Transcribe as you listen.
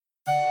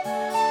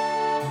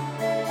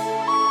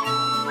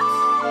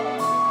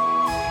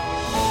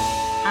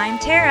I'm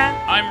Tara.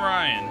 I'm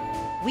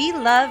Ryan. We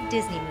love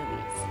Disney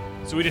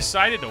movies. So we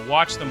decided to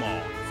watch them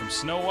all, from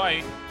Snow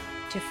White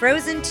to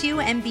Frozen 2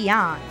 and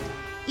beyond.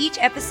 Each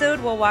episode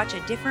will watch a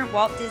different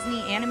Walt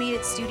Disney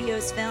Animated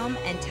Studios film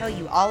and tell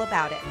you all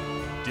about it.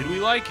 Did we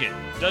like it?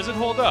 Does it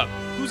hold up?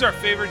 Who's our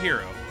favorite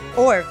hero?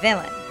 Or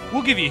villain.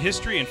 We'll give you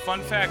history and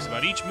fun facts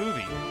about each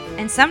movie.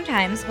 And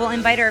sometimes we'll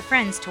invite our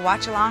friends to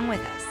watch along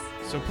with us.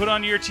 So put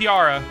on your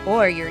tiara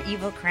or your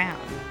evil crown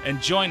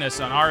and join us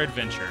on our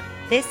adventure.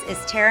 This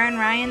is Tara and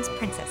Ryan's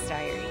Princess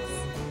Diaries.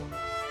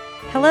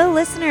 Hello,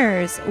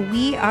 listeners.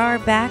 We are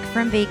back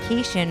from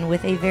vacation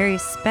with a very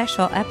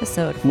special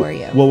episode for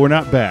you. Well, we're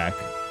not back.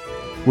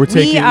 We're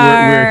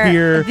we're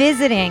here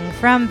visiting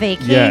from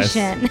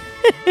vacation.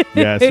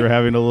 Yes, we're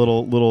having a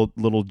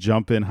little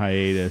jump in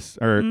hiatus,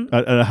 or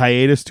a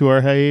hiatus to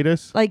our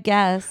hiatus. I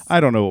guess. I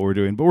don't know what we're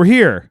doing, but we're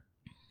here,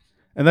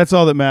 and that's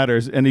all that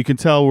matters. And you can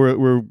tell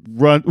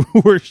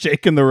we're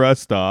shaking the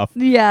rust off.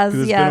 Yes,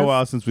 It's been a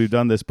while since we've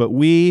done this, but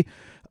we,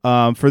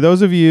 for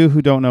those of you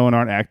who don't know and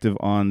aren't active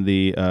on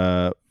the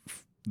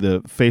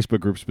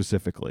Facebook group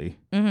specifically,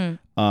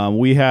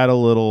 we had a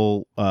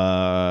little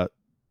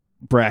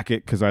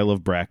bracket, because I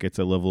love brackets.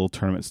 I love little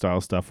tournament style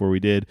stuff where we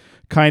did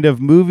kind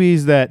of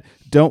movies that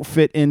don't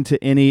fit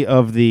into any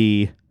of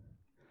the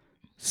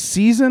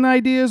season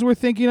ideas we're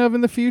thinking of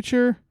in the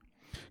future.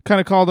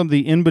 Kind of called them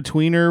the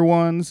in-betweener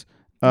ones,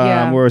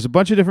 where it was a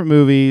bunch of different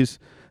movies,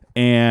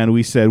 and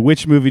we said,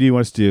 which movie do you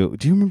want us to do?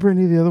 Do you remember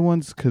any of the other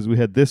ones? Because we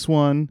had this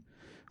one.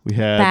 We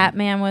had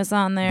Batman was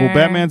on there. Well,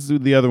 Batman's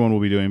the other one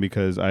we'll be doing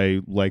because I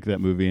like that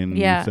movie and we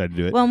decided to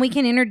do it. Well, and we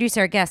can introduce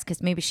our guest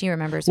because maybe she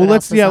remembers.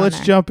 Let's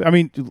jump. I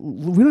mean,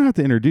 we don't have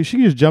to introduce. You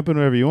can just jump in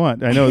wherever you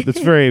want. I know that's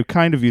very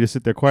kind of you to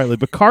sit there quietly,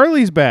 but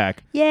Carly's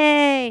back.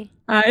 Yay!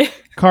 Hi.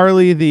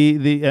 Carly,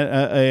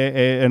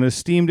 an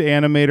esteemed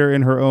animator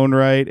in her own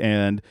right,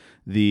 and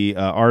the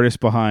artist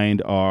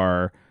behind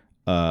our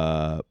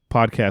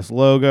podcast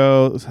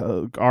logo,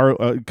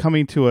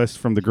 coming to us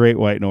from the Great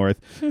White North.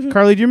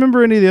 Carly, do you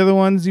remember any of the other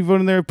ones you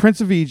voted in there? Prince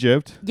of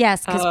Egypt.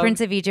 Yes, because Prince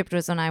of Egypt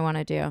was one I want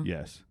to do.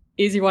 Yes.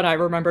 Easy one I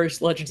remember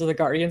is Legends of the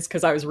Guardians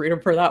because I was reading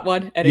for that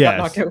one and it got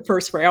knocked out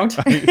first round.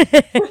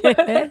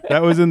 That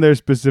was in there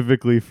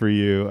specifically for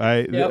you.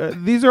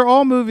 These are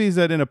all movies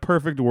that in a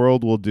perfect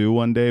world we'll do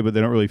one day, but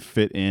they don't really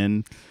fit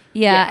in.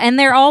 Yeah, and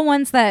they're all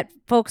ones that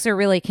folks are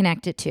really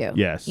connected to.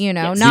 Yes. You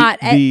know,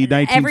 not the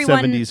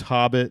 1970s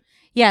Hobbit.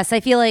 Yes, I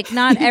feel like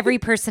not every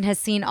person has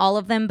seen all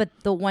of them, but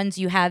the ones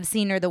you have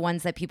seen are the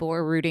ones that people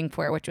were rooting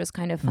for, which was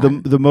kind of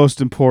fun. The most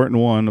important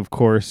one, of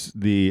course,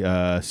 the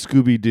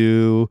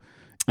Scooby-Doo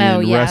in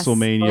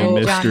WrestleMania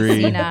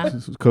Mystery,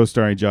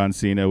 co-starring John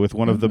Cena, with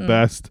one of the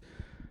best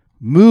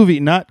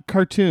not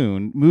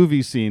cartoon,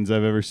 movie scenes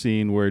I've ever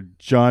seen, where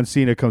John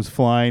Cena comes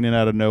flying in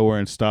out of nowhere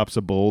and stops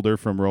a boulder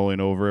from rolling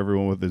over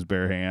everyone with his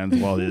bare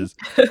hands while his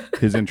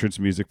entrance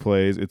music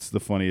plays. It's the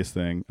funniest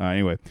thing.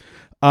 Anyway.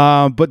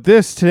 But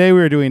today we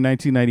are doing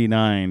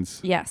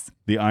 1999's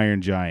The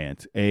Iron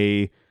Giant,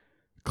 a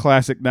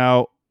classic.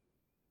 Now,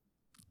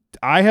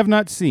 I have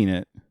not seen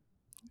it.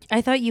 I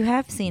thought you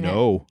have seen it.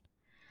 No.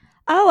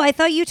 Oh, I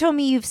thought you told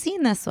me you've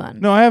seen this one.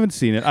 No, I haven't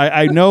seen it.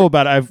 I know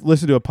about it. I've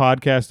listened to a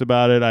podcast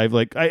about it.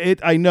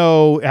 I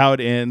know how it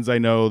ends. I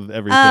know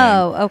everything.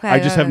 Oh, okay. I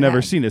just have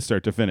never seen it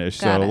start to finish.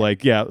 That's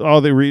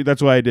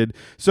why I did.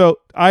 So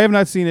I have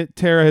not seen it.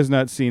 Tara has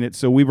not seen it.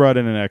 So we brought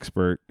in an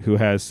expert who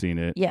has seen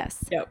it.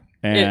 Yes. Yep.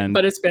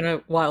 But it's been a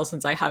while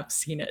since I have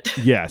seen it.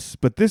 Yes,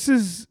 but this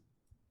is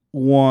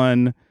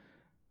one.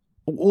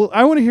 Well,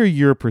 I want to hear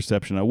your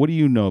perception of what do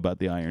you know about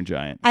the Iron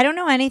Giant? I don't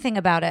know anything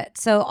about it.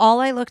 So all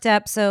I looked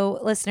up,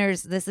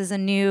 listeners, this is a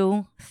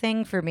new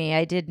thing for me.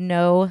 I did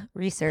no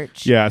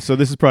research. Yeah, so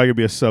this is probably going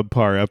to be a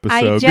subpar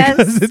episode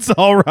because it's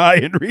all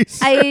Ryan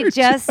research.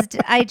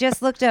 I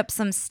just looked up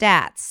some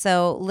stats.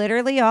 So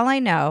literally all I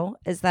know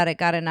is that it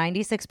got a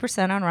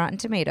 96% on Rotten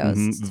Tomatoes.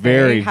 It's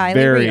very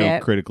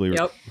critically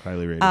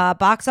highly rated.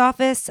 Box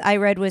office, I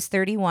read, was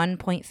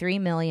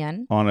 $31.3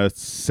 million. On a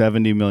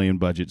 $70 million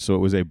budget, so it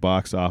was a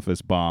box office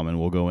bomb, and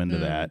we'll go into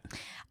that.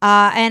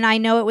 And I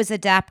know it was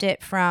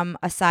adapted from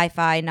a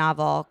sci-fi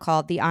novel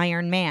called The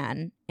Iron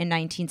Man in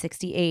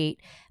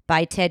 1968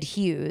 by Ted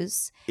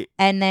Hughes.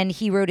 And then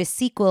he wrote a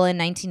sequel in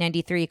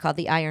 1993 called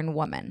The Iron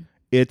Woman.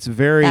 It's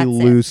very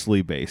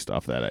loosely based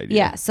off that idea.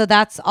 Yeah, so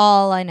that's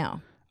all I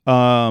know.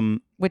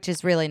 Which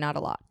is really not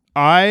a lot.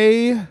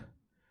 I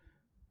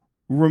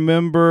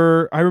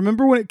remember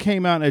when it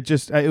came out, it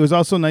was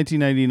also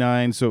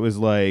 1999, so it was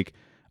like,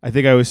 I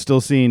think I was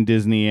still seeing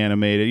Disney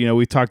animated. You know,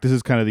 this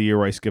is kind of the year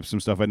where I skipped some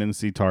stuff. I didn't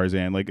see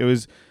Tarzan. Like, it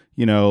was,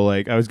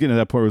 I was getting to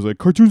that point where it was like,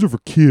 cartoons are for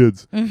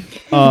kids.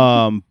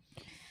 And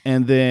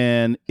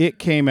then it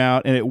came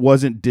out and it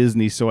wasn't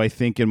Disney. So I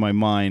think in my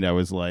mind, I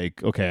was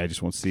like, okay, I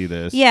just won't see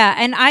this. Yeah.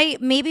 And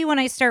maybe when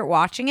I start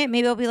watching it,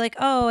 maybe I'll be like,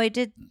 oh, I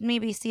did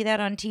maybe see that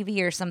on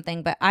TV or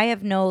something. But I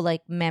have no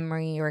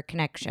memory or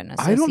connection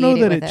associated with it. I don't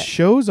know that it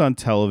shows on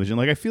television.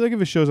 Like, I feel like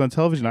if it shows on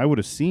television, I would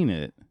have seen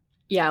it.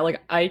 Yeah.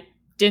 I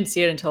didn't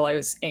see it until I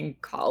was in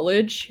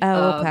college.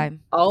 Oh, okay.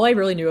 All I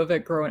really knew of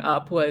it growing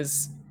up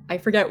was I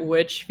forget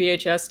which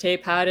VHS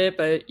tape had it,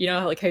 but you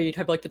know, like how you'd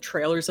have like the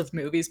trailers of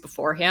movies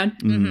beforehand,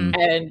 Mhm.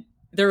 and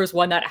there was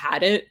one that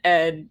had it,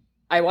 and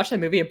I watched that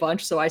movie a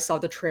bunch, so I saw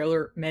the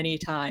trailer many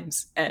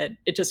times, and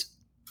it just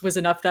was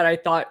enough that I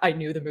thought I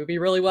knew the movie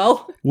really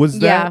well. Was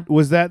Yeah.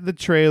 that the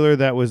trailer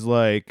that was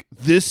like,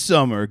 this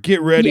summer,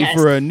 get ready Yes.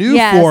 for a new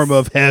Yes. form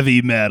of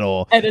heavy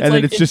metal, And it's then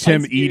like it's just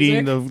him intense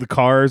eating music. the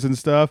cars and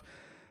stuff.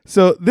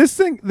 So this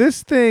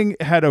thing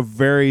had a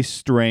very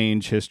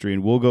strange history,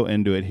 and we'll go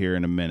into it here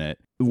in a minute.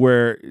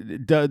 Where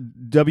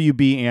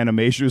WB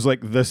Animation was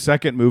like the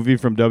second movie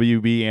from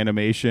WB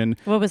Animation.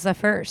 What was the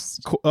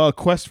first?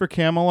 Quest for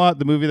Camelot,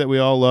 the movie that we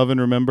all love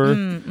and remember.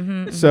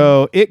 Mm-hmm,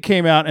 So it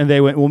came out, and they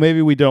went, well,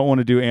 maybe we don't want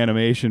to do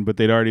animation, but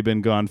they'd already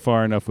been gone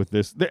far enough with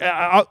this.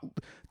 I'll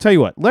tell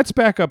you what, let's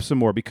back up some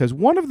more, because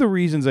one of the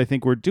reasons I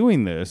think we're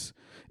doing this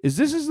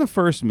is the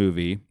first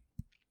movie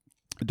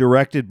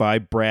directed by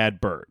Brad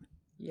Bird.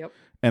 Yep.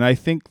 And I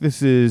think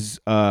this is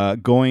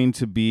going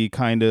to be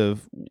kind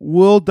of,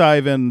 we'll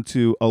dive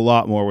into a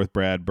lot more with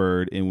Brad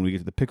Bird when we get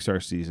to the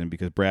Pixar season,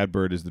 because Brad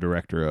Bird is the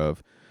director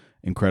of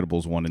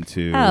Incredibles 1 and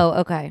 2. Oh,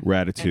 okay.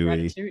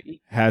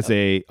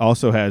 Ratatouille.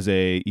 Also has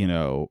a,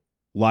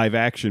 live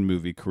action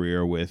movie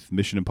career with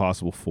Mission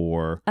Impossible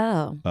 4,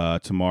 Oh.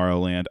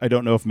 Tomorrowland. I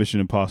don't know if Mission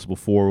Impossible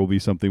 4 will be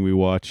something we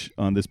watch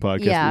on this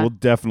podcast. Yeah. But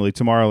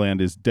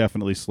Tomorrowland is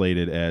definitely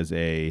slated as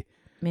a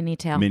Mini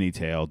tail. mini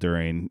tale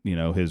during,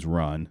 his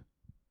run.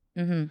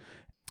 Mm-hmm.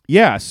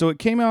 Yeah, so it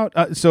came out.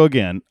 So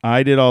again,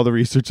 I did all the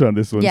research on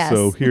this one. Yes.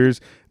 So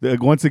here's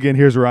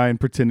Ryan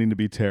pretending to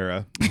be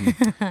Tara.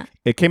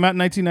 It came out in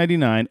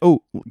 1999.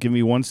 Oh, give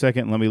me 1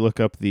 second. Let me look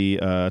up the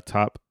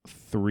top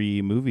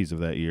 3 movies of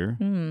that year.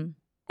 Mm.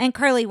 And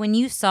Carly, when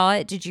you saw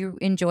it, did you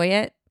enjoy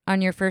it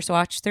on your first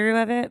watch through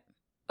of it?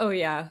 Oh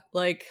yeah,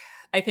 like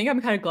I think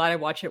I'm kind of glad I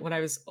watched it when I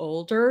was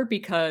older,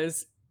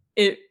 because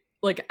it,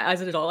 like,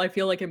 as an adult, I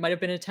feel like it might have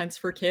been intense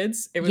for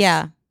kids. It was,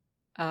 Yeah.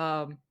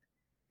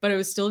 But it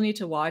was still neat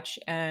to watch,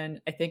 and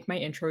I think my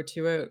intro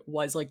to it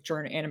was like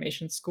during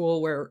animation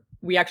school, where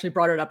we actually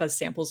brought it up as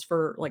samples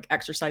for like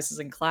exercises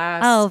in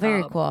class. Oh,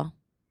 very cool.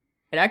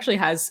 It actually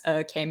has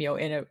a cameo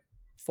in it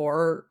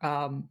for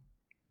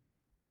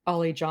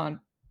Ollie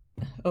John.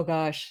 Oh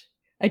gosh,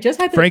 I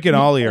just had Frank and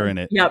Ollie are in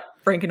it. Yep,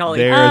 Frank and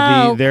Ollie.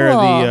 Oh, They're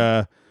cool.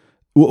 the.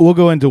 We'll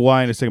go into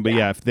why in a second, but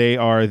yeah, if they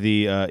are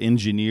the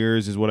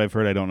engineers, is what I've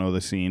heard. I don't know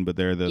the scene, but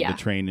they're the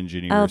trained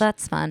engineers. Oh,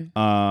 that's fun.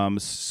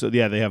 So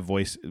yeah, they have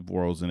voice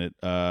roles in it.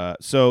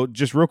 So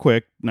just real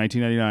quick,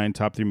 1999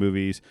 top 3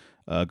 movies.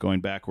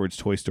 Going backwards,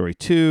 Toy Story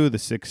 2, The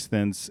Sixth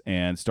Sense,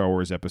 and Star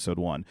Wars Episode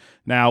 1.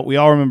 Now, we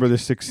all remember The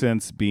Sixth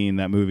Sense being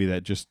that movie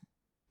that just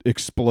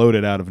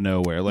exploded out of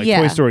nowhere. Like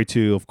Toy Story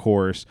 2, of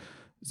course.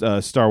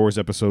 Star Wars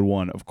Episode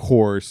 1, of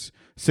course.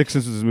 Sixth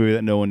Sense was a movie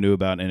that no one knew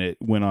about, and it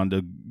went on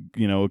to,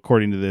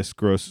 according to this,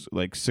 gross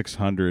like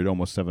 $600,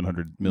 almost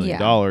 $700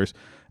 million.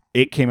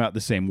 It came out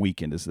the same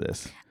weekend as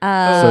this. So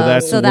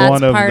that's one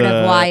part of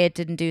of why it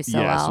didn't do so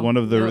well. Yes, one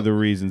of the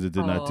reasons it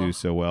did not do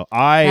so well.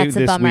 This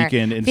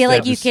weekend, I feel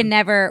like you can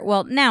never.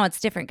 Well, now it's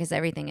different because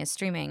everything is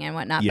streaming and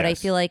whatnot. Yes. But I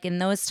feel like in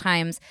those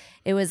times,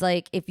 it was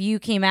like if you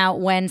came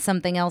out when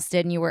something else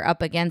did and you were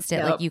up against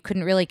it, like you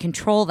couldn't really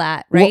control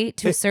that, right?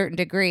 To a certain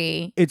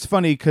degree. It's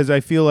funny because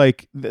I feel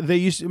like they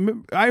used.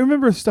 I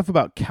remember stuff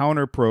about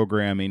counter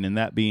programming and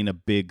that being a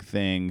big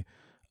thing.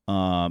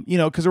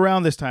 Because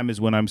around this time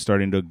is when I'm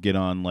starting to get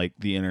on like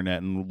the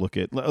internet and look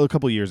at a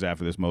couple of years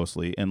after this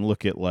mostly, and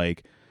look at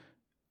like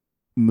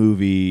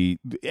movie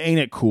Ain't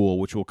It Cool,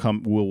 which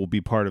will be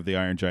part of the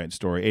Iron Giant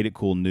story, Ain't It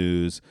Cool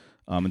news,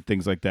 and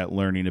things like that,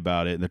 learning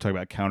about it. And they're talking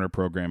about counter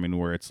programming,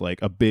 where it's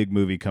like a big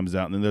movie comes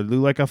out and then they'll do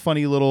like a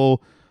funny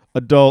little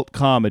adult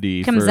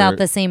comedy comes out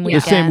the same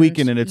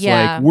weekend. And it's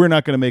like, we're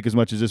not going to make as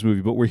much as this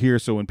movie, but we're here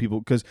so when people,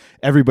 because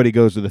everybody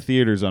goes to the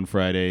theaters on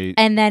Friday,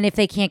 and then if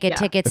they can't get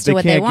tickets to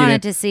what they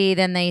wanted to see,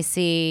 then they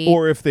see,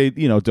 or if they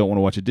don't want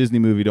to watch a Disney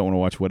movie, don't want to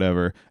watch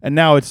whatever. And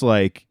now it's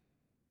like,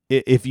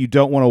 if you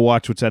don't want to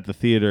watch what's at the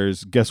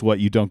theaters, guess what?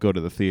 You don't go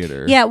to the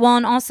theater. Yeah, well,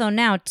 and also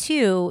now,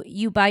 too,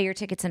 you buy your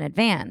tickets in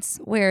advance.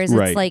 Whereas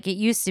it's like it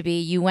used to be,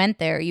 you went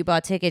there, you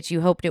bought tickets, you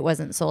hoped it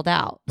wasn't sold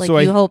out. Like, so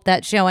you hoped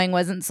that showing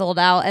wasn't sold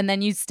out, and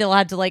then you still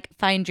had to, like,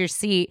 find your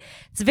seat.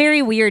 It's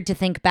very weird to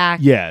think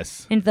back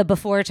into the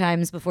before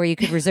times before you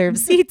could reserve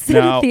seats in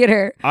a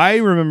theater. I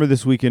remember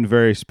this weekend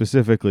very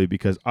specifically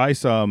because I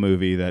saw a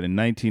movie that in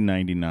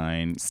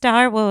 1999...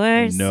 Star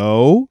Wars.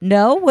 No.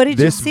 What did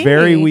you see? This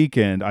very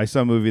weekend, I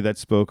saw a movie that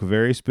spoke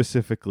very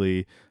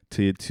specifically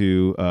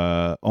to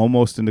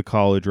Almost Into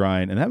College,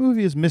 Ryan, and that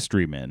movie is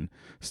Mystery Men,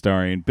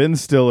 starring Ben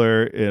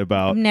Stiller.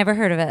 I've never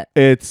heard of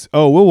it.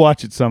 We'll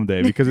watch it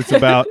someday because it's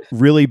about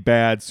really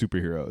bad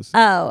superheroes.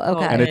 Oh,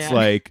 okay. And it's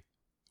like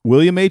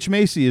William H.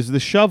 Macy is the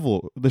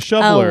shoveler,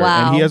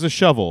 and he has a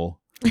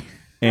shovel.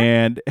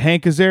 And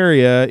Hank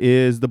Azaria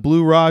is the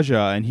Blue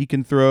Raja, and he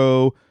can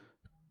throw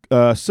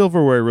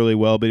silverware really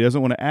well, but he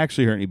doesn't want to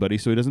actually hurt anybody,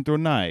 so he doesn't throw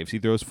knives. He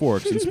throws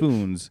forks and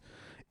spoons.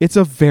 It's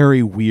a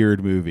very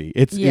weird movie.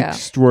 It's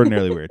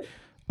extraordinarily weird.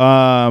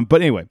 But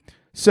anyway,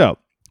 so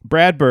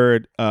Brad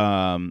Bird,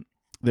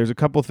 there's a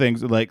couple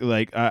things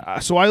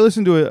so I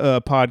listened to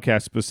a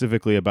podcast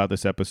specifically about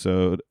this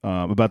episode,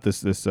 about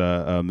this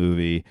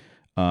movie.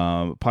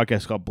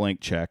 Podcast called Blank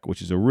Check,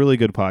 which is a really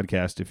good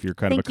podcast if you're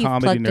kind of a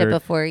comedy you've nerd. plugged it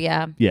before,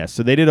 yeah. Yeah,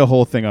 so they did a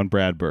whole thing on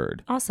Brad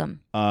Bird. Awesome.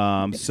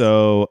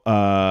 So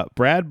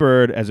Brad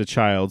Bird as a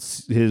child,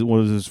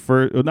 was his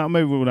first, not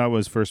maybe not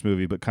his first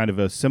movie, but kind of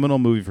a seminal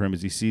movie for him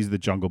is he sees The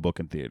Jungle Book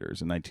in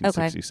theaters in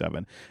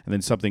 1967, and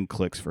then something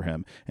clicks for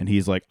him, and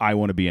he's like, I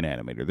want to be an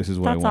animator. This is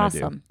what I want to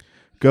do.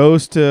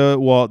 Goes to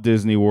Walt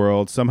Disney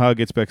World, somehow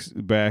gets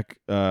back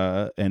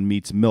and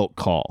meets Milt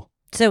Kahl.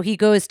 So he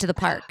goes to the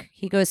park.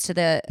 He goes.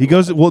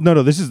 Well,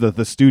 no. This is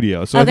the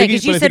studio. So okay,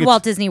 because you said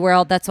Walt Disney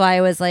World. That's why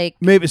I was like,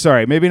 maybe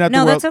not.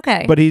 No, the world, that's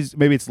okay. But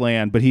maybe it's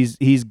land. But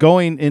he's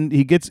going in.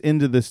 He gets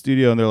into the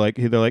studio, and they're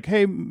like,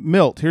 hey,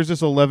 Milt, here's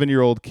this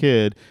 11-year-old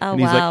kid, and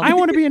he's like, I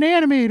want to be an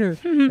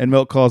animator. And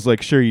Milt Kahl's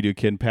like, sure you do,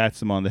 kid, and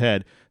pats him on the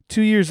head.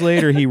 2 years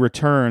later, he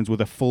returns with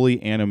a fully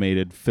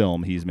animated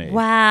film he's made.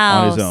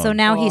 Wow. On his own. So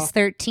now he's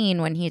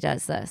 13 when he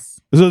does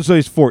this. So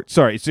he's 4.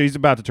 Sorry. So he's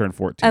about to turn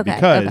 14 okay,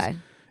 because. Okay.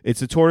 It's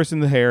a tortoise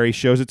and the hare. He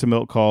shows it to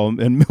Milt Kahl,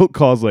 and Milt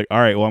Kahl's like, all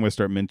right, well, I'm going to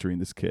start mentoring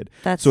this kid.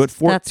 So at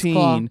 14,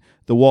 cool.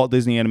 the Walt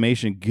Disney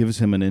Animation gives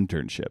him an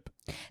internship.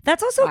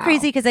 That's also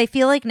crazy because I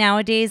feel like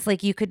nowadays,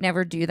 like, you could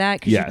never do that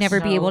because you'd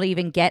never be able to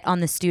even get on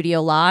the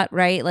studio lot,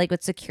 right? Like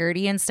with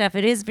security and stuff.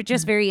 It is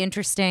just very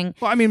interesting.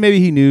 Well, I mean, maybe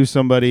he knew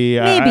somebody.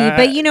 Maybe,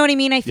 but you know what I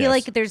mean? I feel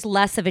yes. like there's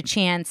less of a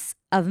chance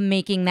of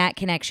making that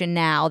connection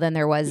now than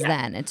there was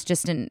then. It's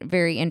just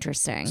very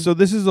interesting. So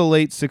this is the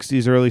late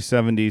 60s, early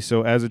 70s.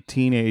 So as a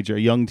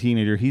young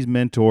teenager, he's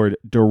mentored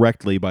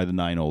directly by the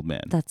 9 old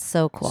men. That's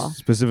so cool.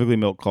 Specifically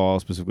Milt Kahl,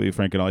 specifically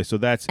Frank and Ollie. So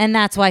that's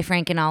why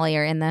Frank and Ollie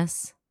are in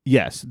this.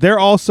 Yes, they're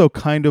also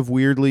kind of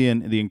weirdly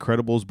in The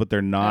Incredibles, but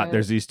they're not.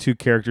 There's these two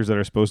characters that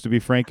are supposed to be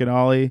Frank and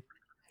Ollie.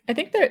 I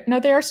think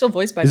they are still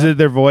voiced by them. Is it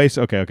their voice?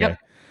 Okay. Yep.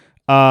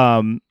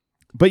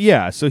 But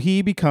yeah, so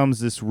he becomes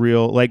this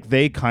real, like,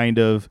 they kind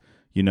of,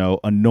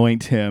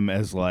 anoint him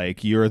as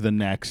like, you're the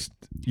next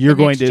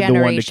one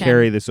to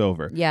carry this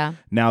over. Yeah.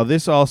 Now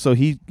this also,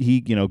 he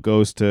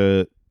goes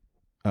to,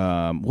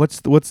 what's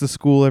the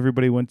school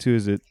everybody went to?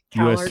 Is it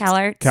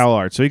CalArts.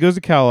 CalArts. So he goes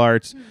to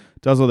CalArts,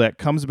 does all that,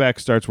 comes back,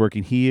 starts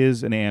working. He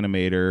is an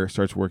animator,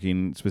 starts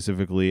working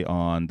specifically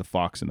on The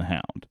Fox and the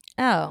Hound.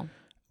 Oh.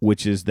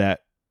 Which is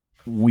that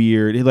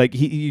weird, like,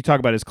 you talk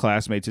about his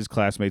classmates. His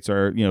classmates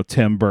are,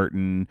 Tim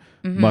Burton,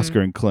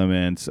 Musker and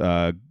Clements,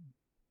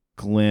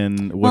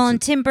 Glenn.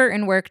 And Tim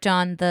Burton worked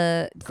on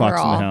the Fox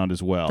girl, and the Hound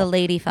as well. the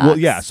Lady Fox. Well,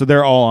 yeah, so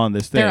they're all on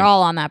this thing. They're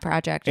all on that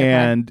project. Okay.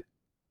 And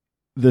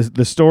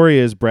the story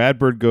is Brad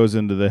Bird goes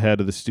into the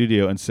head of the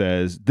studio and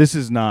says, this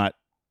is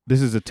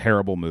a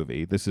terrible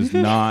movie. This is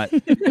not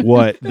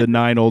what the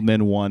 9 old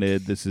men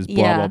wanted. This is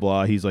blah, blah,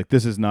 blah. He's like,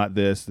 this is not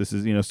this. This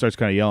is, starts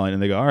kind of yelling.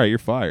 And they go, all right, you're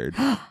fired.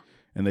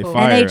 And they fire him.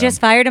 And they just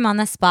fired him on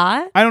the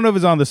spot? I don't know if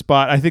it's on the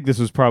spot. I think this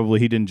was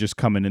probably, he didn't just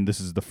come in and this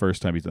is the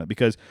first time he's done it.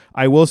 Because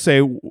I will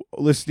say,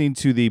 listening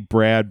to the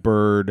Brad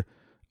Bird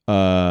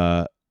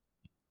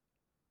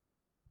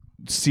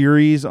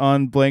series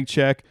on Blank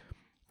Check,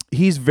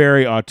 he's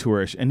very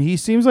auteurish, and he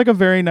seems like a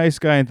very nice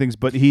guy and things,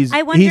 but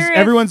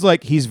everyone's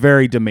like, he's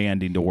very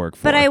demanding to work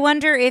for. But I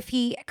wonder if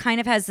he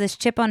kind of has this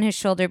chip on his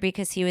shoulder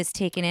because he was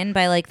taken in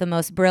by like the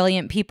most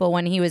brilliant people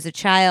when he was a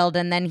child,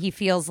 and then he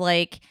feels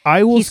like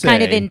he's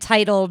kind of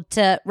entitled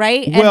to,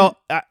 right?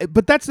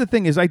 But that's the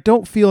thing is, I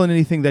don't feel in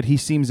anything that he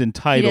seems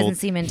entitled. He doesn't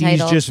seem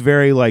entitled. He's just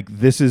very like,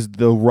 this is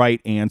the right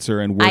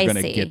answer, and we're going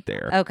to get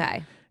there.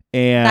 Okay.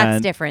 And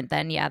that's different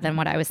than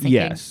what I was thinking.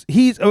 Yes,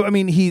 he's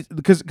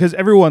because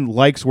everyone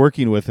likes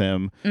working with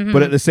him,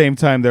 but at the same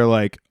time they're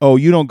like, oh,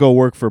 you don't go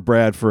work for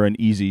Brad for an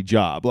easy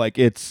job. Like,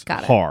 it's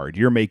hard.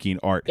 You're making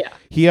art. Yeah.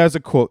 He has a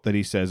quote that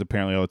he says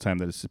apparently all the time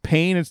that it's,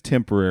 pain is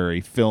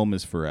temporary, film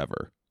is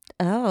forever.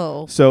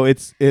 Oh, so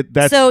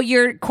so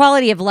your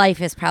quality of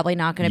life is probably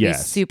not going to be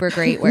super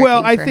great.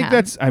 Well, I think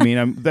that's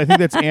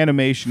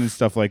animation and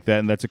stuff like that,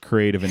 and that's a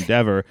creative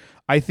endeavor.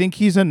 I think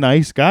he's a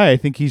nice guy. I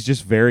think he's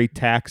just very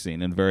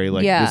taxing and very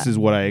like, this is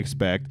what I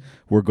expect.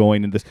 We're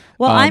going in this.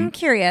 Well, I'm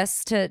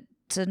curious to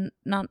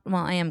not.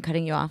 Well, I am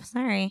cutting you off.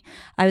 Sorry,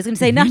 I was going to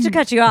say not to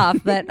cut you off,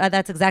 but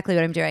that's exactly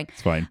what I'm doing.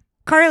 It's fine,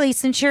 Carly.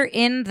 Since you're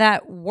in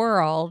that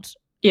world.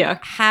 Yeah.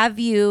 Have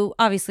you,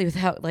 obviously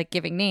without like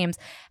giving names,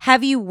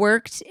 have you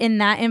worked in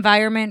that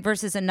environment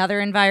versus another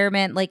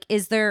environment? Like,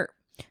 is there,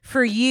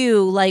 for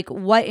you, like,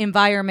 what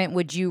environment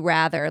would you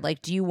rather?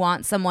 Like, do you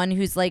want someone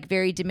who's like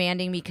very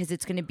demanding because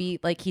it's going to be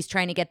like he's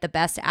trying to get the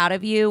best out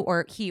of you,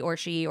 or he or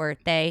she or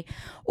they?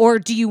 Or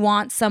do you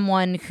want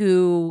someone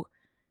who,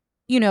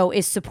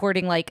 is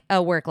supporting like a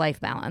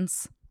work-life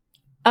balance?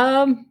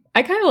 I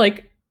kind of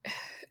like,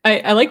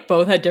 I like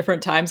both at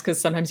different times because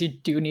sometimes you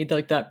do need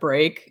like that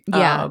break.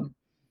 Yeah.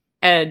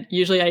 And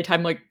usually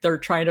anytime like they're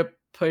trying to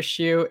push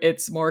you,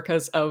 it's more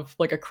because of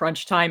like a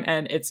crunch time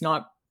and it's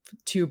not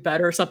to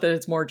better something.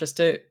 It's more just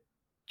to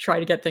try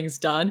to get things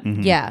done.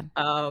 Mm-hmm. Yeah.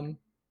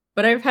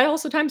 But I've had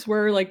also times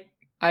where like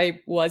I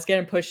was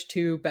getting pushed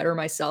to better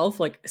myself,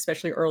 like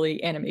especially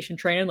early animation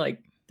training. Like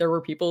there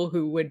were people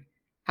who would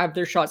have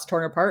their shots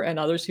torn apart, and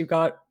others who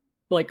got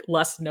like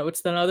less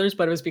notes than others,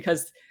 but it was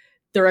because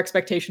their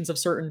expectations of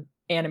certain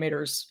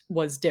animators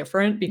was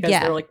different, because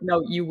Yeah. they're like,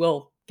 no, you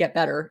will get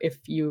better if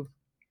you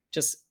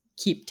just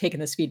keep taking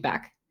this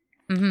feedback.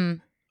 Mm-hmm.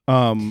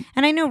 And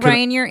I know,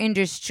 Ryan, your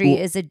industry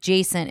is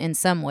adjacent in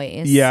some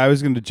ways. Yeah, I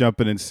was going to jump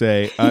in and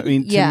say, I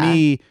mean, to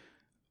me,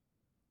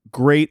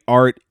 great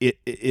art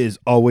is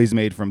always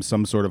made from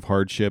some sort of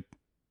hardship.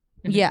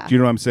 Yeah. Do you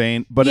know what I'm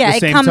saying? But yeah, at the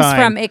same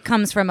time, it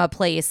comes from a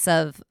place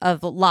of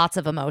lots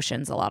of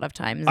emotions a lot of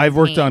times. I've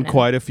worked on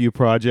quite a few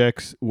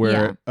projects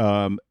where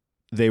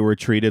they were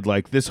treated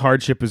like this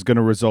hardship is going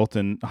to result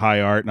in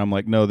high art, and I'm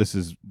like, no, this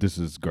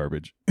is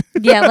garbage.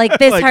 Yeah, like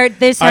this like,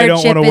 this I don't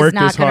hardship wanna work is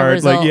not this going to hard.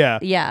 result.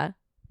 Like, yeah.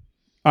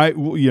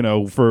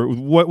 For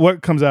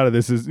what comes out of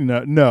this is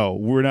no,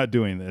 we're not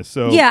doing this.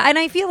 So yeah, and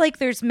I feel like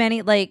there's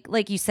many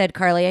like you said,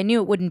 Carly. I knew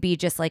it wouldn't be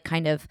just like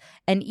kind of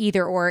an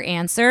either or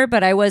answer,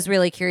 but I was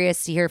really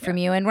curious to hear from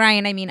you. And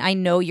Ryan, I mean, I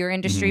know your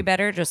industry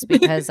better just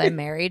because I'm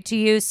married to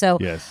you, so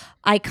yes,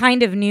 I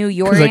kind of knew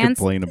your 'cause I answer.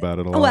 complain about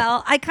it a lot.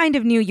 Well, I kind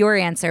of knew your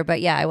answer,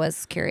 but yeah, I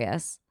was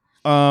curious.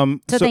 So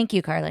thank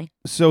you, Carly.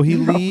 So he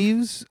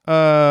leaves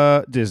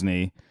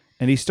Disney,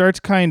 and he starts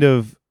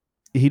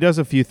he does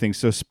a few things.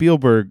 So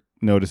Spielberg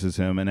notices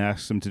him and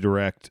asks him to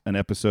direct an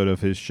episode of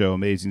his show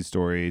Amazing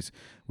Stories,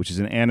 which is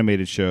an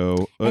animated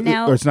show. And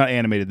now- or it's not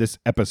animated. This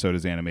episode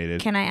is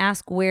animated. Can I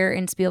ask where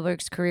in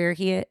Spielberg's career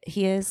he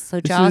is?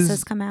 So Jaws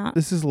has come out.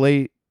 This is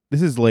late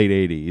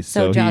 80s.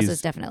 So Jaws he's-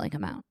 has definitely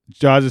come out.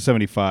 Jaws is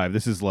 75.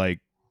 This is like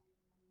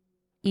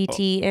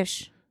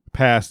E.T.-ish.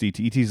 past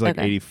E.T. E.T.'s like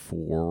Okay.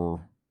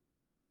 84.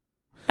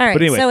 All right.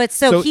 But anyway,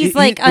 so it's he's he-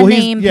 like well, a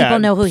he's- name. yeah, People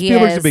know who he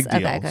Spielberg's is. a big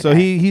deal. Okay, So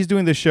he's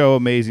doing the show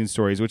Amazing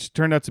Stories, which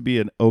turned out to be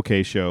an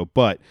okay show,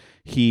 but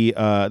he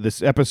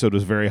this episode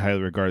was very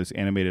highly regarded. This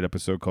animated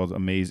episode called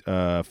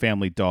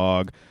Family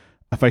Dog.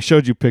 If I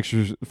showed you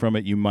pictures from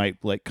it, you might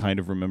like kind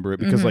of remember it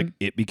because like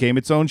it became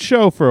its own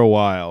show for a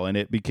while, and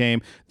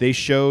they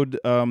showed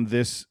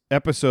this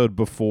episode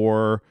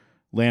before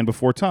Land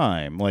Before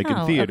Time, like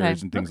in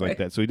theaters and things like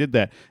that. So he did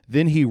that.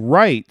 Then he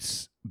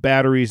writes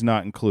Batteries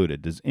Not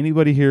Included. Does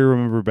anybody here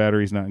remember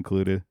Batteries Not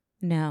Included?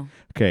 No.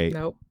 Okay.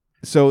 Nope.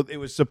 So it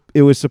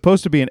was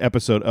supposed to be an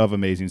episode of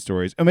Amazing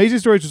Stories. Amazing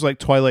Stories was like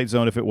Twilight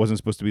Zone if it wasn't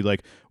supposed to be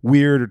like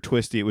weird or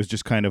twisty. It was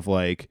just kind of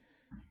like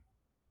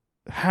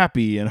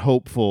happy and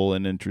hopeful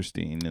and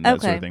interesting and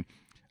that sort of thing.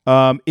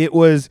 It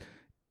was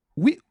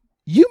we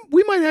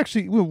might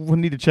actually we'll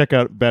need to check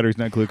out Batteries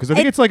Not Included because I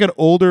think it's like an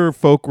older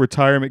folk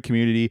retirement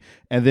community,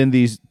 and then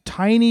these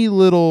tiny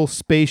little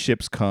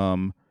spaceships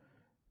come.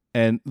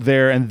 And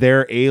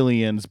they're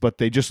aliens, but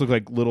they just look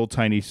like little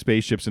tiny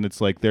spaceships, and it's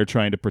like they're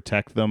trying to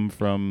protect them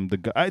from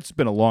the. It's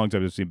been a long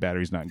time since I've seen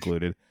Batteries Not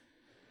Included.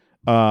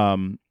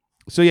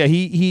 So yeah,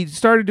 he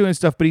started doing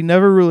stuff, but he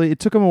never really. It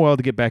took him a while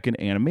to get back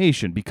into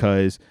animation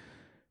because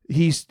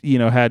he's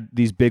had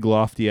these big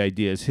lofty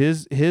ideas.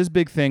 His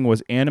big thing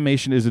was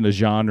animation isn't a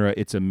genre;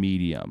 it's a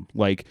medium.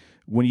 Like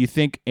when you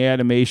think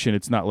animation,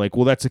 it's not like,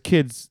 well, that's a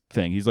kid's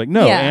thing. He's like,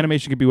 no,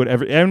 animation can be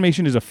whatever.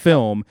 Animation is a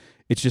film.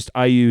 It's just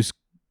I use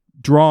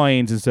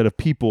drawings instead of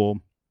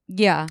people.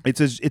 Yeah. It's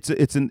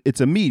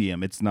a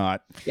medium. It's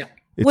not. Yeah.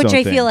 Which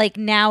I feel like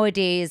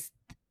nowadays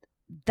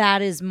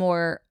that is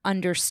more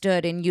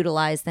understood and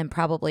utilized than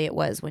probably it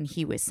was when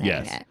he was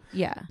saying it.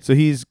 Yeah. So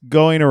he's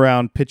going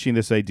around pitching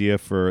this idea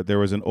there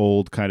was an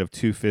old kind of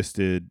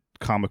two-fisted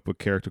comic book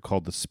character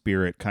called the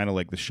Spirit, kind of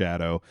like the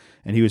Shadow,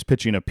 and he was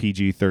pitching a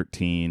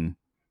PG-13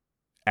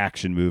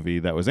 action movie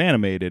that was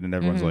animated, and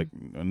everyone's like,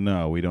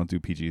 no, we don't do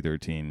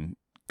PG-13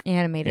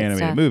 animated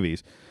stuff.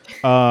 movies.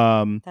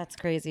 That's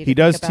crazy. He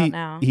does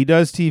TV.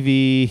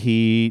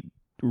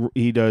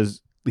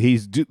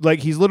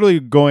 He's literally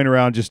going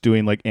around just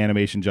doing like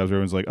animation jobs.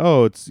 Everyone's like,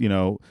 oh, it's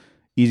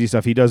easy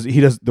stuff. He does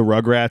the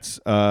Rugrats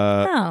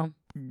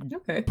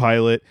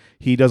pilot.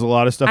 He does a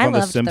lot of stuff on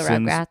The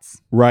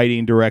Simpsons,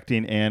 writing,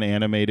 directing, and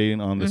animating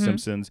on The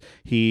Simpsons.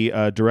 He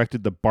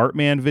directed the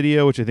Bartman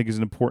video, which I think is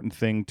an important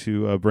thing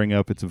to bring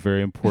up. It's a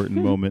very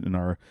important moment in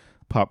our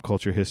pop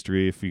culture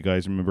history. If you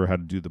guys remember how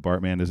to do the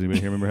Bartman, does anybody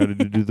here remember how to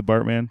do the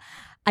Bartman?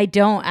 I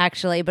don't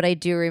actually, but I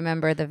do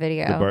remember the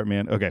video. The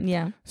Bartman. Okay.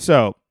 Yeah.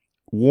 So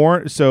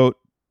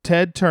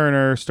Ted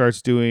Turner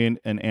starts doing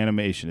an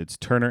animation. It's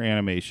Turner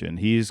Animation.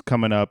 He's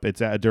coming up.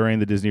 It's during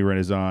the Disney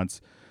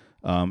Renaissance,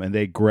 and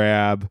they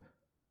grab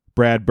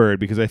Brad Bird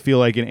because I feel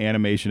like in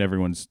animation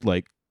everyone's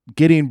like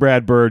getting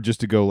Brad Bird just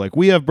to go like,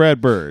 we have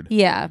Brad Bird.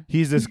 Yeah.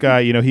 He's this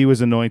guy. He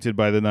was anointed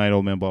by the Nine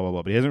Old Men. Blah blah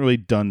blah. But he hasn't really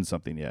done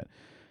something yet.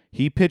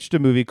 He pitched a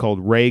movie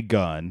called Ray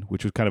Gun,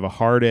 which was kind of a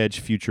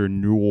hard-edge future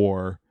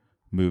noir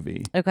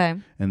movie. Okay.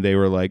 And they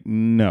were like,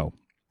 no.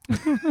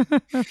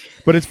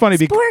 But it's funny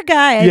because poor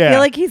guy. I feel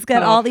like he's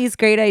got all these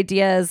great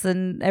ideas,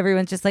 and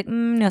everyone's just like,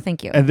 no,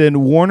 thank you. And then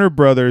Warner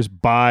Brothers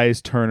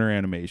buys Turner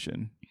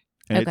Animation.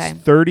 And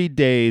it's 30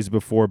 days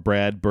before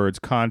Brad Bird's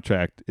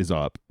contract is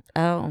up.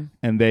 Oh.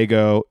 And they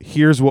go,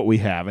 here's what we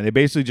have. And they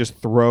basically just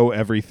throw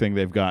everything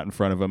they've got in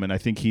front of him. And I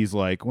think he's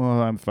like,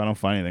 well, if I don't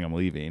find anything, I'm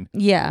leaving.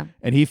 Yeah.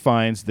 And he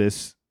finds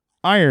this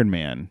Iron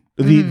Man.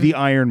 the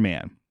Iron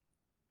Man.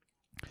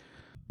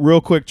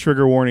 Real quick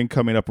trigger warning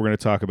coming up. We're going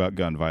to talk about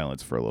gun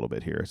violence for a little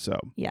bit here. So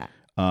Yeah.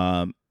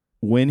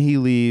 when he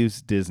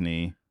leaves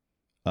Disney,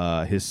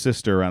 his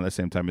sister around the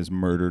same time is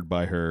murdered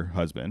by her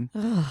husband,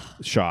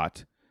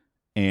 shot.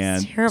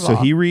 And It's terrible. so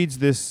he reads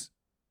this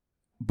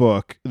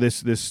book,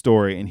 this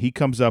story, and he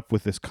comes up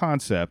with this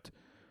concept.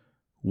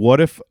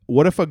 What if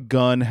a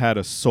gun had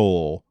a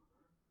soul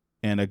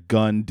and a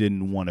gun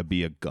didn't want to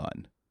be a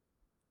gun?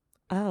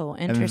 Oh,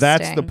 interesting. And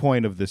that's the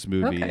point of this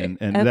movie. Okay.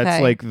 And that's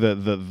Okay. like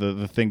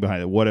the thing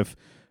behind it. What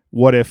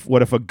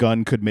if a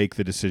gun could make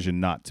the decision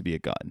not to be a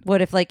gun?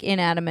 What if like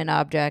inanimate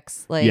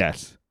objects like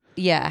Yes.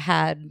 yeah,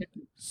 had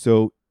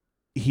So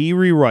he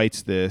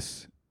rewrites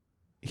this.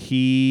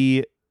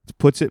 He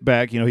puts it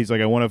back. He's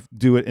like, I want to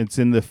do it. It's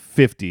in the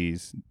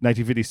 50s,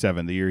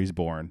 1957, the year he's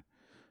born.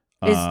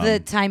 is the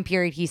time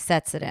period he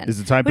sets it in. Is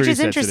the time Which period is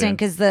he sets it interesting in.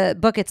 because the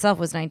book itself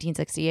was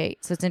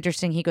 1968. So it's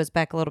interesting he goes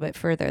back a little bit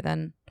further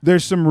than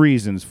There's some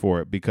reasons for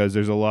it because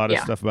there's a lot of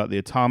Yeah. stuff about the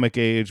atomic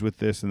age with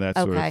this and that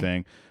sort of Okay.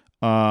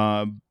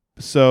 thing.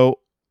 So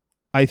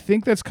I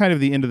think that's kind of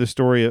the end of the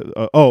story.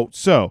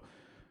 So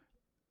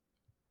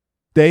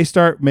they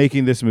start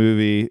making this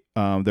movie.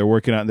 They're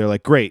working on it. And they're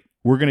like, great,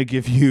 we're going to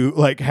give you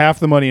like half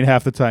the money and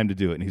half the time to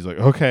do it. And he's like,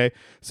 okay.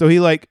 So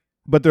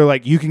but they're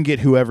like, you can get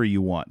whoever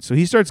you want. So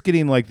he starts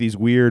getting like these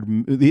weird,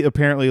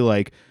 apparently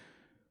like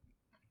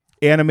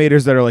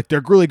animators that are like,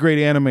 they're really great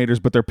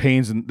animators, but they're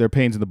pains in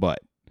the butt.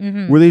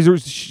 Mhm. Where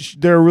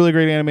they're a really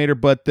great animator,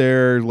 but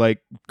they're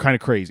like kind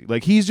of crazy.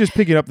 Like he's just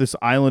picking up this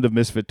island of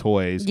misfit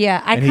toys.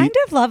 Yeah, I And kind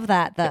of love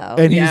that though.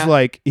 And Yeah. he's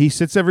like, he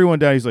sits everyone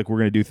down. He's like, we're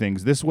going to do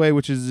things this way,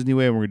 which is the new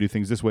way. And we're going to do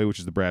things this way, which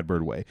is the Brad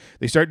Bird way.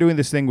 They start doing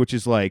this thing, which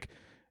is like,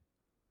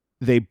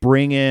 they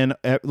bring in,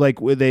 like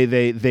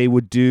they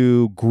would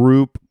do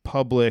group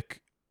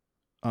public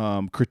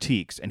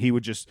critiques. And he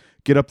would just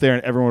get up there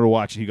and everyone would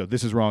watch. And he'd go,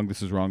 this is wrong,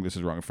 this is wrong, this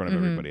is wrong in front of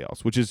everybody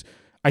else, which is,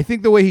 I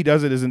think the way he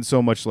does it isn't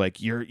so much like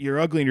you're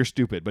ugly and you're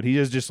stupid, but he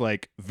is just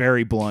like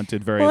very blunt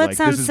and very well, like, it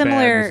sounds this is bad,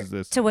 similar this is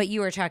this. to what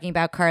you were talking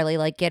about, Carly,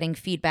 like getting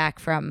feedback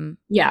from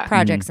Yeah.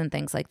 projects and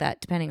things like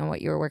that, depending on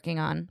what you were working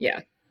on.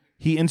 Yeah.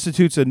 He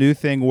institutes a new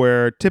thing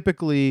where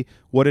typically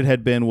what it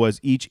had been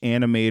was each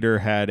animator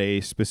had a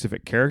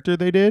specific character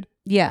they did.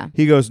 Yeah.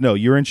 He goes, no,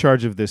 you're in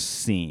charge of this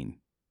scene.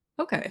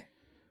 Okay.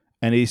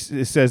 And he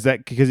says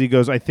that because he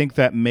goes, I think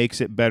that makes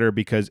it better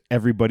because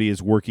everybody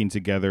is working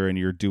together and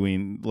you're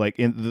doing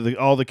like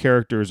all the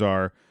characters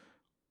are,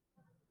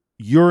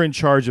 you're in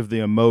charge of the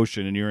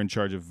emotion and you're in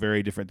charge of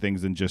very different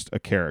things than just a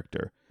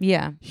character.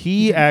 Yeah.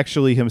 He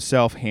actually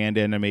himself hand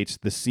animates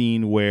the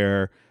scene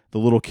where the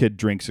little kid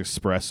drinks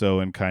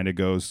espresso and kind of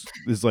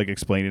is like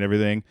explaining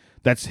everything.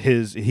 That's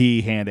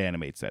he hand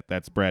animates that.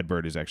 That's Brad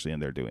Bird is actually in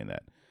there doing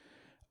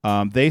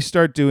that. They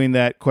start doing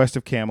that. Quest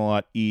of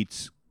Camelot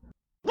eats,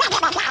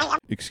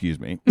 excuse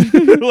me,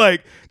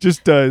 like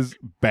just does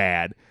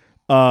bad.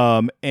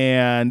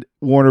 And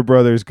Warner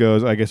Brothers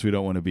goes, I guess we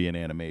don't want to be in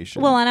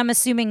animation. Well, and I'm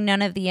assuming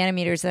none of the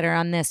animators that are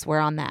on this were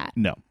on that.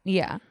 No.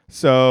 Yeah.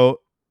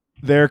 So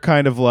they're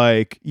kind of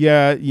like,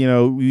 yeah,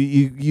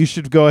 you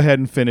should go ahead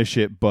and finish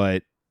it,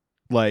 but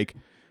like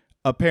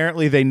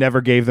apparently they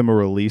never gave them a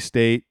release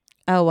date.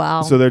 Oh,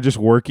 wow. So they're just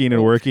working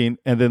and working,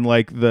 and then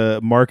like the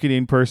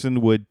marketing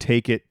person would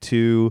take it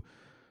to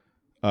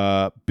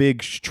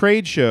big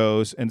trade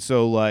shows, and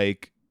so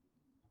like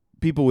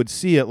people would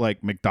see it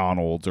like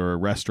McDonald's or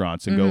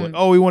restaurants and go like,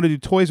 oh, we want to do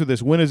toys with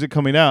this. When is it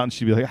coming out? And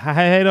she'd be like,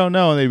 I don't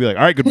know. And they'd be like,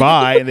 all right,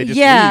 goodbye. And they just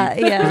Yeah,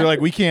 leave. yeah. 'Cause they're like,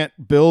 we can't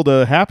build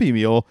a Happy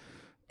Meal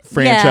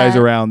franchise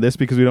Yeah. around this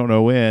because we don't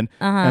know when.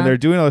 Uh-huh. And they're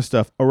doing all this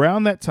stuff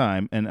around that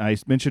time. And I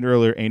mentioned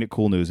earlier, Ain't It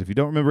Cool News. If you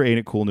don't remember Ain't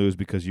It Cool News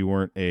because you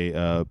weren't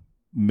a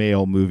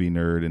male movie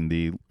nerd in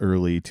the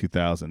early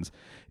 2000s,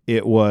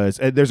 it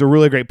was, there's a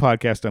really great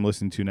podcast I'm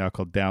listening to now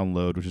called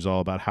Download, which is all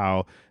about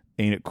how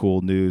Ain't It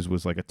Cool News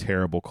was like a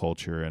terrible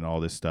culture and all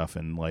this stuff,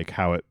 and like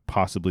how it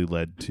possibly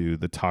led to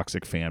the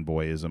toxic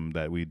fanboyism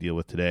that we deal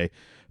with today.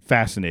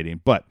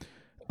 Fascinating. But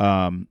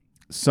one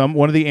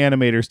of the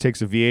animators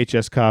takes a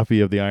VHS copy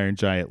of The Iron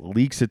Giant,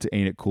 leaks it to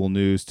Ain't It Cool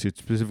News, to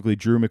specifically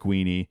Drew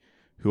McWeeny,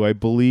 who I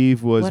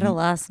believe was What a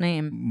last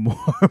name.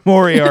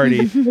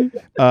 Moriarty.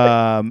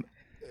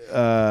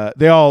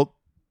 They all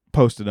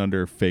posted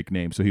under fake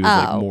names, so he was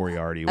like Oh,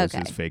 Moriarty was okay.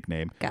 his fake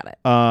name. Got it.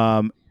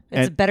 It's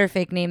and a better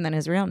fake name than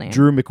his real name.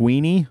 Drew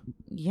McWeeny,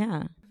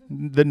 Yeah.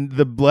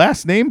 the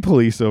last name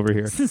police over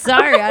here.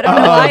 Sorry, I don't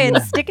know why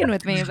it's sticking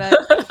with me, but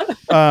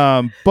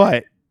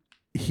But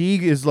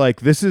he is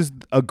like, this is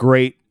a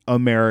great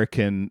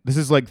American. This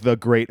is like the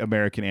great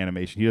American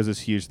animation. He does this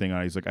huge thing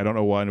on it. He's like, I don't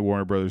know why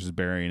Warner Brothers is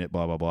burying it.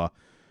 Blah blah blah.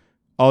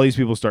 All these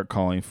people start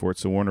calling for it,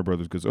 so Warner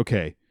Brothers goes,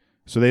 okay.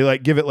 So they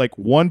like give it like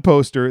one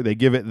poster. They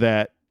give it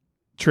that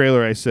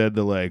trailer I said,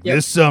 the like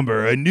this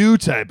summer a new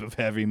type of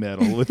heavy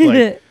metal with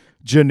like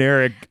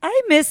generic.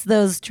 I miss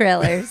those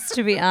trailers,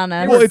 to be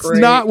honest. Well, it's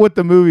great. not what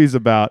the movie's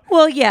about.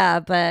 Well, yeah,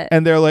 but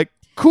And they're like,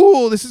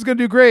 cool, this is gonna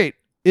do great.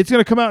 It's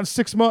gonna come out in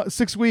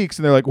 6 weeks,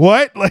 and they're like,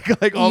 what?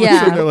 Like all of a Yeah.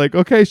 sudden they're like,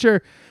 okay,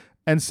 sure.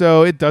 And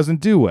so it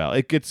doesn't do well.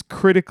 It gets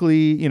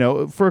critically,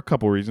 for a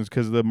couple reasons,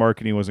 because the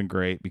marketing wasn't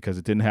great, because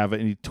it didn't have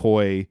any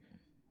toy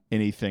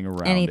anything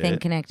around Anything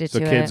it. connected so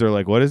to it. So kids are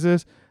like, what is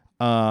this?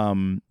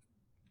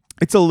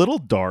 It's a little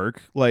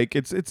dark. Like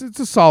it's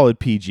a solid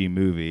PG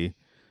movie.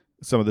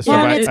 Some of the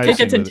stuff it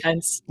gets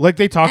intense. Like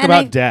they talk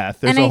about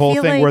death. There's a whole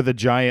thing like, where the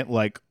giant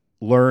like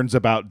learns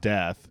about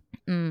death.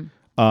 I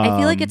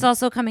feel like it's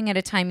also coming at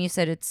a time, you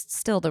said it's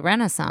still the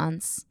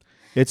Renaissance.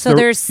 So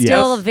there's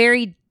still a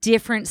very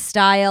different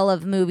style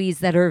of movies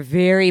that are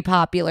very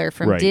popular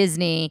from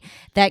Disney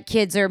that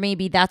kids are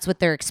maybe that's what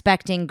they're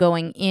expecting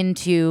going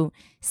into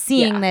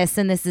seeing this,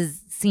 and this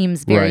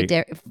seems very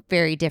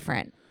very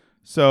different.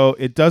 So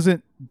it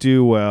doesn't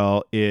do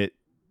well. It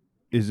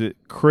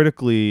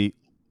critically,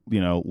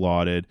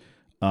 lauded.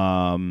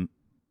 And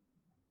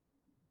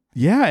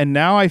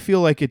now I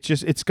feel like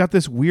it's got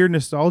this weird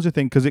nostalgia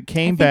thing because it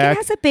came back. It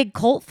has a big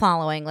cult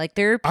following. Like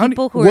there are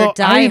people who are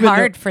die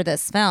hard for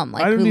this film.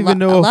 Like I don't who even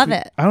know love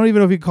it. I don't even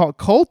know if you call it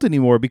cult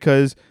anymore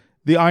because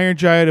the Iron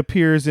Giant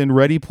appears in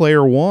Ready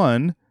Player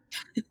One.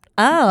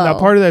 Oh, now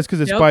part of that's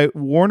because it's by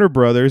Warner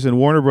Brothers, and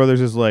Warner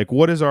Brothers is like,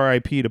 what is our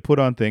IP to put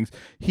on things?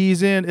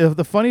 He's in.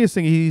 The funniest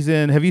thing he's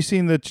in. Have you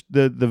seen the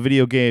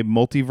video game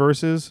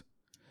Multiverses,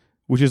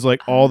 which is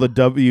like all the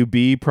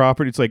WB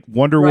property? It's like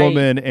Wonder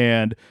Woman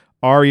and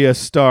Arya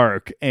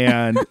Stark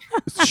and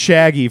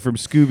Shaggy from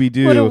Scooby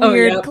Doo. What a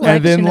weird collection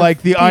and then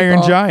like the people.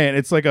 Iron Giant.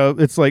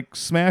 It's like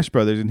Smash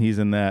Brothers, and he's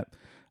in that.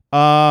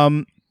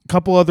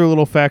 Couple other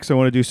little facts I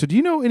want to do. So do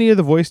you know any of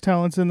the voice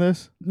talents in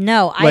this?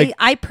 No,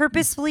 I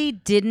purposefully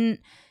didn't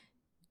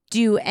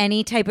do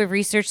any type of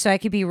research so I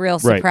could be real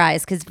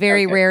surprised because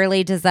very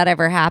rarely does that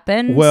ever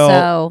happen.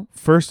 Well,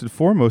 first and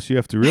foremost, you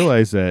have to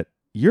realize that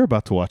you're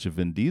about to watch a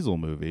Vin Diesel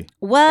movie.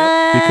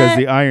 What? Because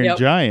the Iron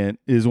Giant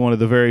is one of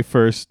the very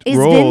first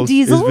roles.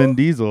 Is Vin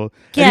Diesel.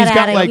 Get and he's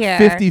got outta like here.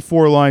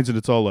 54 lines and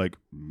it's all like,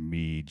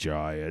 me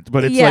giant.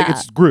 But it's like,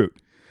 it's Groot.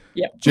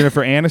 Yep.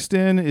 Jennifer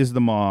Aniston is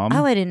the mom.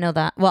 Oh, I didn't know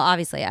that. Well,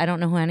 obviously, I don't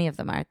know who any of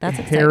them are. That's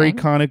exciting. Harry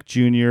Connick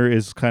Jr.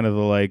 is kind of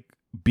the like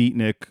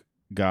beatnik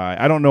guy.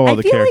 I don't know all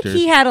the characters. I feel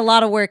like he had a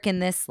lot of work in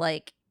this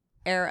like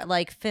era,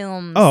 like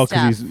film. Oh,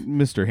 because he's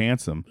Mr.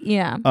 Handsome.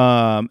 Yeah.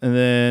 And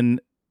then,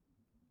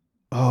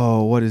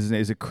 what is his name?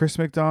 Is it Chris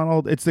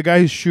McDonald? It's the guy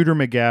who's Shooter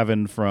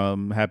McGavin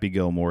from Happy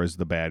Gilmore is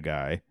the bad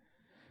guy.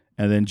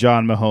 And then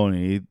John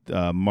Mahoney,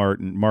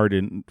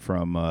 Martin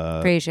from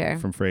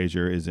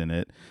Frasier is in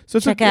it. So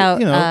check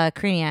out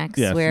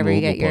Craniacs wherever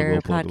you get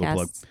your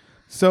podcasts.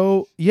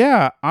 So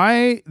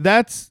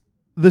that's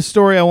the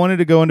story. I wanted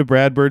to go into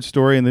Brad Bird's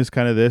story and this.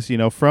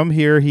 From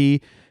here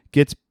he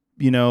gets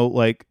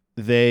it's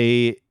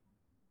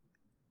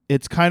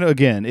kind of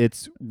again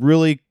it's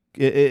really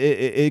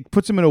it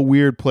puts him in a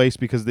weird place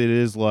because it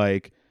is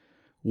like,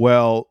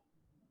 well,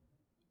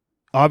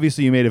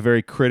 obviously you made a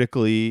very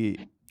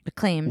critically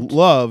acclaimed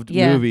loved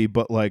movie,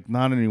 but like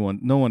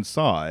no one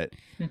saw it.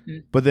 Mm-hmm.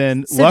 But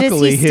then so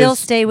luckily does he still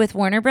stay with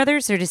Warner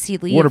Brothers or does he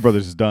leave? Warner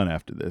Brothers is done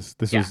after this.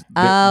 This is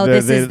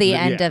this is the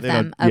end of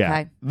them.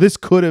 Okay. This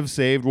could have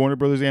saved Warner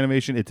Brothers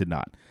Animation. It did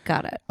not.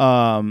 Got it.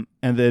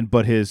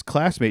 But his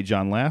classmate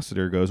John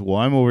Lasseter goes, well,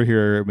 I'm over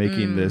here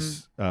making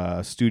this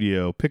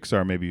studio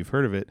Pixar. Maybe you've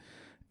heard of it.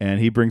 And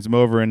he brings him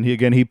over, and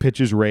he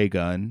pitches Ray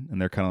Gun,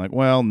 and they're kind of like,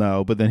 well,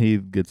 no, but then he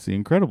gets The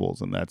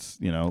Incredibles, and that's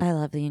I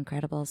love The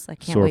Incredibles. I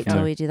can't wait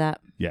till we do that.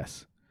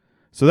 Yes,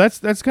 so that's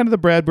kind of the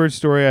Brad Bird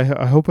story.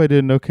 I hope I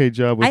did an okay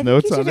job with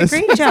notes on this. I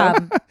think you did a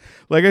great job.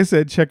 Like I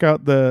said, check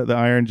out the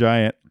Iron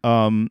Giant.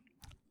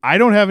 I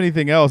don't have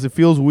anything else. It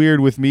feels weird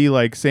with me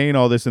like saying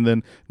all this and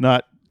then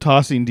not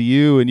tossing to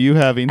you and you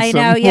having I some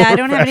know, more I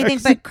don't facts. have anything.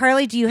 But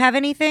Carly, do you have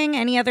anything?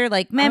 Any other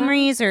like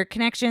memories or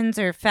connections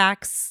or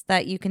facts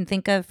that you can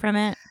think of from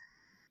it?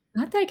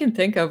 Not that I can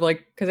think of,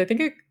 like, because I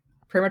think it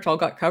pretty much all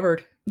got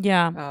covered.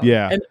 Yeah.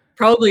 And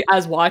probably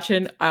as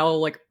watching, I'll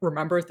like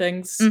remember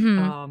things.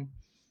 Mm-hmm.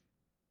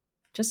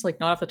 Just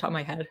like not off the top of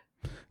my head.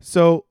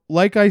 So,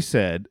 like I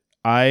said,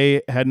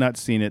 I had not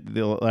seen it.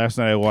 The last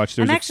night I watched.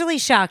 I'm actually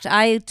shocked.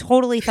 I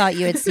totally thought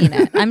you had seen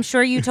it. I'm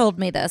sure you told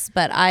me this,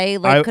 but I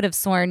could have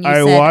sworn you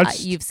said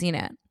you've seen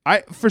it.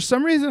 For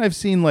some reason I've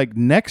seen like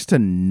next to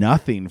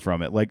nothing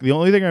from it. Like the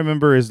only thing I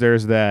remember is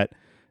there's that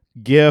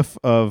GIF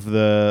of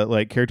the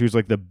like character who's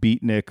like the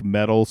beatnik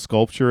metal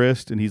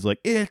sculpturist, and he's like,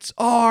 "It's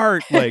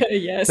art." Like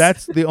yes.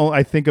 That's the only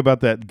I think about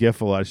that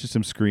GIF a lot. It's just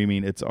him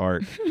screaming, "It's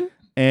art."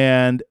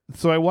 And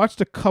so I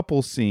watched a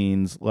couple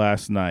scenes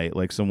last night,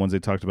 like some ones they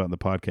talked about in the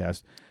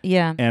podcast.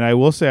 Yeah. And I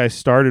will say I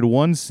started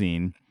one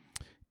scene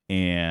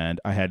and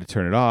I had to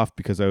turn it off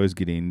because I was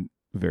getting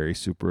very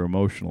super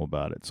emotional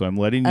about it. So I'm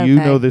letting you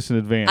know this in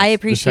advance. I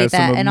appreciate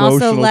that. And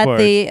also let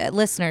the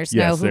listeners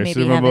know who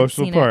maybe haven't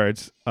emotional seen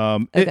parts.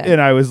 And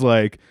I was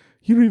like,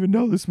 you don't even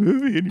know this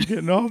movie and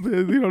you're getting all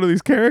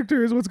these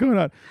characters. What's going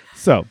on?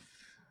 So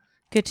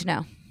good to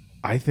know.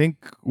 I think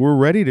we're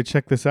ready to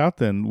check this out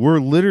then. We're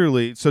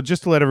literally, so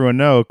just to let everyone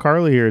know,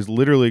 Carly here is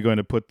literally going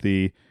to put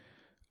the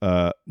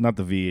not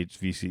the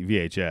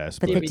VHS,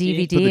 But the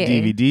DVD. DVD. but the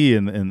DVD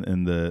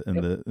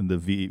and the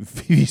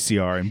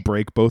VCR and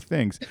break both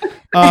things.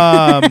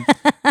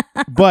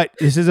 But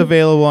this is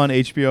available on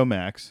HBO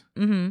Max.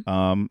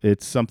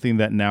 It's something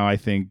that now I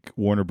think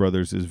Warner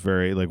Brothers is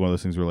very like one of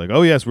those things where like,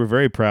 oh yes, we're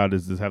very proud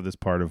to have this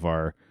part of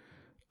our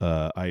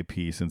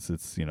IP since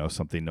it's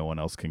something no one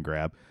else can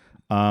grab.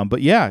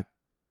 But yeah,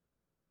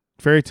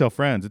 Fairy Tale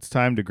Friends, it's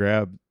time to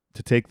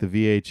take the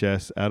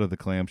VHS out of the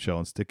clamshell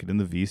and stick it in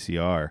the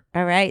VCR.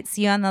 All right.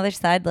 See you on the other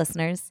side,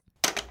 listeners.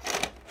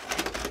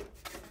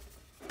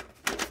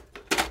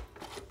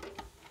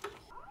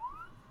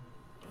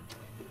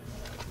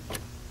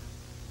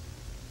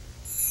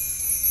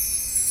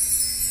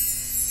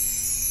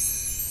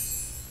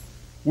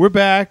 We're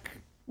back.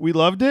 We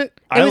loved it.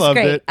 It was loved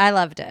great. it. I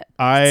loved it.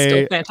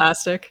 Still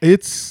fantastic.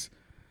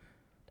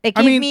 It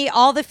gave me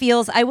all the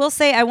feels. I will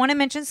say I want to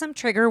mention some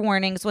trigger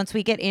warnings once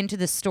we get into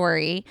the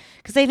story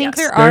because I think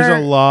Yes. There's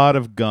a lot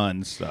of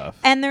gun stuff.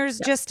 And there's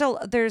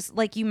there's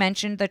like you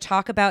mentioned the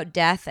talk about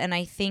death, and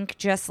I think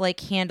just like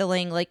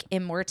handling like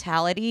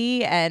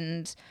immortality,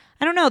 and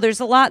I don't know. There's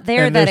a lot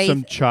there and that there's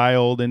some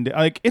child and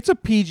like it's a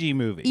PG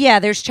movie. Yeah,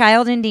 there's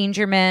child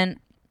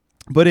endangerment.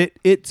 But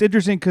it's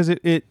interesting because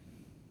it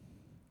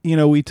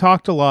we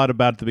talked a lot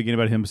about at the beginning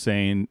about him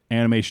saying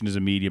animation is a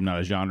medium, not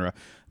a genre.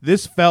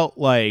 This felt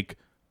like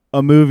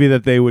a movie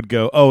that they would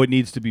go, oh, it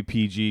needs to be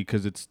PG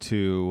because it's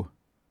too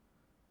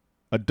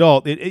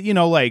adult.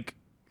 Like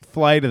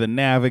Flight of the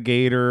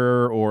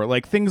Navigator or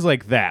like things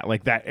like that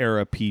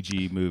era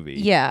PG movie.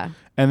 Yeah.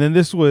 And then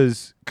this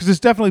was, because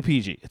it's definitely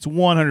PG. It's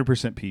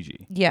 100%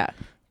 PG. Yeah.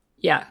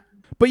 Yeah.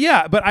 But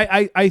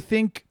I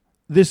think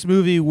this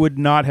movie would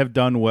not have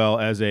done well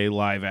as a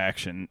live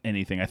action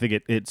anything. I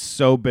think it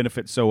so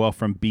benefits so well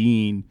from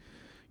being...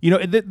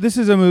 this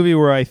is a movie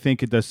where I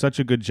think it does such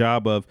a good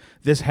job of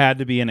this had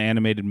to be an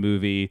animated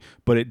movie,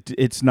 but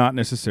it's not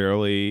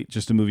necessarily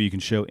just a movie you can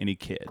show any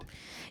kid.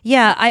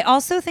 Yeah, I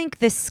also think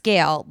the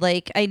scale,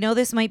 like I know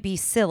this might be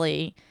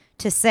silly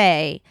to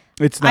say.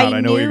 It's not.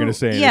 I know what you're going to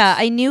say. Yeah,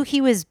 I knew he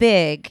was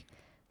big,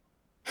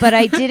 but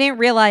I didn't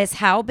realize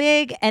how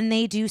big, and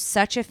they do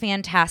such a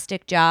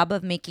fantastic job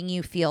of making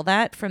you feel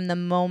that from the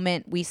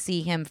moment we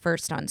see him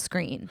first on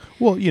screen.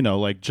 Well,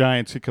 like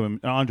giants could come.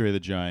 Andre the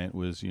Giant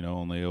was,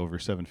 only over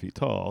 7 feet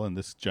tall, and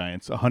this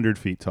giant's 100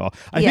 feet tall.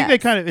 I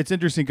think it's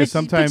interesting because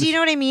sometimes. But do you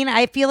know what I mean?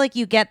 I feel like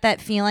you get that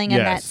feeling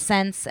and that Yes.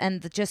 sense,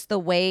 and just the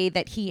way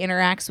that he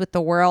interacts with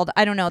the world.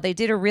 I don't know. They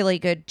did a really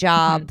good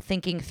job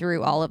thinking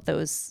through all of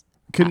those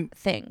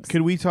things.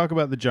 Can we talk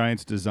about the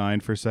Giants' design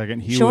for a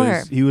second?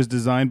 Sure. He was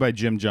designed by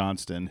Jim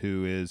Johnston,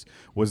 who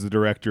was the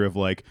director of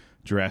like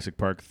Jurassic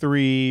Park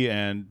 3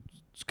 and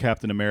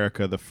Captain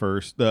America, the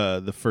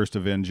first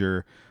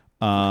Avenger.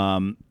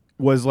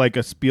 Was like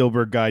a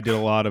Spielberg guy, did a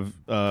lot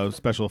of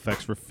special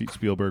effects for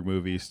Spielberg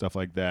movies, stuff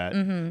like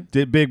that.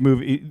 Did big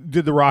movie,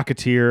 did The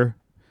Rocketeer,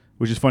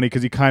 which is funny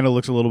because he kind of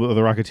looks a little bit of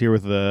The Rocketeer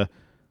with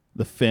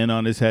the fin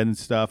on his head and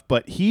stuff.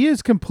 But he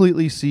is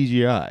completely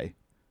CGI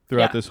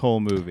throughout this whole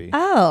movie.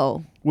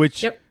 Oh.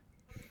 Which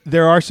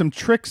there are some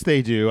tricks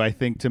they do, I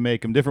think, to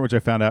make him different, which I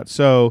found out.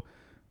 So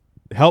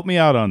help me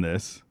out on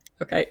this.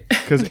 Okay.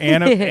 Because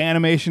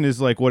animation is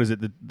like, what is it?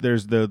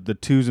 There's the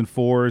 2s and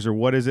 4s, or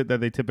what is it that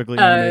they typically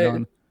animate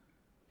on?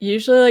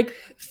 Usually, like,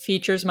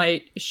 features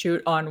might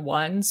shoot on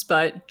 1s,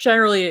 but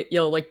generally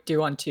you'll like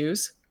do on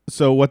 2s.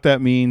 So what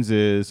that means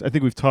is, I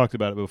think we've talked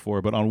about it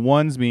before, but on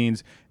 1s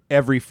means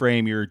every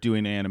frame you're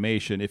doing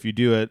animation. If you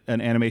do an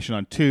animation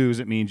on 2s,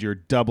 it means you're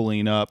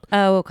doubling up.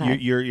 Oh, okay.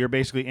 You're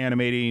basically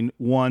animating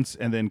once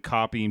and then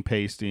copying,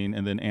 pasting,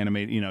 and then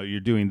animating. You're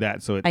doing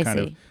that, so it kind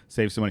of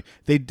saves some money.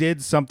 They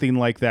did something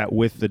like that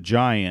with the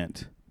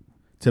giant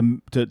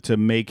to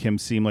make him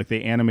seem like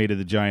they animated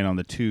the giant on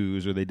the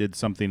 2s, or they did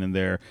something in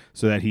there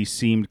so that he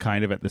seemed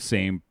kind of at the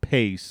same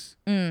pace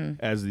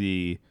as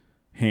the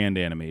hand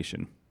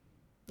animation.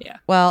 Yeah.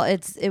 Well,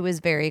 it was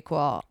very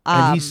cool.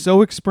 And he's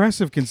so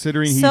expressive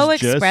considering he's so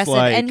just expressive,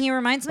 like and he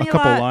reminds me a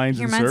couple lot. lines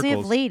He and reminds me of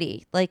circles.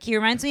 Lady. Like he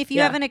reminds me if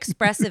you have an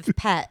expressive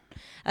pet.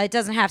 It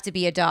doesn't have to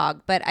be a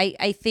dog, but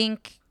I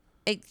think.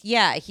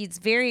 He's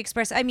very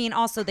expressive. I mean,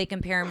 also they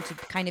compare him to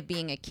kind of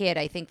being a kid.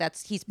 I think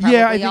he's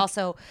probably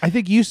also. I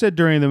think you said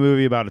during the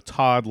movie about a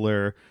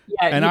toddler.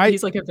 Yeah, and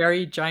he's like a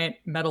very giant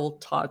metal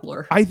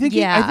toddler. I think.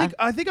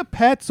 I think a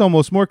pet's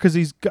almost more because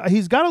he's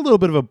got a little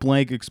bit of a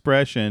blank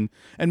expression,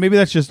 and maybe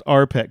that's just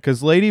our pet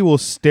because Lady will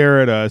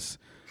stare at us.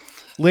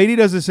 Lady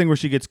does this thing where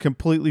she gets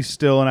completely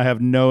still, and I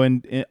have no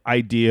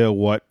idea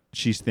what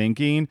she's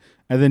thinking,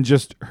 and then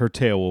just her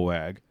tail will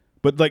wag.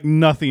 But like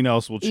nothing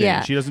else will change.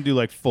 Yeah. She doesn't do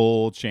like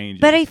full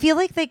changes. But I feel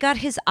like they got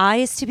his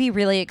eyes to be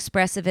really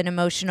expressive and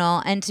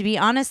emotional, and to be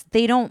honest,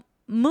 they don't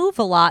move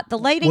a lot. The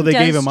lighting. Well, they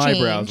does gave him change.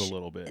 eyebrows a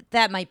little bit.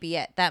 That might be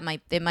it. It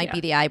might be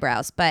the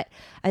eyebrows. But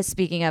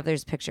speaking of,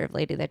 there's a picture of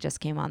Lady that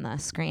just came on the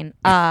screen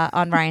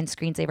on Ryan's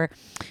screensaver.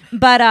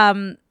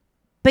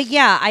 But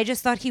yeah, I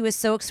just thought he was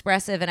so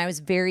expressive, and I was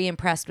very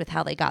impressed with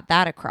how they got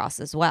that across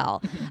as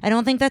well. I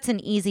don't think that's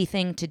an easy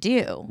thing to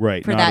do,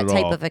 Right, for not that at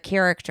type all. of a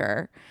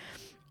character.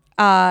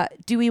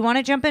 Do we want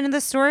to jump into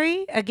the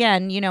story?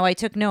 Again, I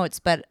took notes,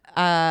 but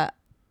I'm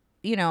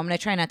going to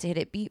try not to hit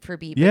it beat for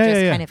beat, but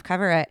just kind of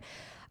cover it.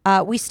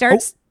 We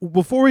start.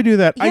 Before we do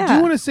that, I do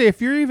Yeah. want to say,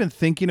 if you're even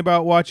thinking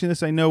about watching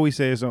this, I know we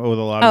say this with a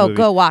lot of movies.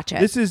 Go watch it.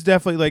 This is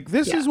definitely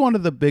this is one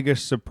of the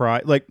biggest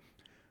surprise.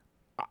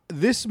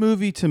 This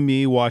movie to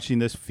me, watching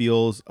this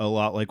feels a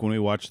lot like when we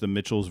watched The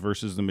Mitchells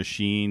versus the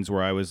Machines,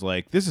 where I was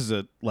like, this is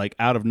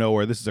out of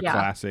nowhere. This is a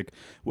classic.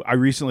 I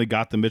recently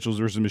got The Mitchells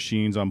versus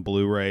Machines on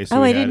Blu-ray.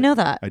 So I didn't know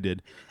that. I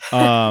did.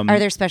 Are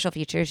there special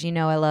features?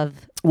 I love.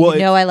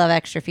 Well, I love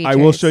extra features. I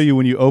will show you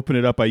when you open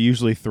it up. I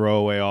usually throw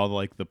away all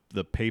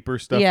the paper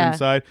stuff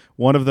inside.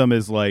 One of them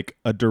is like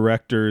a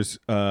director's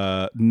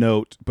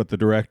note, but the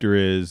director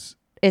is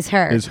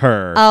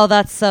her. Oh,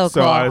 that's so cool.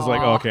 So I was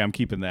like, okay, I'm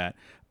keeping that.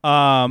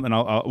 And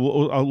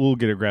we'll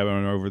get a grab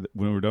on over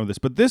when we're done with this.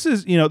 But this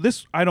is,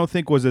 this I don't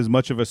think was as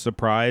much of a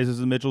surprise as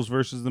the Mitchells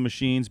versus the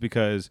Machines,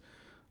 because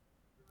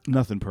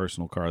nothing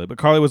personal, Carly, but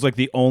Carly was like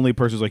the only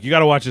person who's like, you got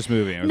to watch this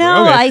movie. I was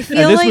like, okay. I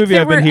feel this like movie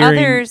there I've been were hearing,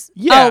 others.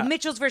 Yeah. Oh,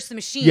 Mitchells versus the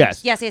Machines.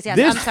 Yes. Yes. This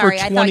I'm sorry.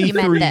 I thought you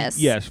meant this.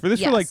 Yes, for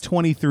like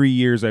 23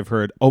 years, I've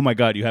heard, oh my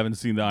God, you haven't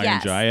seen The Iron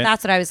Giant?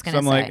 That's what I was going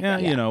to say. So I'm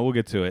say. like, we'll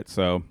get to it.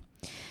 So,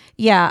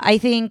 yeah, I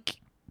think.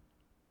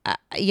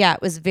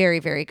 It was very,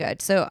 very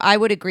good. So I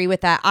would agree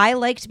with that. I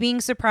liked being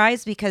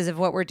surprised because of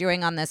what we're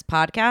doing on this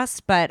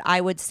podcast, but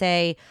I would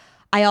say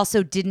I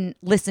also didn't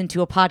listen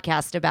to a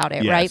podcast about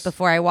it right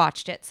before I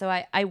watched it. So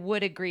I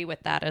would agree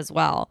with that as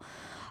well.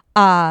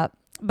 But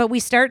we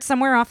start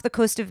somewhere off the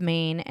coast of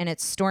Maine, and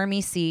it's stormy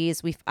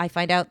seas. I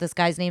find out this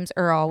guy's name's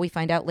Earl. We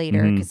find out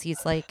later because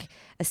he's like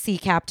a sea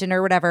captain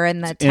or whatever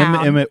in the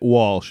town. Emmett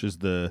Walsh is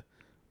the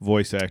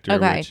voice actor.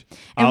 Okay. Which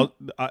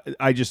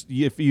I just,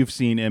 if you've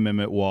seen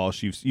Emmett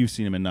Walsh, you've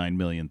seen him in 9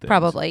 million things.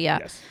 Probably,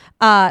 yeah.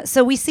 Yes.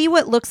 So we see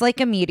what looks like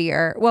a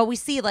meteor. Well, we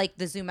see like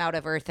the zoom out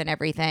of Earth and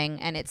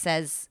everything, and it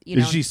says,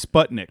 she's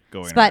Sputnik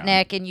going Sputnik,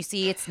 around. and you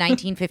see it's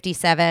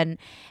 1957.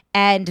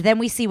 And then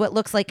we see what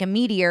looks like a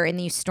meteor in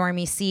these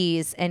stormy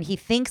seas, and he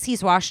thinks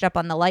he's washed up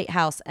on the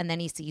lighthouse, and then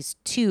he sees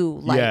two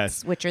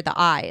lights, which are the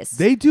eyes.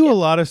 They do a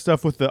lot of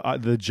stuff with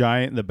the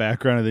giant in the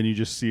background, and then you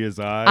just see his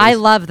eyes. I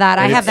love that.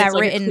 And I have that it's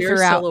like written a clear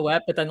throughout.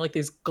 silhouette, but then like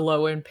these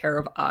glowing pair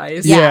of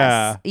eyes.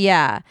 Yes.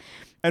 Yeah.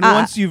 And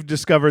once you've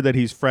discovered that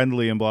he's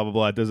friendly and blah, blah,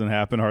 blah, it doesn't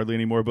happen hardly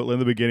anymore. But in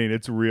the beginning,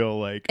 it's real,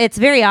 like... It's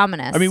very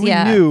ominous. I mean, we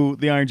knew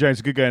the Iron Giant's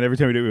a good guy, and every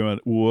time we did it, we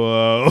went,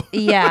 whoa.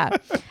 Yeah.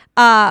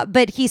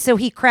 But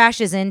he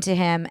crashes into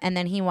him, and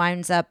then he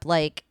winds up,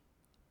 like,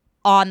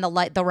 on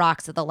the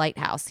rocks of the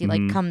lighthouse. He,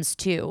 like, comes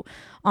to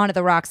onto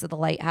the rocks of the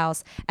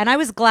lighthouse. And I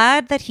was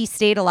glad that he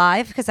stayed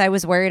alive, because I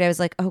was worried. I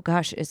was like, oh,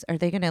 gosh, are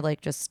they going to,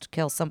 like, just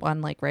kill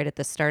someone, like, right at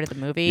the start of the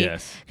movie?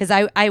 Yes. Because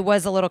I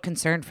was a little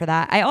concerned for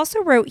that. I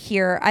also wrote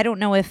here, I don't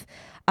know if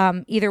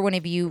either one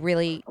of you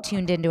really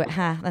tuned into it.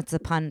 That's a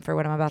pun for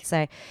what I'm about to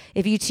say.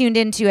 If you tuned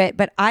into it,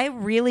 but I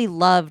really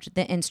loved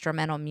the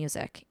instrumental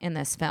music in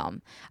this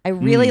film. I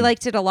really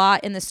liked it a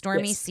lot in the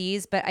stormy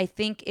seas, but I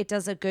think it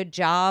does a good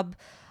job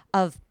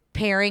of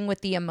pairing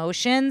with the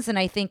emotions, and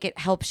I think it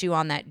helps you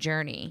on that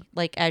journey,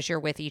 like as you're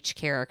with each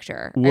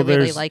character. Well, I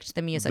really liked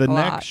the music a lot.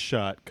 The next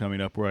shot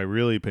coming up where I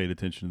really paid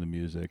attention to the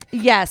music.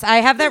 Yes, I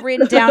have that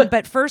written down,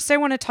 but first I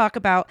want to talk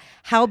about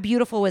how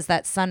beautiful was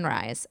that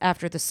sunrise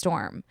after the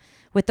storm,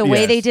 with the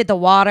way they did the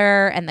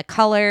water and the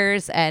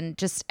colors and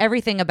just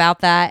everything about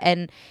that.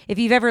 And if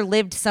you've ever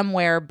lived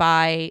somewhere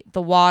by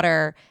the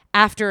water,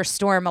 after a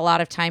storm, a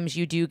lot of times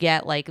you do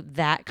get like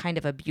that kind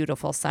of a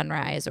beautiful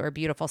sunrise or a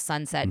beautiful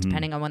sunset,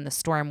 depending on when the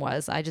storm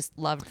was. I just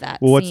loved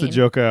that. Well, what's scene. the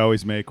joke I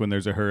always make when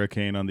there's a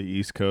hurricane on the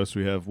East Coast?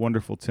 We have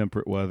wonderful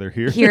temperate weather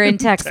here in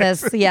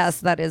Texas.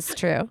 Yes, that is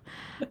true.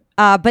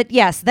 But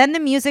yes, then the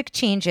music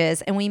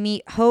changes and we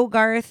meet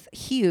Hogarth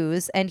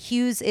Hughes, and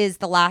Hughes is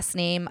the last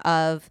name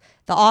of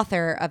the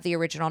author of the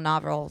original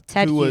novel,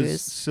 Ted Who Hughes.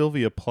 was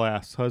Sylvia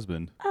Plath's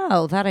husband.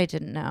 Oh, that I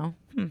didn't know.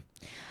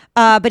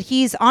 But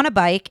he's on a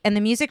bike, and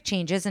the music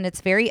changes, and it's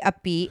very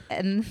upbeat.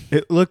 And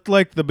it looked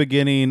like the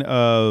beginning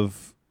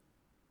of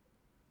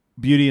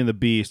Beauty and the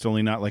Beast,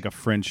 only not like a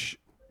French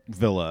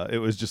villa. It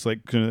was just like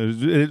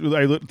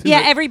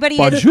everybody.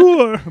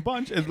 Bonjour,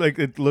 bonjour. Like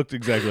it looked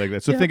exactly like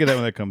that. So think of that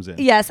when that comes in.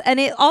 Yes, and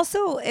it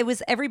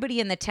was everybody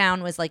in the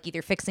town was like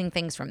either fixing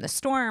things from the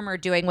storm or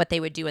doing what they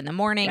would do in the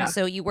morning. Yeah.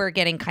 So you were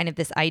getting kind of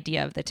this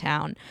idea of the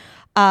town,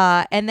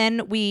 and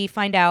then we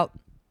find out.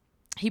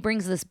 He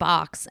brings this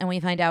box, and we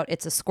find out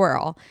it's a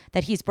squirrel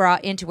that he's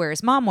brought into where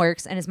his mom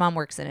works, and his mom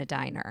works in a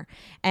diner.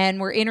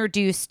 And we're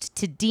introduced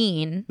to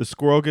Dean. The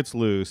squirrel gets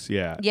loose,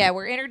 yeah. Yeah,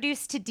 we're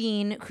introduced to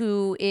Dean,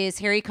 who is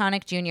Harry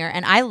Connick Jr.,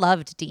 and I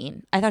loved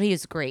Dean. I thought he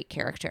was a great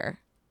character.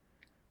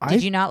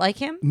 Did you not like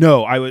him?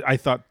 No, I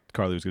thought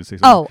Carly was going to say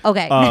something. Oh,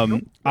 okay.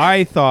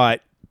 I thought,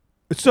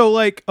 so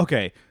like,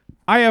 okay,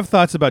 I have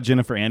thoughts about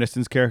Jennifer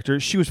Aniston's character.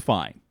 She was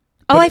fine.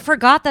 Oh, I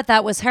forgot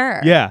that was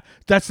her. Yeah,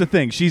 that's the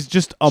thing. She's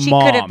just a She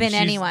mom. could have been She's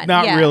anyone,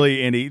 Not yeah.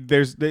 really any.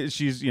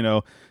 She's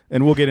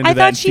and we'll get into I that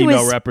thought in she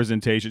female was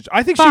representation.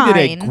 I think she did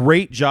a fine.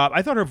 great job.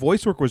 I thought her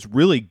voice work was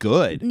really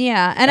good.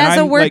 Yeah, And and as a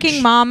I'm, like,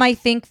 working mom, I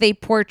think they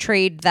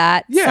portrayed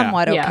that Yeah.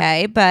 somewhat Yeah.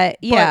 okay. But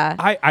yeah,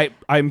 But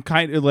I'm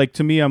kind of like,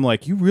 to me, I'm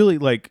like, you really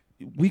like.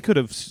 We could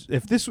have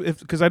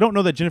because I don't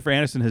know that Jennifer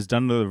Aniston has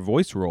done another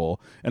voice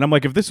role, and I'm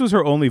like, if this was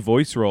her only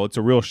voice role, it's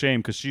a real shame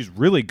because she's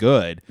really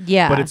good.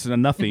 Yeah. but it's a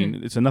nothing.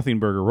 It's a nothing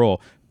burger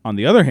role. On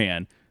the other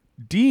hand,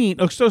 Dean.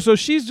 So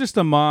she's just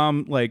a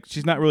mom. Like,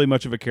 she's not really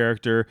much of a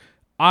character.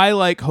 I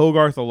like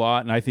Hogarth a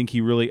lot, and I think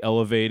he really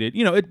elevated.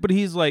 But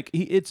he's like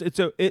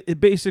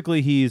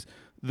basically he's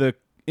the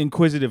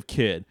inquisitive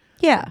kid.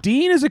 yeah.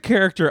 Dean is a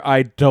character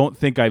I don't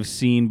think I've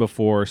seen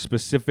before,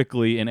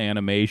 specifically in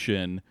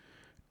animation.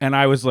 And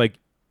I was like,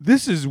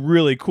 this is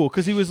really cool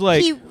because he was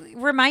like, He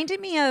reminded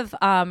me of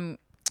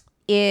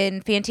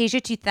in Fantasia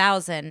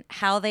 2000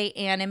 how they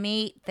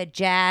animate the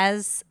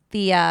jazz.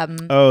 The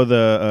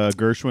the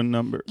Gershwin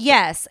number.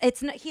 yes,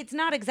 it's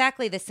not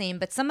exactly the same,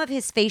 but some of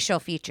his facial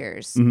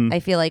features Mm-hmm. I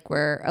feel like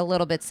were a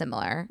little bit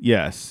similar.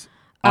 Yes,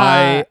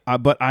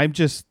 but I'm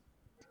just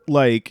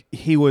like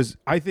he was.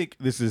 I think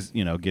this is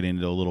getting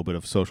into a little bit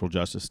of social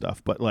justice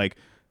stuff, but like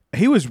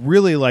he was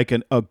really like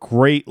a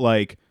great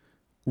like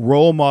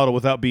role model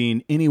without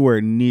being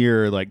anywhere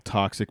near like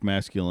toxic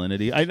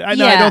masculinity. I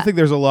Yeah. don't think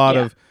there's a lot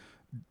Yeah. of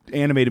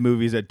animated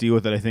movies that deal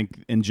with it. I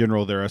think in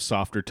general they're a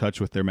softer touch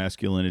with their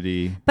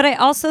masculinity. But I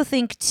also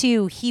think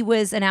too he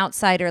was an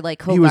outsider,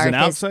 like Hogarth He was an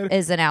outsider?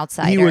 is an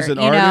outsider. He was an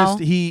you artist.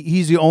 know?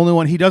 He's the only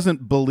one. He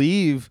doesn't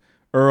believe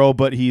Earl,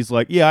 but he's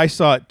like, yeah, I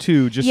saw it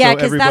too, just Yeah, so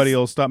 'cause everybody that's-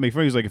 will stop making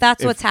fun. He's like,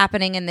 That's if, what's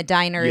happening in the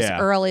diners. Yeah.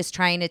 Earl is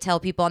trying to tell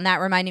people, and that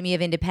reminded me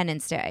of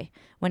Independence Day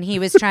when he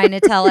was trying to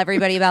tell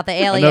everybody about the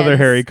aliens. another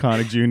Harry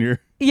Connick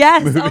Jr.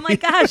 Yes. Oh my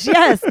gosh.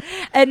 Yes.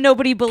 And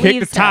nobody believes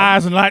Kick the him.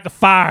 ties and light the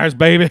fires,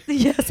 baby.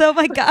 Yes. Oh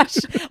my gosh.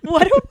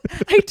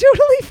 I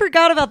totally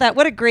forgot about that.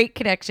 What a great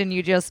connection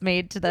you just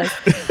made to this.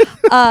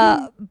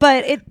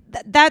 But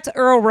that's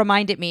Earl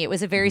reminded me. It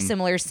was a very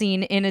similar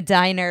scene in a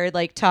diner,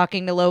 like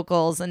talking to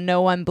locals and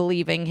no one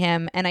believing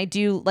him. And I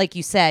do, like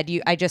you said,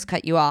 I just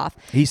cut you off.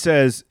 He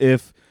says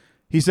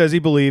he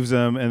believes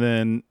him, and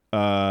then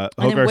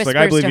Hogarth's like,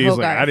 I whispers believe to you. He's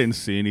like, Hogarth. I didn't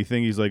see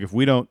anything. He's like, if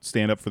we don't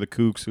stand up for the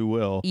kooks, who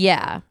will?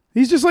 Yeah.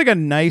 He's just like a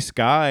nice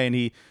guy, and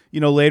he,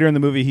 later in the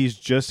movie,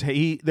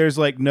 there's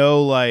like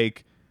no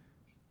like.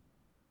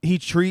 He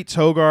treats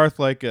Hogarth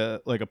like a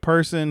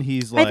person.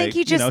 He's like, I think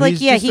he just he's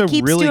he just a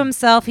keeps really, to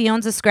himself. He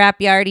owns a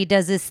scrapyard. He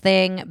does his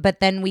thing, but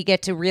then we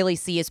get to really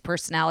see his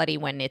personality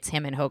when it's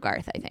him and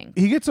Hogarth, I think.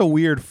 He gets a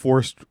weird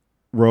forced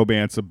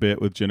romance a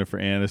bit with Jennifer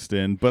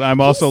Aniston, but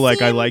I'm also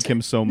like, I like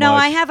him so much. No,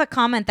 I have a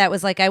comment that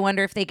was like, I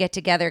wonder if they get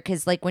together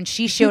because like when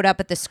she showed up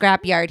at the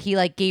scrapyard, he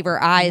like gave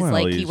her eyes Well,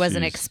 like he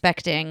wasn't she's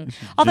expecting.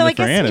 Although I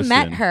Jennifer guess he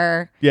met Aniston.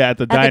 her. Yeah, at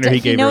the diner, he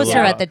gave knows her a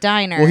her little- at the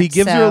diner. Well, he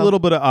gives her a so- little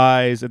bit of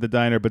eyes at the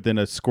diner, but then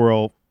a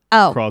squirrel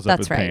crawls up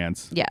that's his right.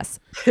 pants. Yes.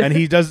 And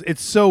he does.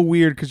 It's so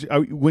weird because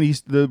when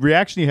the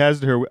reaction he has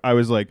to her, I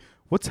was like,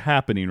 "What's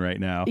happening right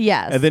now?"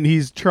 Yes. And then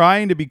he's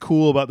trying to be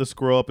cool about the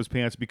squirrel up his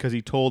pants because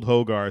he told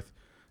Hogarth.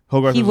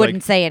 Hogarth He was wouldn't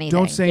like, say anything.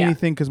 Don't say Yeah.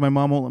 anything because my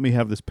mom won't let me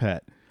have this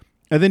pet.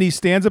 And then he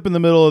stands up in the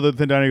middle of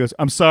the diner and goes,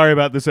 "I'm sorry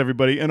about this,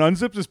 everybody," and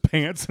unzips his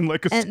pants and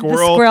like a And the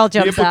squirrel. squirrel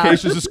jumps the out.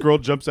 implication is the squirrel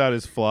jumps out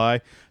his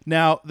fly.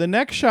 Now the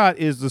next shot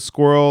is the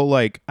squirrel.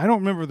 Like, I don't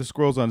remember if the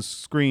squirrel's on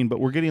screen, but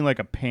we're getting like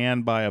a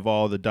pan by of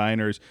all the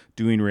diners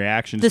doing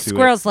reactions. The to it.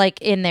 squirrel's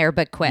like in there,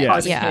 but quick. Yes.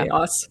 Cause Yeah.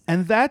 chaos.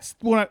 And that's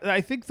what I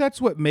think that's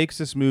what makes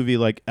this movie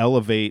like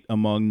elevate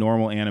among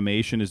normal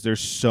animation is there's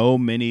so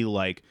many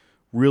like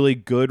really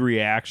good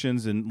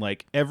reactions and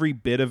like every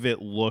bit of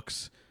it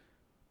looks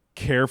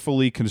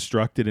carefully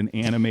constructed and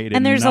animated.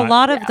 And there's a not-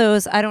 lot of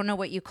those, I don't know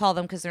what you call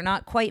them because they're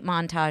not quite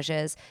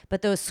montages,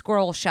 but those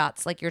scroll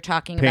shots like you're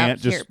talking Pan- about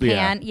here. just- yeah.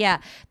 Pan. Yeah.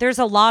 There's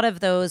a lot of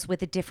those with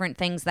the different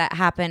things that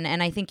happen.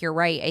 And I think you're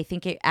right. I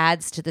think it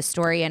adds to the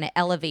story and it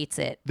elevates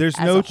it. There's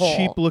as no a whole.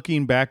 cheap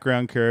looking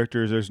background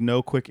characters. There's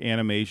no quick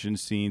animation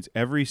scenes.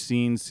 Every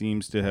scene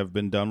seems to have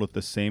been done with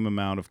the same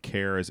amount of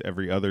care as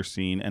every other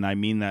scene. And I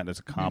mean that as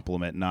a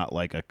compliment, not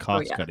like a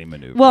cost cutting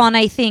maneuver. Well, and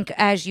I think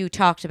as you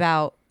talked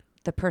about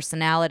the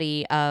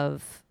personality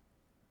of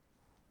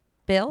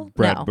Bill?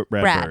 Brad no,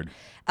 Bird.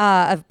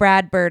 Of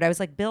Brad Bird. I was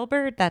like, Bill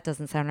Bird? That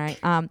doesn't sound right.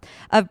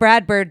 Of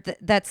Brad Bird,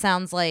 that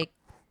sounds like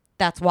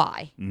that's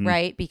why, Mm-hmm.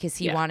 right? Because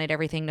he Yeah. wanted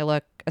everything to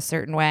look a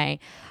certain way.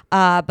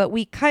 But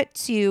we cut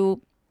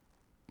to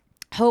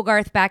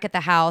Hogarth back at the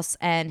house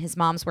and his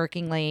mom's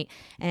working late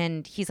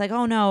and he's like,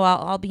 oh no,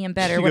 I'll be in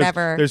bed She or goes,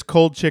 whatever. There's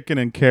cold chicken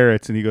and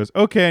carrots. And he goes,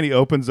 okay. And he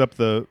opens up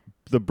the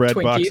bread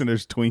box Twinkies. and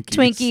there's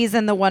Twinkies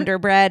and the Wonder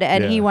Bread,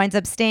 and he Yeah. winds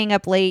up staying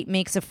up late,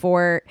 makes a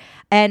fort,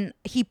 and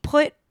he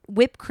put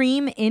whipped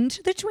cream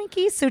into the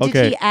Twinkies. So did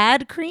Okay. he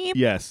add cream?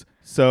 Yes.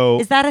 So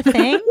Is that a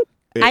thing?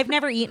 I've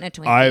never eaten a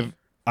Twinkie.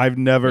 I've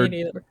never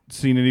Me neither.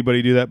 seen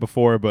anybody do that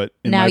before, but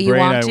in Now my you brain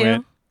want I to?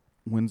 went,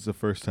 when's the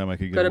first time I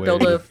could get Gotta away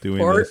build a with doing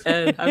fort this?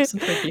 and have some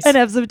Twinkies. and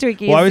have some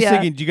Twinkies. Well, I was yeah.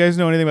 thinking, do you guys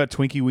know anything about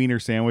Twinkie Wiener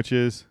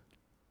sandwiches?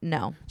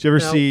 No. Did you ever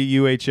Nope. see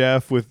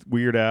UHF with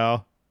Weird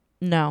Al?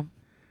 No.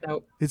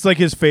 Nope. It's like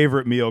his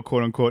favorite meal,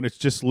 quote unquote. And it's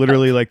just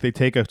literally like they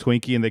take a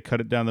Twinkie and they cut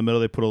it down the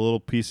middle. They put a little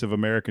piece of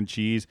American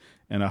cheese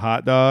and a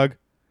hot dog.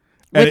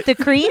 And With the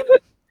cream?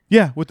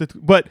 yeah,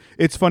 but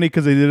it's funny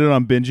because they did it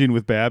on Binging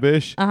with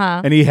Babish,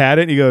 Uh-huh. and he had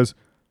it and he goes,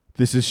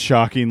 "This is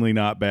shockingly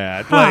not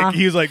bad." Huh. Like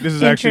he was like, "This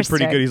is actually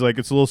pretty Interesting. good." He's like,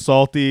 "It's a little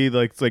salty.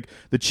 Like it's like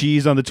the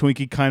cheese on the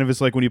Twinkie kind of is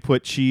like when you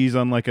put cheese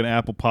on like an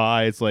apple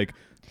pie. It's like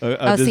a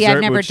Oh, see, dessert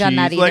I've never with done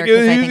that cheese." either Like,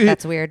 because I think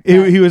that's weird. He,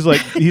 but- he was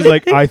like, he's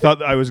like, I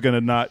thought I was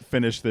gonna not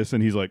finish this,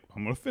 and he's like,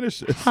 I'm gonna finish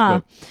this.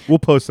 Huh. But we'll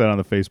post that on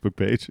the Facebook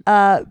page.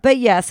 But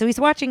yeah, so he's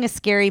watching a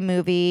scary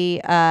movie,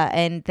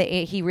 and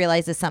he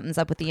realizes something's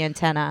up with the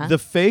antenna. The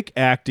fake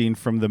acting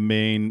from the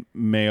main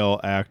male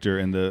actor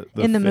in the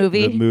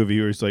movie? the movie,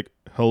 where he's like,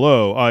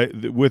 "Hello,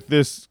 with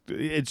this,"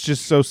 it's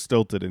just so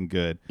stilted and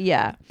good.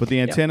 Yeah. But the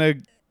antenna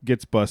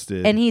gets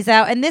busted, And he's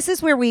out. And this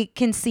is where we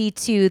can see,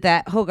 too,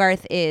 that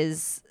Hogarth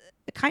is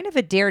kind of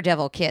a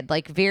daredevil kid,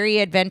 like very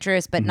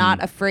adventurous, but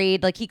not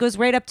afraid. Like he goes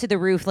right up to the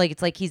roof. Like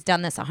it's like he's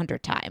done this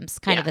 100 times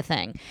kind of a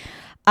thing.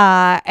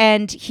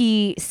 And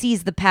he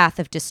sees the path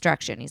of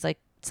destruction. He's like,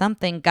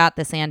 something got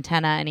this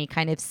antenna, and he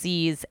kind of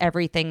sees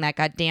everything that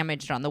got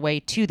damaged on the way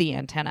to the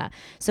antenna.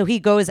 So he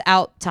goes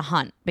out to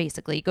hunt,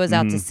 basically. He goes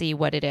out to see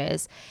what it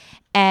is.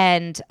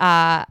 And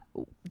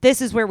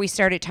this is where we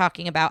started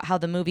talking about how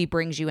the movie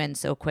brings you in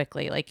so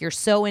quickly. Like you're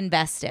so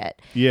invested.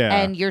 Yeah.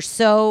 And you're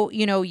so,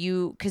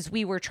 because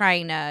we were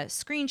trying to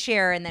screen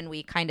share and then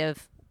we kind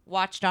of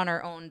watched on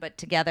our own, but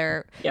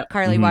together. Yep.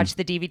 Carly watched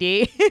the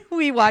DVD.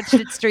 We watched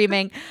it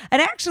streaming.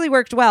 And it actually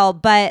worked well.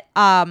 But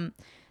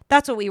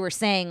that's what we were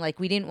saying. Like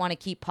we didn't want to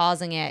keep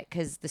pausing it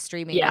because the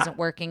streaming wasn't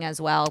working as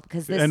well.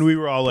 Because this and we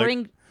were all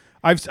like,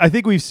 I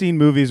think we've seen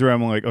movies where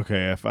I'm like,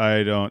 okay, if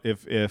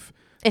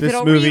this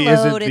it'll movie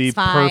reload, isn't the it's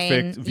fine.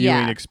 perfect viewing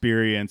Yeah.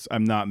 experience,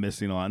 I'm not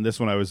missing a lot. And this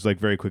one, I was like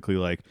very quickly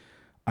like,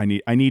 I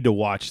need to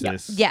watch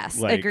this. Yes,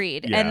 Like,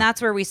 agreed. yeah. And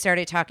that's where we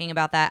started talking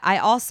about that. I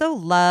also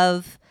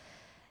love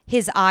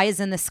his eyes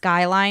in the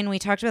skyline. We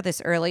talked about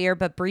this earlier,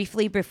 but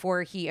briefly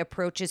before he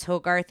approaches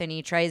Hogarth and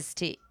he tries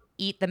to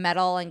eat the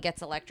metal and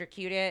gets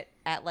electrocuted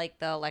at like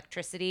the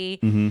electricity.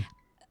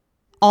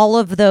 All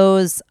of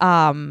those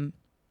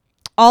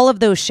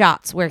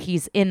shots where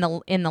he's in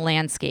the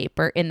landscape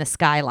or in the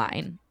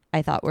skyline,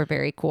 I thought were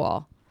very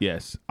cool.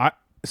 Yes.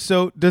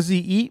 So does he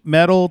eat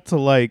metal to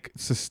like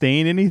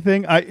sustain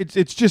anything?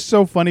 It's just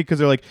so funny because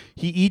they're like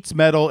he eats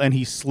metal and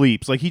he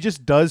sleeps. Like he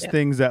just does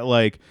things that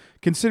like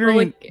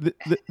considering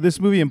this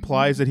movie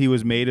implies that he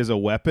was made as a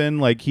weapon.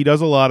 Like he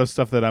does a lot of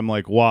stuff that I'm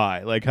like,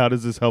 why? Like how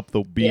does this help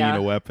the being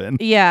a weapon?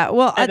 Yeah,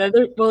 well, And then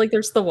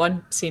there's the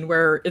one scene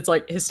where it's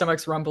like his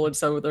stomach's rumbling,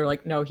 so they're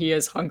like, no, he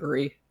is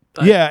hungry.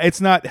 But Yeah,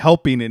 it's not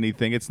helping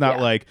anything. It's not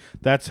Yeah. like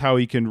that's how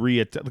he can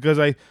because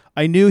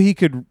I knew he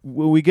could.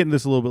 We get into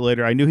this a little bit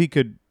later. I knew he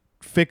could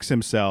fix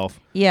himself,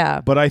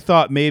 yeah. but I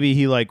thought maybe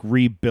he like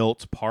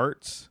rebuilt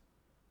parts.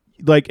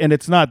 Like, and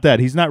it's not that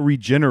he's not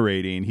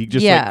regenerating. He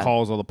just like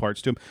calls all the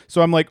parts to him.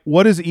 So I'm like,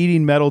 what does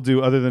eating metal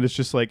do other than it's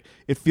just like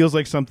it feels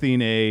like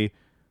something a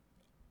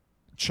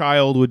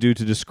child would do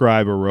to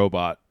describe a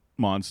robot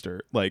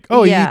monster. Like,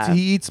 oh, Yeah.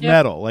 he eats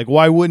metal. Like,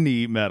 why wouldn't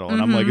he eat metal?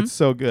 And I'm like, it's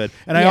so good.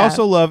 And I Yeah.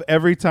 also love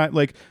every time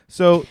like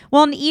so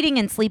Well, and eating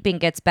and sleeping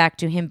gets back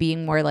to him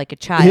being more like a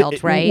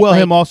child, right? Well,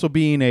 like, him also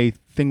being a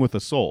thing with a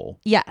soul.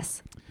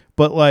 yes.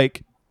 But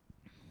like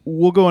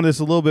we'll go into this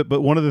a little bit,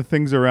 but one of the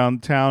things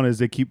around town is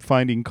they keep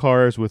finding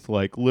cars with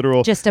like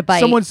literal Just a bite.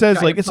 Someone says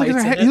Right, like it's like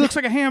bites in he it. looks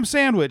like a ham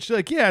sandwich.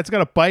 Like, yeah, it's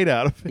got a bite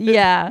out of it.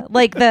 Yeah,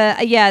 like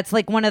it's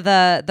like one of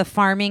the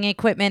farming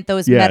equipment,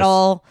 those Yes.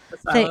 metal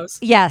silos.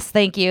 Yes,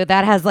 thank you.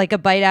 That has like a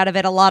bite out of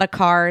it. A lot of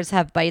cars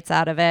have bites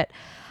out of it.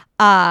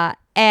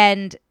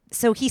 And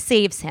so he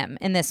saves him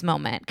in this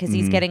moment because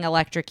he's getting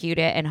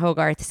electrocuted and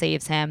Hogarth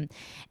saves him.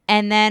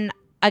 And then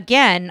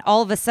again,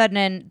 all of a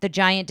sudden, the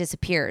giant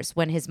disappears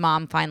when his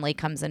mom finally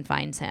comes and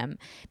finds him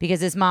because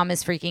his mom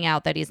is freaking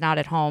out that he's not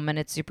at home and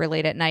it's super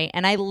late at night.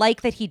 And I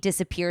like that he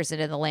disappears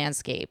into the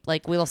landscape.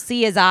 Like we'll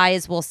see his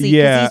eyes, we'll see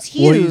because he's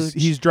huge. Well,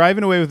 he's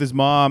driving away with his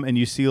mom, and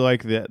you see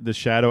like the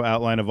shadow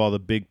outline of all the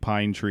big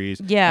pine trees.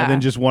 Yeah. and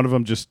then just one of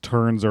them just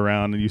turns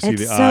around, and you see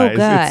It's the so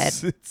eyes.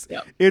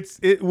 good.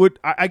 It would.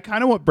 I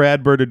kind of want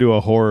Brad Bird to do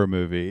a horror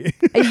movie.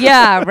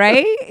 Yeah,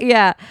 right?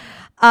 Yeah.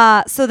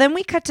 So then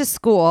we cut to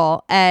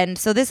school, and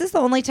so this is the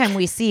only time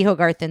we see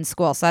Hogarth in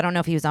school. So I don't know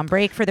if he was on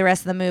break for the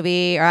rest of the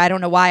movie, or I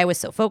don't know why I was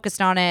so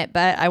focused on it,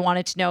 but I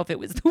wanted to know if it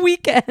was the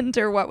weekend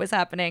or what was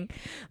happening.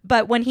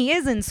 But when he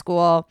is in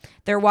school,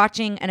 they're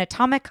watching an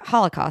atomic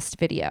holocaust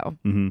video.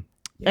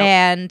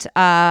 And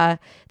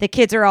the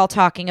kids are all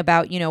talking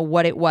about,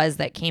 what it was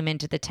that came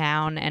into the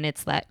town, and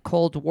it's that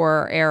Cold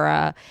War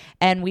era.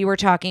 And we were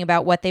talking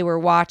about what they were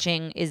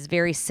watching is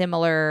very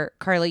similar.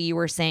 Carly, you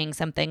were saying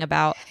something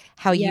about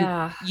how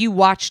you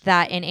watched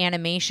that in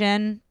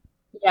animation,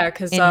 Yeah,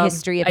 because in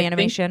history of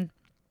animation.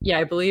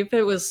 I believe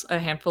it was a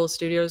handful of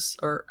studios,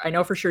 or I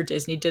know for sure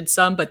Disney did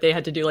some, but they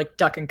had to do like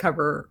duck and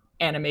cover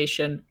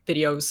animation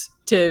videos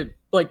to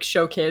like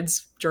show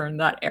kids during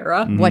that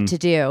era. What to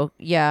do.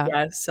 Yeah.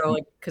 Yeah, so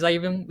like because I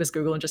even was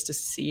Googling just to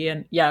see,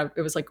 and yeah,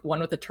 it was like one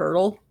with a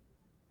turtle,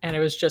 and it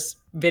was just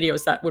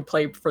videos that would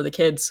play for the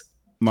kids.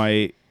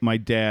 My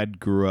dad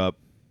grew up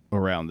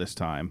around this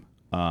time.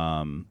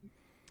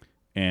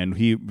 And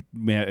he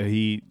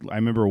I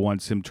remember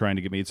once him trying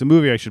to get me. It's a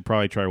movie I should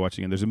probably try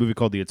watching. And there's a movie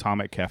called The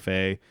Atomic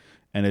Cafe,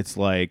 and it's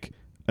like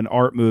an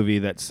art movie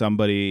that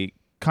somebody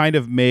kind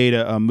of made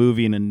a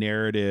movie and a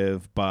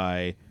narrative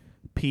by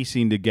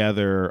piecing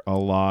together a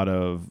lot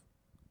of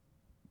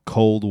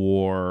Cold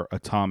War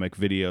atomic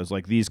videos,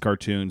 like these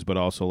cartoons, but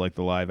also like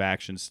the live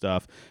action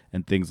stuff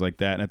and things like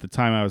that. And at the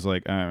time I was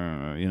like, I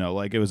don't know, you know,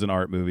 like it was an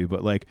art movie,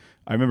 but like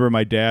I remember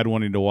my dad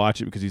wanting to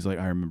watch it because he's like,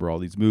 I remember all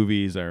these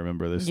movies, I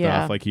remember this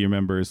stuff. Like he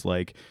remembers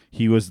like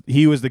he was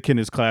the kid in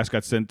his class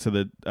got sent to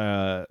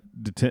the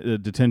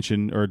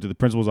detention or to the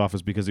principal's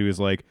office because he was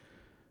like,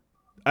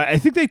 I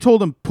think they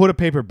told him put a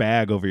paper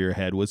bag over your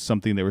head was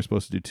something they were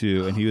supposed to do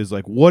too, and he was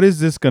like, what is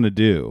this gonna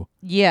do?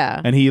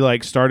 Yeah. And he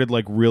like started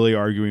like really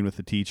arguing with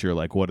the teacher,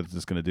 like, what is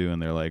this gonna do? And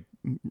they're like,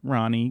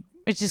 Ronnie,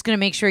 it's just going to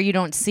make sure you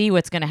don't see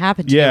what's going to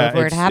happen to you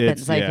before it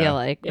happens, I feel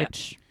like. Yeah.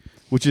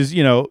 Which is,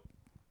 you know,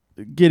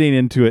 getting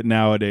into it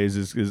nowadays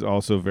is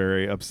also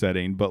very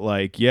upsetting. But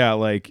like, yeah,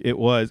 like it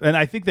was. And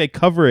I think they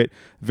cover it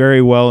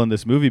very well in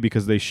this movie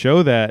because they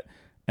show that.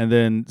 And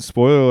then,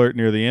 spoiler alert,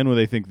 near the end when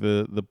they think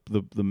the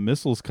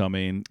missile's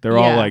coming, they're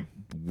all like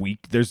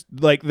weak. There's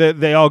like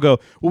they all go,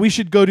 well, we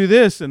should go do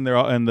this, and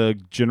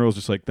the general's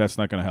just like, that's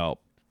not going to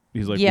help.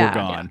 He's like, we're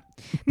gone.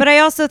 Yeah. But I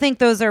also think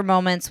those are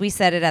moments, we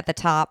said it at the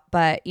top,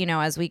 but you know,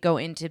 as we go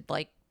into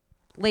like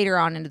later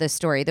on into the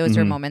story, those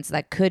are moments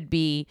that could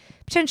be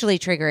potentially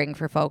triggering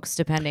for folks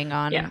depending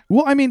on. Yeah.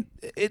 Well, I mean,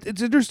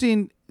 it's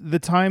interesting the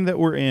time that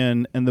we're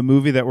in and the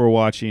movie that we're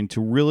watching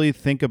to really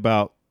think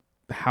about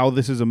how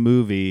this is a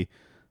movie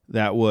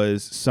that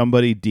was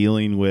somebody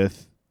dealing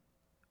with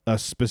a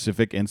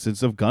specific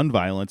instance of gun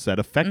violence that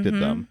affected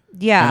them.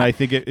 Yeah. And I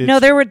think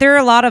there are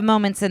a lot of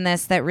moments in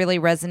this that really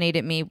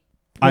resonated me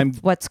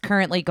with what's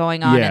currently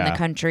going on in the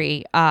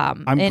country.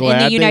 In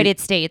the United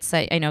States.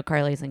 I know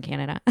Carly's in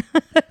Canada.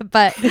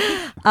 But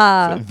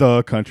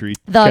the country.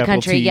 The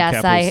country, T,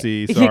 yes.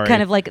 C, sorry.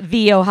 Kind of like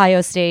the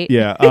Ohio State.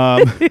 Yeah.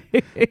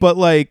 But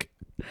like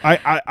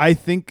I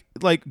think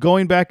like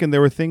going back, and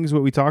there were things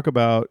what we talk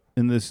about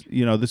in this,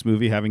 you know, this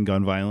movie having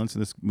gun violence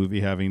and this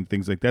movie having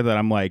things like that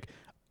I'm like,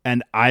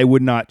 and I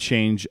would not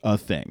change a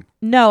thing.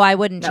 No, I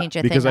wouldn't change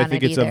a thing because I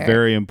think it's either. a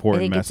very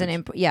important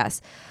message. Yes.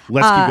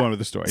 Let's keep going with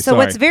the story. So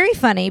what's very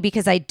funny,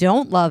 because I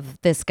don't love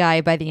this guy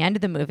by the end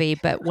of the movie,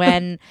 but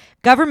when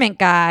government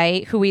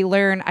guy, who we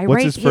learn,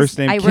 what's his first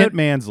name? Kent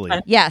Mansley.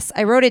 Yes,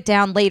 I wrote it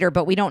down later,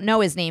 but we don't know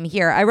his name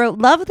here. I wrote,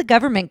 love the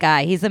government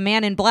guy. He's a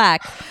man in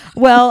black.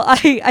 Well,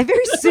 I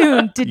very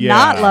soon did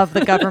not love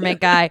the government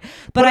guy,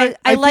 but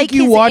I like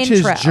you his watch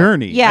intro. His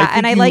journey. Yeah,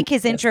 I like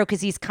his intro because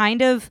he's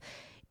kind of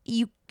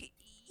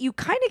you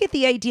kind of get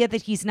the idea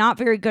that he's not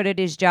very good at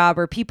his job,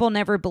 or people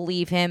never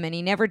believe him, and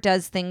he never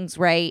does things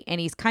right, and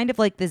he's kind of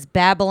like this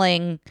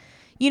babbling,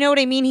 you know what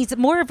I mean? He's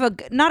more of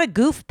not a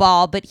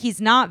goofball, but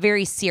he's not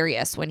very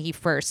serious when he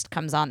first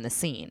comes on the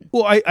scene.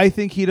 Well, I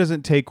think he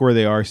doesn't take where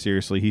they are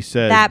seriously. He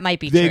said that might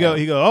be true.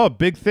 He go, oh,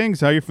 big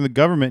things. How you're from the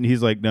government? And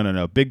he's like,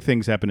 no. Big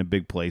things happen in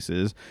big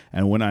places.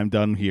 And when I'm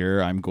done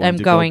here, I'm going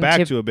to go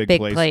back to a big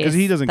place because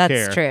he doesn't care.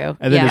 That's true.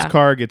 And then his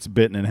car gets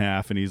bitten in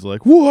half, and he's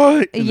like,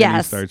 what? And then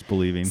he starts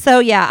believing. So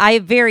yeah, I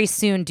very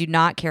soon do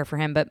not care for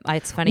him. But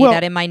it's funny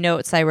that in my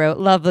notes I wrote,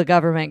 love the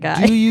government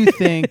guy. Do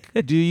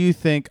you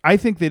think? I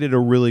think they did a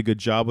really good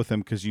job with him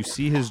because you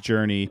see his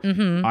journey.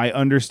 I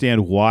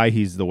understand why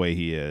he's the way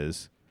he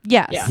is.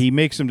 Yes. Yeah. He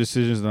makes some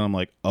decisions and I'm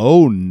like,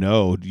 oh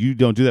no, you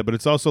don't do that. But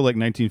it's also like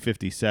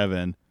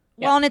 1957.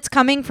 Well, and it's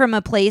coming from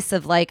a place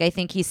of like, I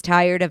think he's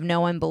tired of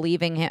no one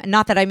believing him.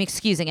 Not that I'm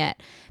excusing it,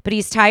 but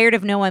he's tired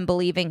of no one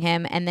believing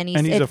him. And then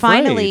he's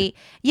finally,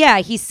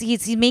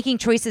 he's making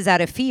choices out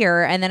of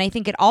fear. And then I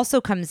think it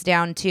also comes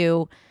down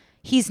to,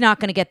 he's not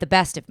going to get the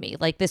best of me.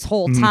 Like this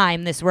whole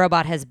time, this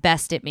robot has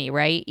bested me,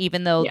 right?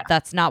 Even though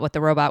that's not what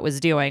the robot was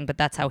doing, but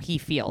that's how he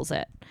feels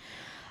it.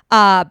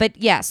 But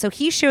yeah, so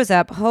he shows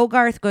up.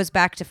 Hogarth goes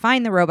back to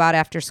find the robot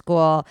after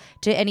school,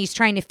 and he's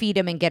trying to feed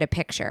him and get a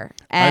picture.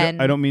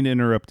 And I don't mean to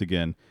interrupt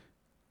again.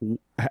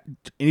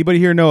 Anybody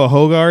here know a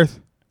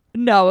Hogarth?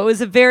 No, it was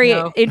a very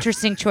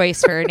interesting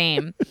choice for a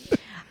name.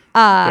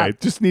 Okay,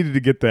 just needed to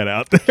get that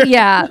out there.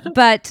 Yeah,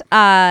 but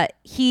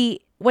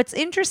what's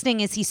interesting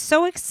is he's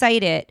so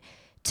excited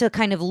to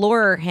kind of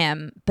lure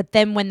him, but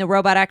then when the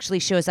robot actually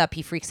shows up,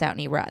 he freaks out and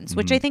he runs,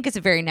 which I think is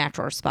a very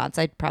natural response.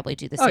 I'd probably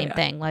do the same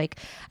thing. Like,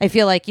 I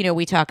feel like, you know,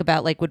 we talk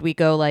about like, would we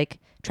go like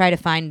try to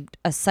find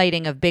a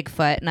sighting of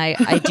Bigfoot? And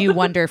I do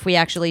wonder if we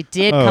actually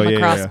did come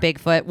across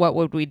Bigfoot, what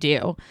would we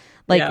do?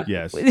 Like,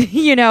 yes.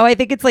 You know, I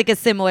think it's like a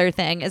similar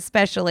thing,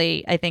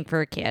 especially I think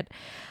for a kid.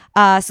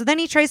 So then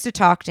he tries to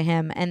talk to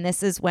him, and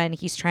this is when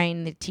he's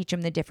trying to teach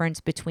him the difference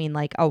between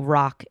like a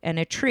rock and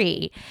a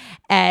tree,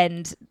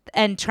 and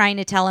trying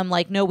to tell him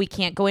like, no, we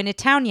can't go into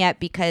town yet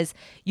because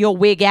you'll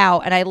wig out.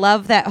 And I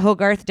love that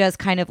Hogarth does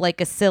kind of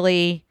like a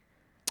silly,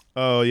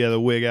 Oh yeah, the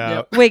wig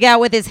out. wig out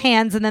with his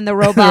hands, and then the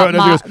robot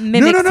Goes,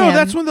 mimics no, him.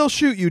 that's when they'll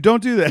shoot you.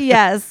 Don't do that.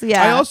 Yes,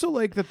 yeah. I also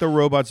like that the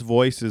robot's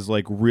voice is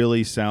like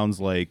really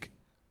sounds like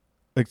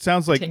it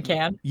sounds like Tin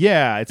can.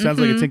 Yeah, it sounds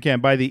like a tin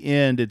can. By the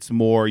end, it's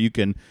more you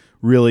can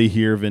really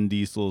hear Vin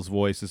Diesel's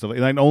voice and stuff.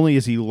 Not only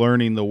is he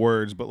learning the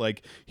words, but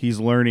like he's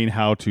learning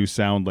how to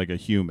sound like a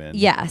human.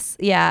 Yes,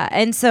 yeah.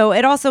 And so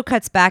it also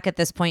cuts back at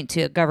this point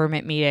to a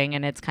government meeting,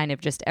 and it's kind of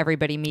just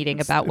everybody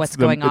meeting about what's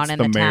going on in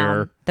the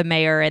town. The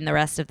mayor and the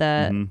rest of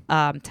the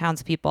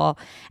townspeople.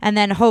 And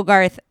then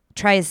Hogarth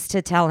tries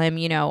to tell him,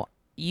 you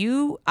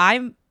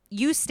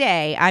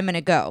stay, I'm going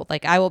to go.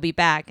 Like, I will be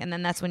back. And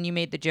then that's when you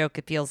made the joke,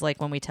 it feels like,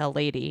 when we tell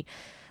Lady.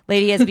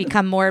 Lady has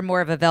become more and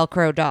more of a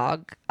Velcro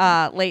dog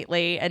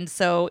lately. And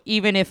so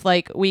even if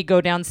like we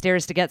go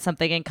downstairs to get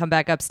something and come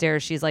back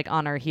upstairs, she's like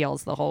on her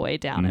heels the whole way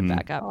down and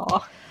back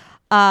up.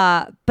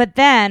 But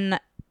then...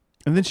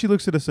 And then she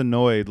looks at us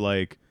annoyed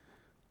like,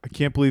 I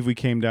can't believe we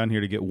came down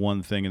here to get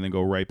one thing and then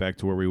go right back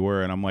to where we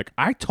were. And I'm like,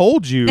 I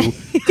told you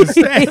to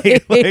stay.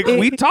 Like,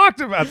 we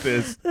talked about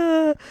this.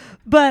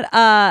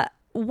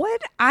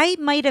 What I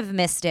might have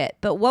missed it,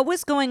 but what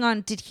was going on?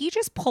 Did he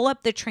just pull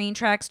up the train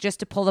tracks just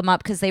to pull them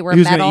up because they were he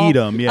was metal? Gonna eat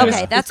them, yeah.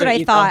 Okay, that's what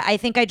I thought. I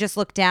think I just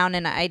looked down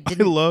and I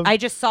didn't. I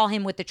just saw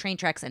him with the train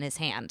tracks in his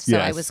hand, so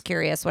I was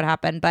curious what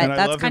happened. But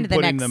that's kind of the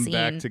next them scene.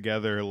 Back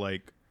together,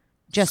 like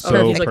just so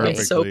perfectly. He's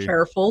like so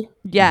careful.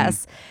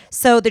 Yes.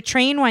 So the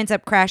train winds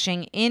up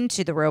crashing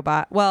into the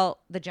robot. Well,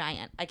 the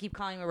giant. I keep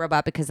calling him a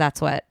robot because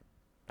that's what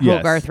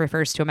Hogarth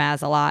refers to him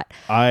as a lot.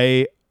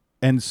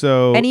 And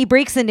he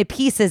breaks into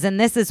pieces, and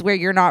this is where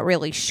you're not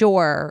really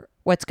sure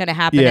what's going to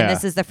happen. Yeah. And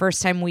this is the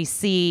first time we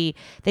see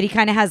that he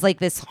kind of has like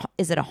this,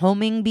 is it a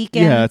homing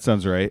beacon? Yeah, that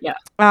sounds right. Yeah.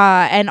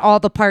 And all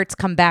the parts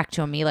come back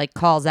to him. He like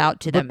calls out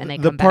to them and they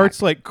come back. The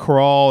parts like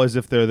crawl as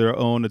if they're their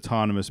own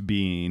autonomous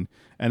being.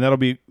 And that'll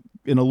be,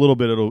 in a little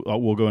bit,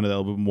 we'll go into that a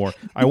little bit more.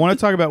 I want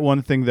to talk about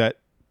one thing that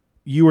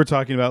you were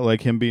talking about,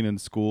 like him being in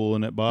school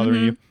and it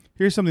bothering you.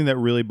 Here's something that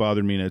really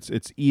bothered me, and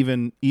it's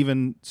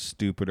even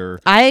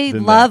stupider. I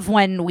love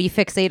when we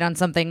fixate on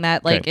something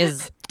that like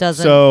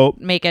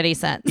doesn't make any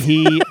sense.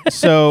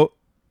 The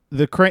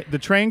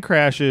train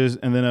crashes,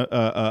 and then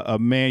a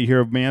man, you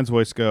hear a man's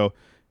voice go,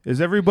 "Is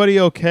everybody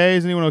okay?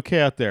 Is anyone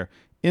okay out there?"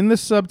 In the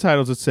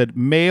subtitles, it said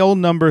 "male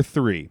number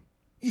 3."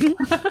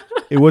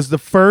 It was the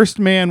first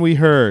man we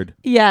heard.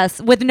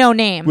 Yes, with no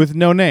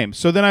name.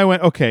 So then I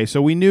went, okay,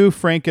 so we knew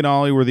Frank and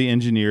Ollie were the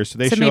engineers, so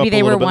they show up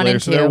a little bit later.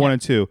 So they were 1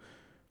 and 2.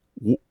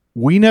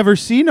 We never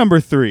see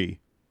number 3.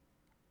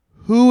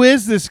 Who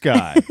is this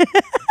guy?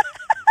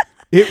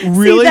 It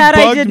really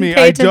bugged me.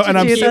 I don't, and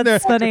I'm sitting there,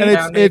 funny.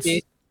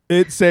 and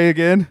it's say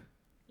again.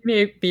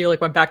 Maybe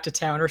like went back to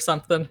town or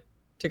something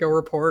to go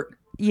report.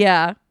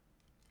 Yeah.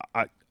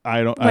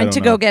 I don't. Went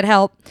to go get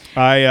help.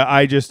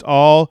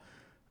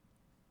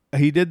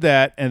 He did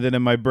that, and then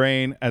in my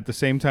brain, at the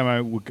same time, I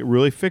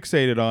really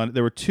fixated on it.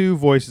 There were 2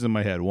 voices in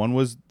my head. One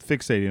was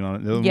fixating on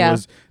it. The other one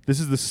was, this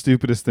is the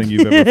stupidest thing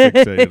you've ever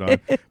fixated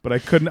on. But I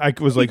couldn't. I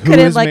was like, who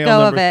is male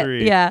number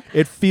 3? Yeah.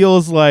 It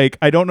feels like,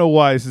 I don't know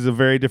why. This is a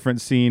very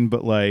different scene,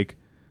 but like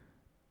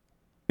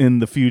in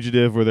The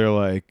Fugitive, where they're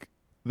like,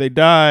 they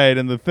died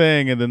and the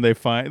thing, and then they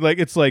find, like,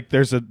 it's like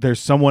there's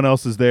someone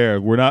else is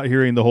there. We're not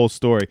hearing the whole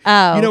story.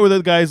 Oh. You know where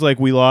the guys like,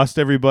 we lost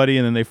everybody,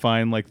 and then they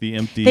find like the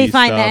empty They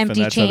find stuff, the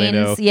empty and that's chains. How they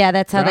know. Yeah,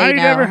 that's how they I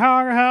know. never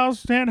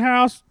house, tent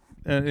house.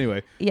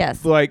 Anyway.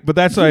 Yes. Like, but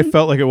that's what I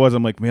felt like it was.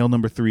 I'm like, male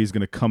number 3 is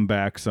going to come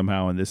back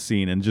somehow in this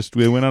scene, and just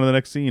we went on to the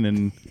next scene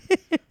and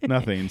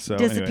nothing. So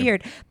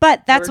disappeared. Anyway.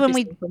 But that's when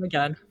we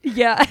again.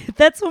 Yeah,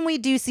 that's when we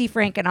do see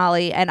Frank and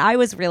Ollie, and I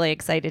was really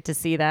excited to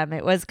see them.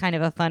 It was kind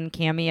of a fun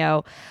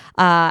cameo,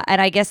 and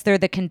I guess they're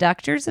the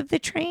conductors of the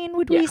train.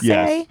 Would we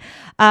say? Yes.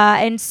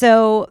 And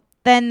so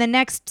then the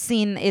next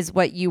scene is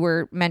what you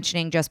were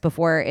mentioning just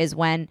before, is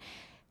when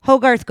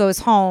Hogarth goes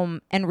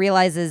home and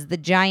realizes the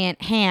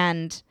giant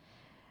hand.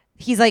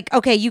 He's like,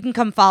 okay, you can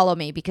come follow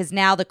me, because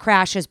now the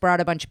crash has brought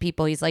a bunch of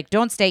people. He's like,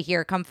 don't stay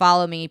here. Come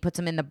follow me. He puts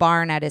him in the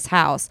barn at his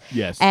house.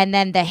 Yes. And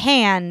then the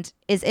hand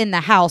is in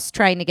the house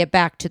trying to get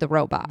back to the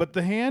robot. But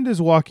the hand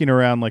is walking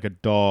around like a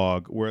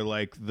dog, where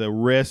like the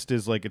wrist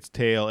is like its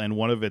tail and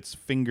one of its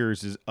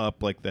fingers is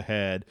up like the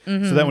head.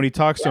 So that when he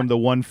talks to him, the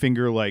one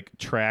finger like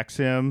tracks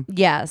him.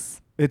 Yes.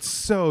 It's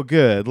so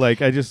good.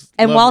 Like, I just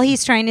And while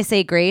he's trying to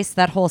say grace,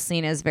 that whole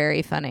scene is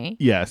very funny.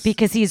 Yes.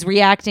 Because he's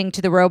reacting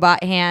to the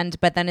robot hand,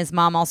 but then his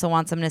mom also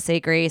wants him to say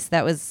grace.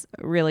 That was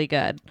really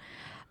good.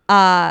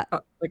 Like,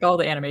 all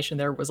the animation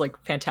there was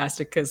like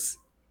fantastic, because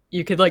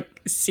you could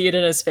like see it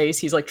in his face.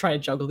 He's like trying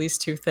to juggle these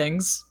 2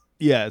 things.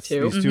 Yes,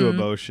 too. these 2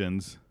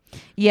 emotions.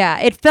 Yeah,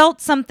 it felt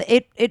something.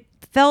 It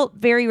felt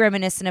very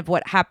reminiscent of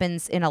what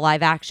happens in a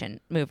live action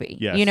movie.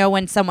 Yes. You know,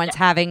 when someone's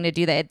having to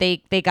do that,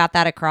 they got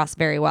that across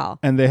very well.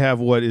 And they have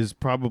what is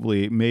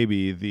probably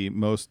maybe the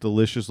most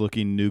delicious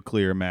looking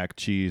nuclear mac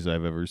cheese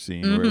I've ever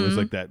seen, where it was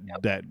like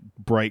that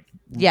bright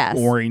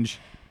orange.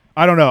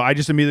 I don't know. I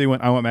just immediately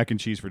I want mac and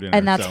cheese for dinner.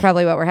 And that's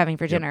probably what we're having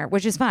for dinner,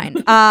 which is fine.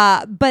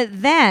 But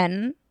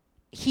then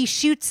he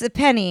shoots a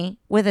penny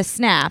with a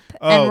snap,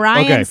 Oh, and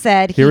Ryan okay.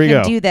 said he Here we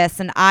can go. do this,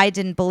 and I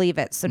didn't believe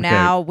it. So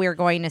now we're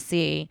going to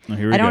see. Well,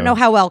 here we I don't go. know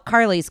how well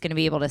Carly's going to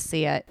be able to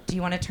see it. Do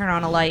you want to turn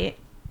on a light?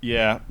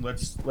 Yeah,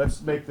 let's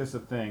make this a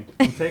thing.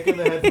 I'm taking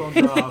the headphones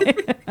off.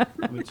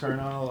 Let me turn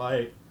on a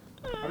light.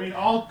 I mean,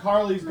 all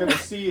Carly's gonna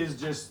see is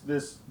just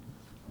this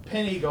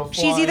penny go flying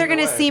She's either going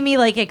to away. see me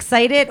like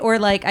excited or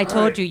like I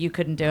told right. you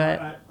couldn't do it.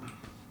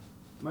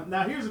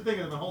 Now here's the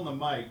thing: I've been holding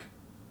the mic.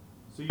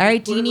 So All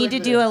right, just do put you it need like to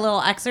this. do a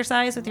little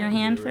exercise with your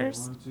hand Ready?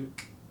 first? 1,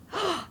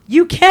 2.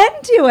 You can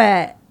do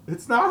it.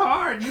 It's not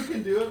hard. You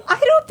can do it. I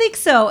don't think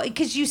so,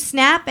 because you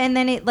snap and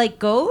then it like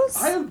goes.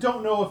 I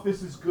don't know if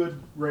this is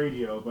good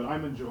radio, but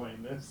I'm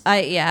enjoying this.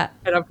 Yeah.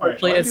 And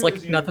unfortunately, All right, it's all I do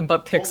like is nothing you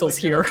but hold pixels like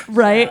here. this,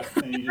 Right.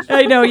 snap, and you just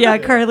I know, put it yeah.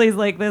 there. Carly's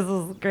like, this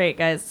is great,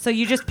 guys. So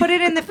you just put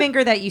it in the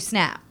finger that you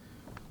snap.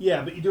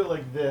 Yeah, but you do it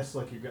like this,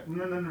 like you're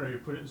gonna. No. You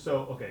put it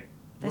so okay.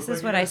 This Look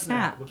is like what you're I gonna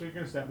snap. Look like you're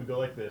gonna snap and go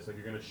like this, like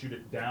you're gonna shoot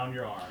it down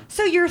your arm.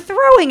 So you're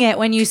throwing it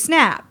when you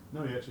snap.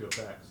 No, you actually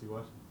go back. See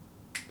what?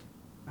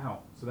 Ow.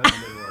 So that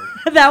one didn't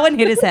work. That one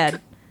hit his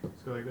head.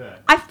 Let's go like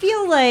that. I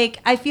feel like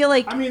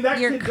I mean, that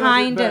you're kid does it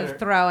kind better. of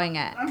throwing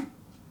it.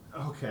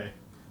 Okay.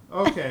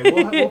 Okay.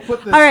 We'll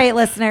put this. All right,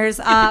 listeners.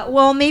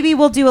 Well, maybe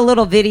we'll do a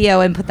little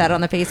video and put that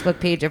on the Facebook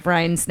page of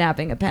Ryan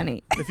snapping a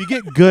penny. If you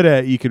get good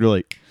at it, you can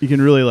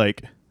really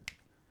like.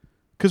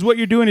 Because what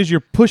you're doing is you're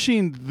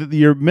pushing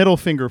your middle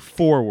finger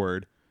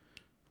forward,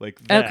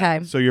 like that.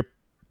 Okay. So you're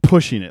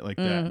pushing it like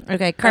that.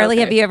 Okay, Carly,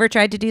 Okay. have you ever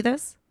tried to do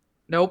this?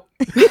 Nope.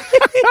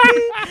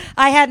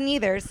 I hadn't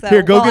either. So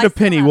Here, go well, get I a still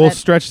penny. We'll haven't.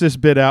 stretch this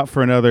bit out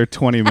for another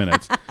 20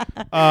 minutes.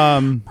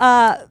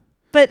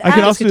 But I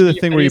can also do the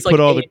thing where you Pennies, put like,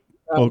 all the. 8,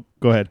 Oh,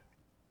 go ahead.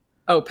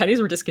 Oh,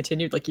 pennies were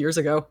discontinued like years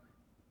ago.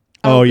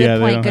 Oh, good yeah,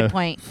 they point. don't Good have-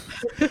 point.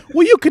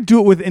 Well, you could do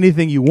it with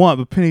anything you want,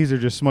 but pennies are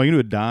just small. You can do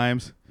it with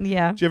dimes.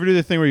 Yeah. Did you ever do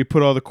the thing where you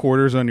put all the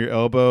quarters on your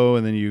elbow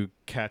and then you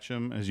catch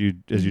them as you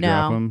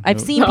drop them?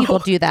 I've seen No. people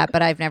do that,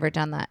 but I've never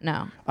done that.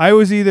 No. I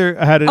was either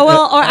I had. Oh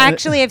well, or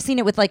actually, I've seen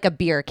it with like a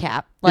beer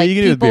cap. Like you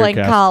can do it with people beer in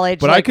caps. college,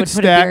 but like, I could would put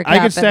a beer stack. cap I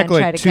could and stack then try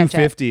like to catch it.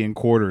 250 in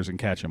quarters and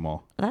catch them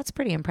all. That's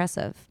pretty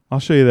impressive. I'll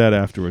show you that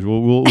afterwards.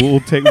 We'll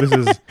take this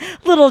as.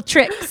 Little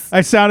tricks.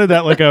 I sounded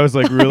that like I was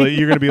like really.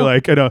 You're gonna be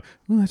like, I know.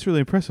 Oh, that's really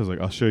impressive. I was like,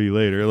 I'll show you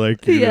later.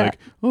 Like, you're Yeah. like,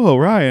 oh,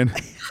 Ryan.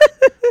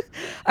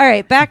 All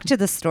right, back to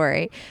the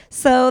story.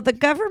 So the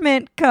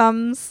government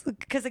comes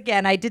because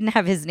again, I didn't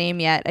have his name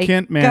yet. A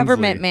Kent Mansley.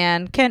 government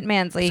man, Kent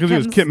Mansley. Because it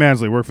was comes- Kit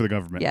Mansley, worked for the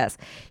government. Yes,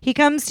 he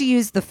comes to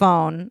use the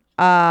phone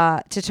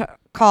to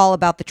call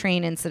about the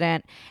train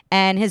incident,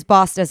 and his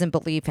boss doesn't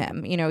believe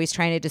him. You know, he's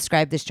trying to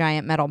describe this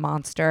giant metal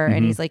monster,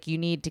 and he's like, "You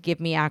need to give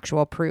me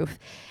actual proof."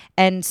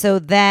 And so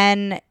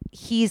then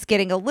he's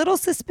getting a little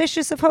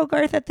suspicious of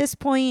Hogarth at this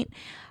point.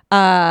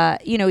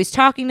 You know, he's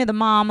talking to the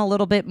mom a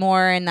little bit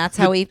more, and that's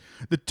how he.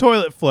 The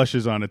toilet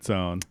flushes on its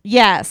own.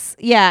 Yes,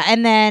 yeah,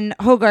 and then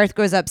Hogarth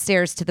goes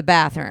upstairs to the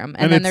bathroom,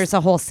 and then it's- there's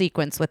a whole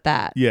sequence with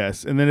that.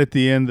 Yes, and then at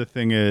the end, the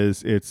thing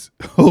is, it's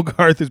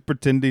Hogarth is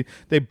pretending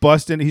they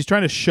bust in. He's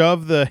trying to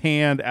shove the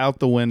hand out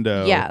the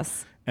window.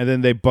 Yes, and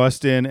then they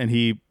bust in, and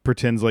he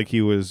pretends like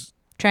he was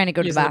trying to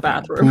go to the Using the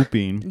bathroom. bathroom.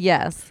 pooping,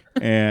 Yes.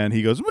 and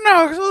he goes,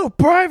 "No, there's a little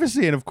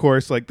privacy." And of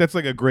course, like that's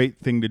like a great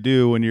thing to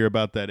do when you're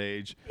about that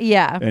age,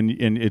 Yeah. and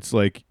it's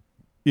like,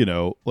 you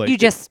know, like You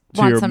just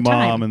to want your some mom,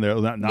 time. and they're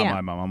not Yeah.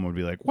 my mom. I'm gonna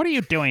be like, "What are you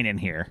doing in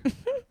here?"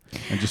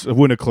 And just I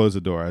wouldn't have closed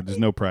the door. There's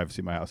no privacy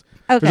in my house.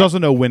 Okay. There's also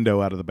no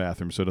window out of the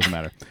bathroom, so it doesn't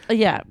matter.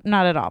 Yeah,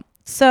 not at all.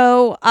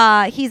 So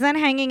he's then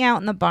hanging out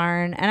in the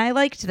barn, and I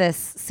liked this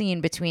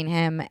scene between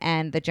him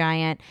and the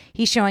giant.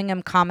 He's showing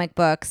him comic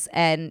books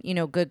and, you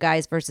know, good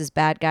guys versus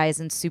bad guys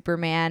and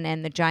Superman,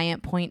 and the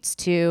giant points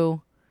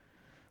to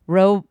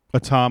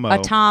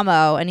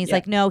Atomo, and he's Yeah.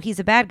 like, no, he's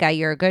a bad guy,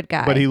 you're a good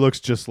guy. But he looks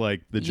just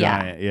like the Yeah.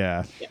 giant,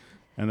 yeah.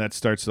 And that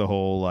starts the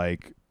whole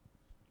like,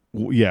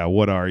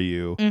 what are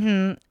you?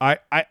 Mm-hmm.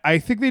 I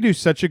think they do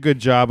such a good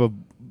job of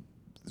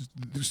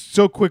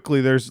so quickly.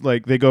 There's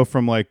like they go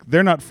from like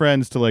they're not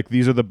friends to like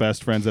these are the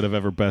best friends that have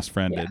ever best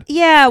friended.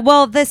 Yeah,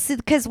 well, this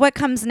because what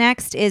comes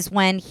next is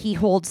when he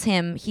holds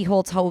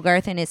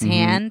Hogarth in his Mm-hmm.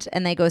 hand,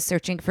 and they go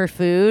searching for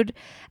food.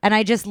 And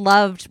I just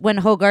loved when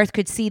Hogarth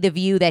could see the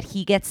view that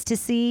he gets to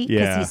see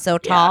because Yeah. he's so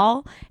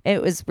tall.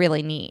 It was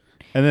really neat.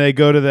 And then they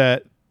go to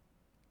that.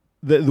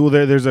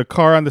 There's a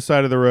car on the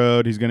side of the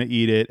road. He's gonna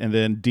eat it, and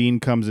then Dean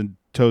comes and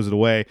tows it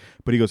away.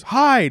 But he goes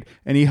hide,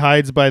 and he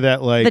hides by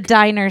that like The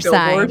diner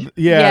Billboard? sign.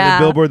 the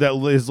billboard that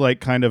is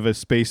like kind of a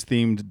space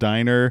themed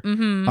diner.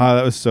 Mm-hmm.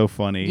 That was so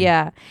funny.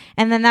 Yeah,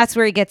 and then that's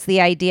where he gets the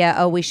idea.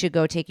 Oh, we should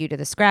go take you to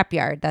the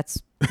scrapyard.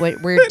 That's where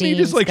And Dean's he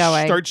just like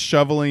going. starts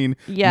shoveling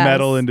Yes.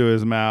 metal into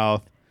his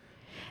mouth.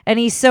 And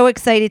he's so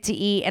excited to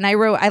eat. And I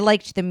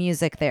liked the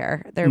music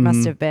there. There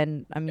must have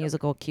been a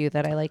musical cue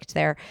that I liked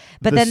there.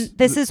 But This- then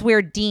this is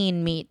where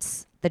Dean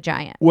meets the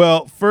giant.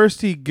 Well,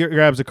 first he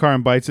grabs a car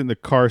and bites it, and the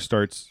car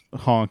starts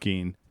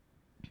honking.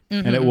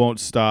 and it won't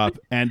stop.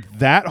 And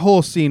that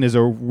whole scene is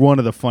one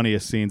of the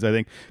funniest scenes, I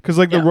think, because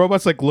like the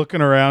robot's like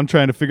looking around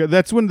trying to figure.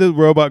 That's when the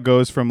robot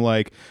goes from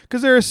like,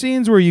 because there are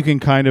scenes where you can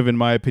kind of, in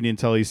my opinion,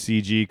 tell he's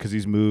CG because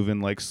he's moving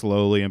like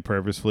slowly and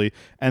purposefully.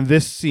 And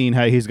this scene,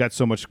 how he's got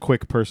so much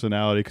quick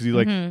personality because he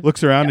like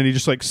looks around and he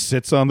just like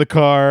sits on the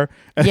car.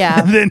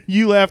 And then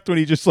you laughed when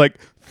he just like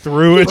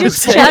threw it.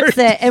 Just shuts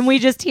it, and we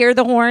just hear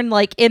the horn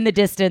like in the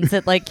distance.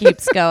 It like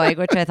keeps going,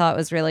 which I thought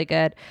was really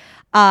good.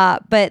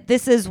 But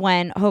this is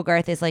when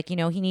Hogarth is like, he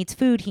needs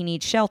food, he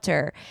needs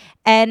shelter.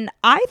 And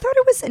I thought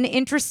it was an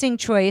interesting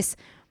choice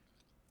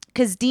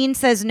because Dean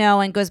says no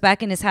and goes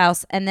back in his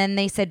house. And then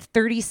they said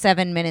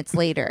 37 minutes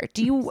later.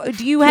 Do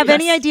you have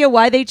any idea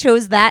why they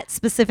chose that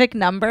specific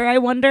number, I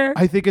wonder?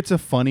 I think it's a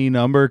funny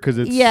number because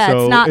it's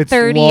it's not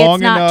 30, long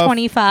it's not enough.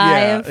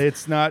 25. Yeah,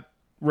 it's not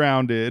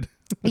rounded.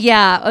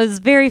 Yeah, it was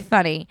very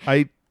funny.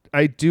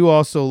 I do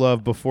also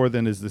love, before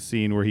then is the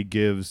scene where he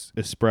gives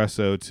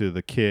espresso to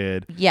the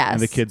kid. Yes.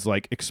 And the kid's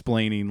like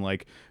explaining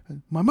like,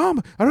 my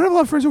mom, I don't have a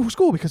lot of friends over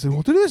school because they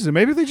won't do this. And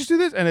maybe they just do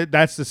this. And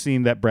that's the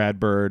scene that Brad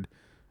Bird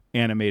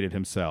animated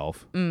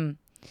himself. And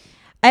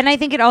I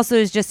think it also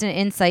is just an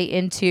insight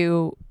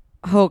into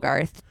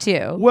Hogarth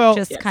too. Well,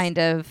 just kind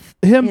of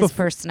him his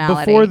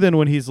personality. Before then,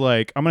 when he's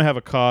like, I'm going to have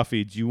a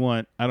coffee. Do you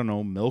want, I don't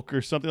know, milk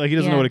or something? Like he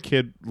doesn't know what a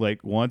kid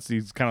like wants.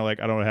 He's kind of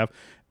like, I don't have.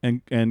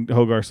 And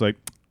Hogarth's like,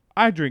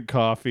 I drink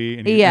coffee,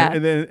 and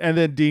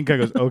then Dean kind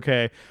of goes,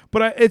 okay.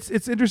 But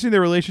it's interesting, their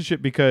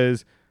relationship,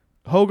 because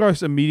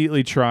Hogarth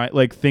immediately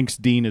thinks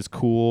Dean is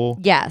cool.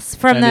 Yes,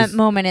 from the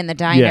moment in the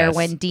diner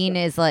when Dean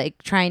is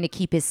like trying to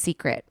keep his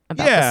secret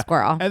about the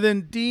squirrel. And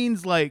then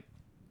Dean's like,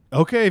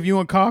 okay, if you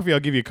want coffee,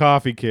 I'll give you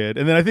coffee, kid.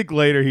 And then I think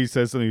later he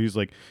says something. He's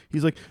like,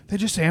 they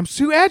just say I'm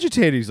too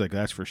agitated. He's like,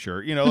 that's for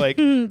sure.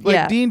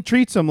 Dean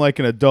treats him like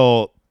an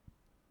adult.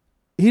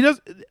 He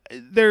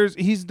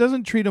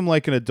doesn't treat him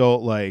like an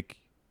adult. Like,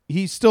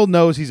 he still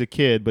knows he's a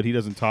kid, but he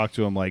doesn't talk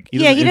to him like he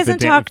doesn't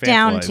talk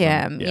down to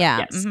him.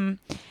 Yeah. Yes.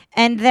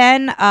 And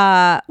then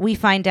we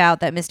find out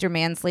that Mr.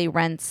 Mansley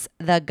rents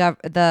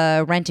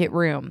the rent it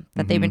room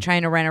that they've been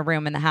trying to rent a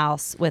room in the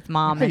house with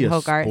Mom and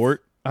Hogarth.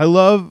 Sport. I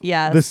love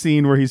the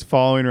scene where he's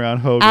following around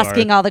Hogarth,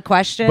 asking all the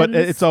questions. But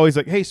it's always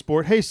like, "Hey,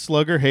 sport. Hey,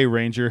 slugger. Hey,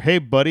 ranger. Hey,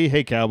 buddy.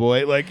 Hey,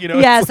 cowboy." Like,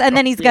 Yes, and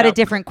then he's got a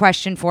different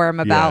question for him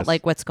about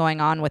like what's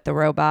going on with the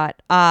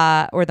robot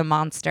or the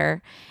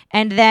monster.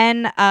 And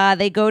then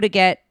they go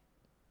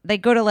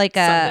to like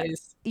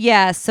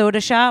a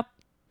soda shop,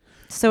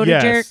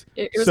 jerk.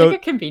 It was like a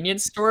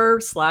convenience store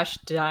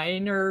 /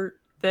 diner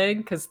thing,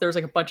 because there's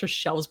like a bunch of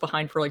shelves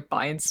behind for like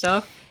buying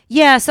stuff.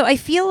 Yeah, so I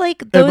feel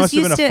like those must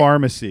have been a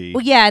pharmacy.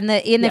 Well, yeah, in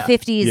the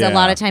 50s, a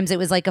lot of times it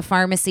was like a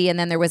pharmacy, and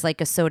then there was like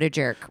a soda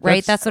jerk,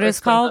 right? That's what it's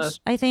called,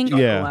 I think.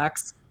 Yeah.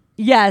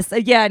 Yes,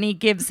 and he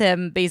gives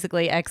him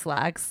basically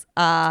X-Lax.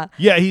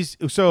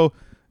 So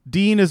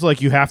Dean is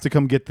like, you have to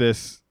come get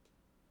this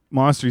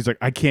monster. He's like,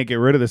 I can't get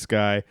rid of this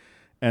guy.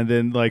 And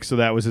then so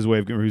that was his way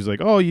of getting. He's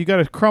like, oh, you got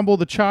to crumble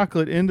the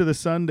chocolate into the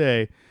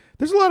sundae.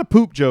 There's a lot of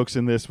poop jokes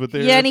in this, but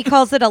and he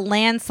calls it a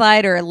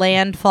landslide or a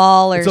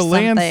landfall or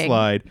something. It's a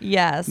landslide.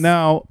 Yes.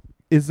 Now,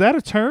 is that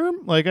a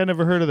term? Like, I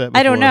never heard of that before.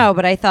 I don't know,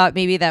 but I thought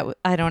maybe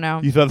I don't know.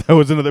 You thought that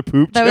was another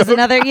poop joke?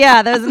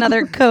 That was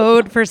another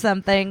code for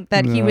something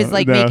that he was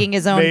making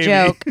his own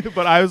joke.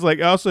 But I was like,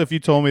 also, if you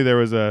told me there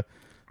was a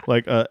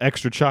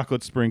extra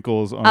chocolate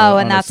sprinkles on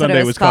a sundae,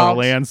 what it was called a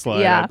landslide.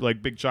 Yeah.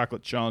 Like big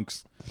chocolate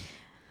chunks.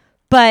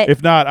 But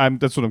if not,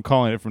 that's what I'm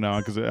calling it from now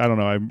on, because I don't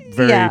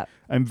know.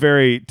 I'm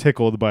very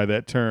tickled by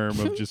that term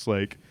of just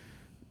like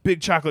big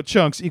chocolate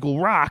chunks equal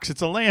rocks.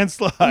 It's a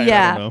landslide.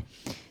 Yeah. I don't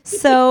know.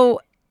 So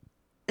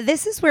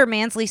this is where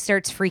Mansley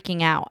starts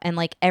freaking out, and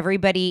like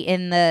everybody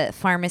in the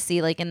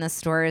pharmacy, like in the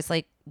store, is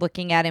like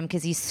looking at him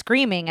because he's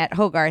screaming at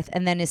Hogarth,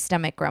 and then his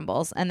stomach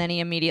grumbles, and then he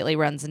immediately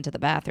runs into the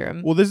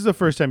bathroom. Well, this is the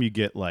first time you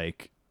get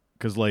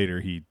because later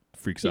he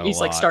freaks out. He's a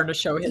lot. Like starting to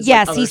show his.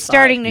 Yes, other he's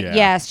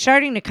side.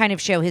 starting to kind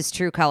of show his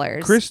true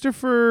colors.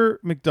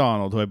 Christopher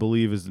McDonald, who I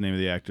believe is the name of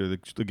the actor,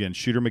 again,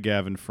 Shooter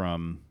McGavin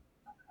from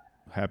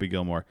Happy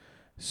Gilmore,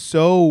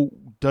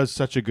 does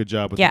such a good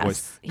job with the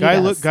voice.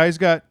 Guy's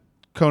got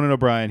Conan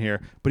O'Brien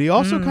here, but he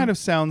also kind of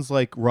sounds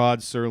like Rod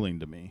Serling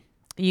to me.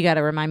 You got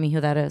to remind me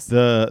who that is.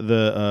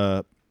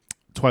 The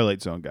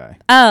Twilight Zone guy.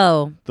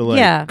 Oh,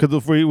 yeah.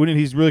 Because when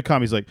he's really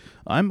calm, he's like,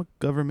 I'm a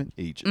government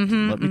agent.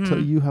 Let me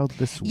tell you how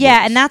this works.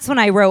 Yeah, and that's when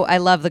I wrote, I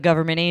love the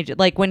government agent.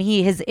 Like when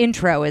his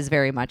intro is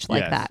very much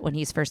like that when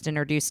he's first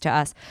introduced to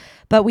us.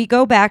 But we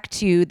go back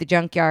to the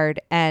junkyard,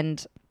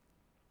 and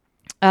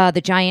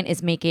the giant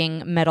is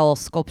making metal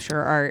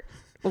sculpture art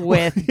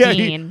with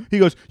Dean. He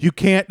goes, you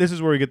can't, this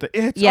is where we get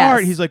it's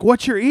art. He's like,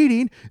 what you're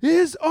eating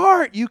is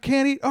art. You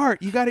can't eat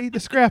art. You got to eat the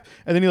scrap.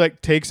 And then he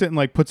takes it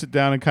and puts it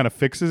down and kind of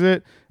fixes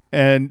it.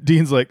 And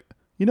Dean's like,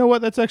 you know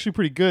what? That's actually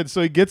pretty good.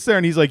 So he gets there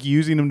and he's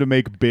using them to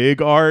make big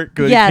art.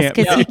 Yes,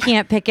 because he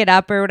can't pick it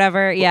up or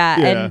whatever. Yeah.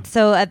 And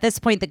so at this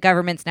point, the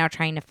government's now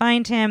trying to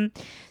find him.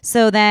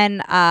 So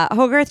then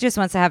Hogarth just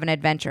wants to have an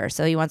adventure.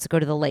 So he wants to go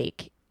to the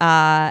lake.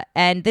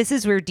 And this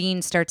is where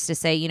Dean starts to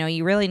say,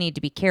 you really need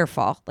to be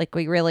careful. Like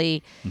we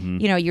really,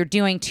 you're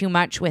doing too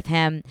much with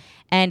him.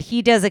 And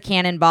he does a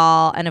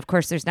cannonball. And of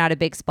course, there's not a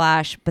big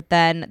splash. But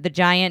then the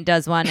giant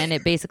does one and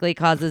it basically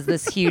causes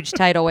this huge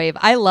tidal wave.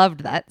 I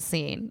loved that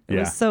scene. It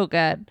was so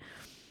good.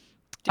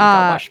 Dude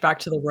got washed back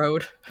to the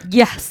road.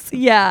 Yes.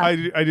 Yeah.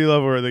 I do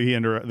love where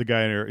the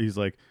guy he's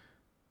like,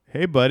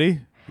 "Hey,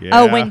 buddy." Yeah.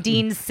 Oh, when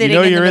Dean's sitting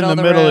in the middle of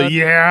the road.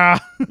 Yeah.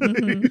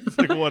 It's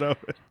like, what up?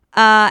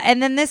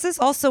 And then this is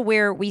also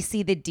where we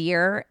see the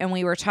deer, and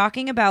we were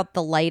talking about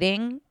the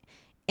lighting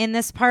in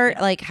this part,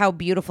 like how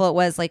beautiful it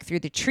was, like through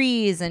the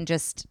trees and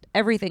just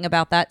everything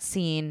about that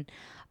scene.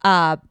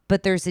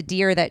 But there's a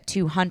deer that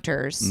two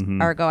hunters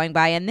are going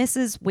by, and this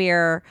is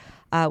where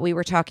we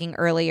were talking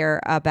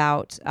earlier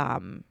about,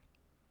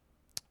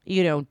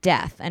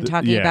 death and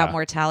talking about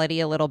mortality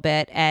a little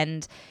bit.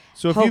 And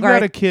so if you've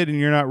got a kid and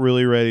you're not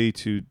really ready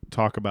to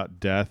talk about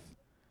death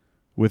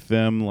with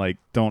them, like,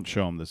 don't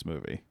show them this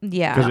movie.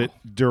 Yeah. Because it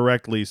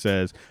directly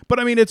says, but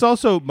I mean, it's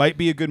also might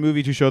be a good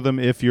movie to show them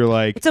if you're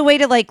like. It's a way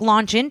to like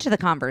launch into the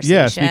conversation.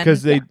 Yes,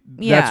 because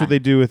that's what they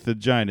do with the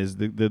giant is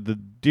the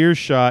deer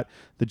shot,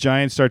 the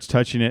giant starts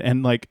touching it,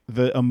 and like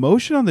the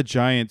emotion on the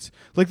giant's,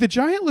 like the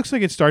giant looks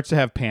like it starts to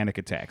have panic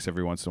attacks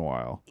every once in a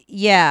while.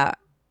 Yeah.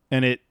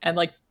 And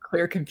like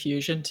clear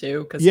confusion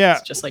too, because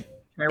it's just like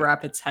trying to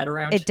wrap its head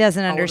around. It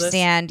doesn't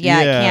understand.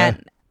 Yeah, it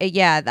can't.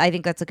 Yeah, I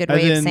think that's a good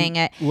way of saying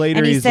it. Later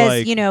and he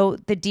says,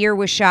 like, the deer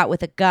was shot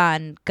with a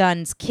gun.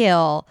 Guns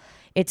kill.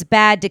 It's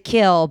bad to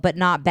kill, but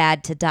not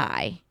bad to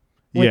die.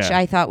 Which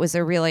I thought was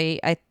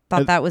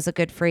that was a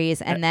good phrase.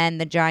 And then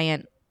the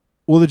giant.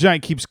 Well, the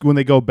giant keeps, when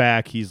they go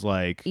back, he's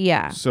like,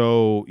 yeah.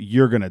 So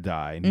you're going to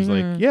die. And he's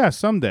like, yeah,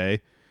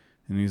 someday.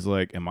 And he's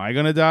like, am I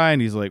going to die?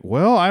 And he's like,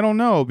 well, I don't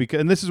know.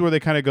 And this is where they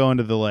kind of go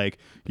into the, like,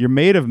 you're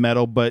made of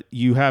metal, but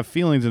you have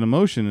feelings and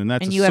emotion, and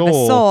that's and a you soul. have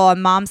a soul,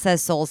 and Mom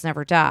says souls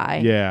never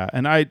die. Yeah.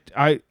 And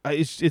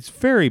it's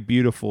very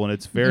beautiful, and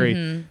it's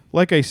very,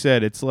 like I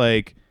said, it's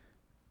like,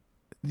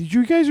 did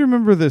you guys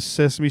remember the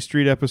Sesame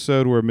Street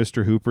episode where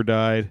Mr. Hooper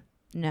died?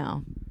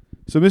 No.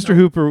 So Mr.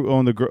 Hooper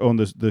owned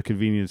the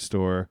convenience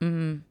store,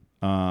 and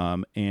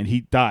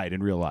he died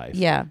in real life.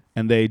 Yeah.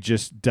 And they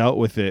just dealt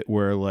with it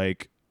where,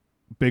 like,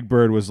 Big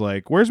Bird was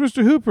like, where's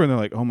Mr. Hooper? And they're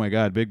like, oh my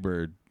God, Big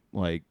Bird,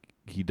 like,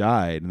 he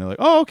died. And they're like,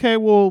 oh, okay,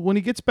 well, when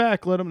he gets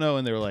back, let him know.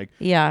 And they were like,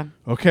 yeah,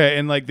 okay.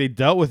 And like, they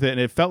dealt with it, and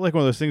it felt like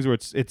one of those things where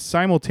it's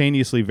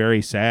simultaneously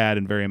very sad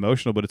and very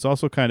emotional, but it's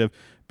also kind of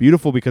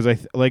beautiful because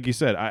like you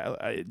said,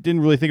 I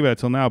didn't really think about it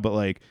till now, but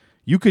like,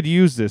 you could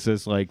use this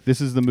as like, this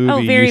is the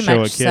movie you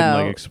show a kid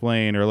and like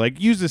explain, or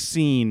like use a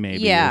scene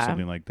maybe or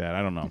something like that.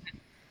 I don't know.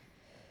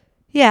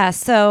 Yeah.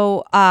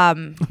 So,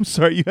 I'm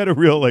sorry, you had a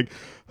real like,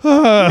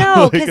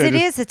 no,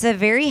 because it's a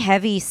very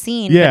heavy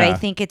scene, but I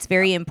think it's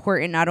very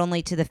important not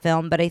only to the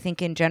film, but I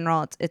think in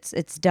general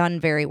it's done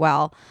very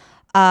well.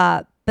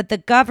 But the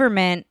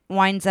government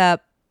winds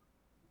up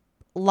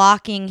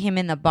locking him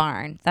in the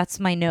barn. That's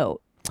my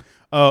note.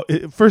 Oh,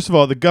 first of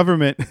all, the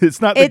government,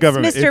 it's not the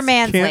government. It's Mr.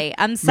 Mansley.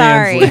 I'm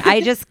sorry. Mansley.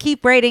 I just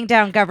keep writing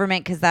down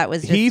government because that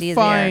was just easier.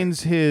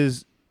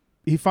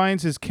 He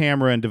finds his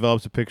camera and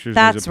develops a picture.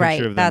 That's there's a right.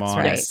 picture of That's them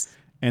on right. it.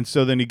 And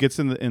so then he gets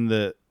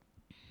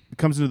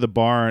comes into the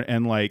barn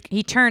and like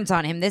he turns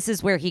on him. This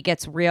is where he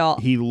gets real.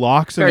 He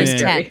locks him in.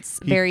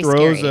 Tense, he very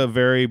throws scary. a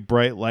very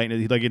bright light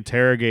and he like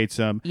interrogates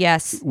him.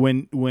 Yes.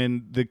 When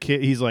the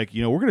kid, he's like,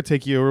 we're gonna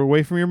take you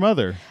away from your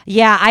mother.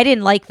 Yeah, I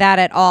didn't like that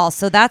at all.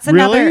 So that's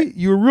another. Really?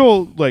 You were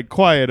real like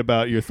quiet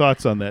about your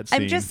thoughts on that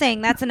scene. I'm just saying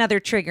that's another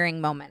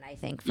triggering moment. I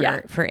think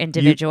for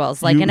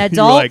individuals, like an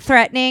adult like,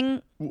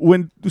 threatening.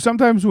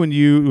 Sometimes when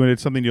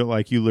it's something you don't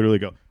like, you literally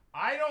go,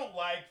 I don't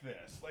like this.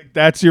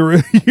 That's your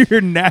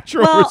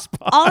natural response.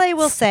 All I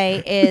will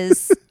say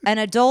is an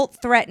adult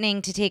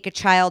threatening to take a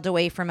child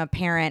away from a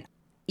parent.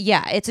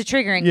 Yeah, it's a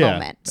triggering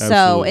moment. Absolutely.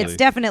 So it's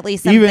definitely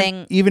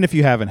something. Even if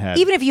you haven't had.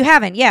 Even if you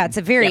haven't, it's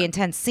a very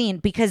intense scene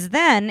because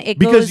then it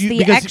goes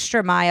the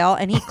extra mile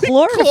and he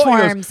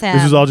chloroforms him.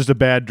 This is all just a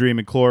bad dream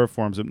and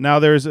chloroforms him. Now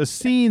there's a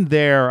scene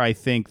there I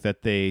think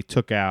that they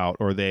took out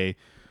or they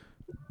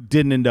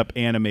didn't end up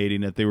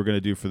animating that they were going to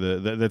do for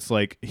that's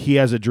like he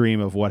has a dream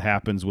of what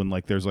happens when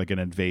like there's like an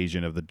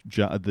invasion of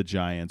the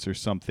giants or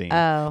something.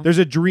 There's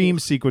a dream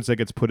sequence that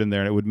gets put in there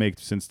and it would make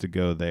sense to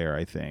go there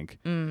I think.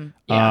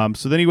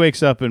 So then he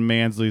wakes up and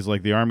Mansley's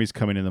like the army's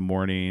coming in the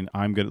morning,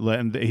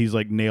 and he's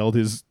like nailed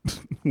his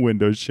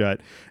windows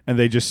shut and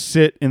they just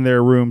sit in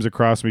their rooms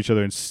across from each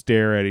other and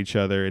stare at each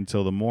other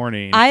until the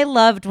morning. I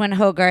loved when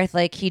Hogarth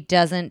like he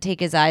doesn't take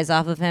his eyes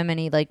off of him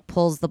and he like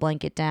pulls the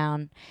blanket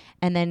down.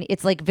 And then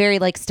it's like very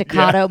like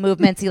staccato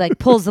movements. He like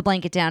pulls the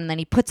blanket down and then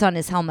he puts on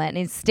his helmet and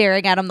he's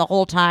staring at him the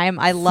whole time.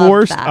 I love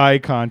forced that. Eye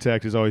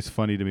contact is always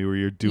funny to me where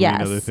you're doing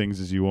other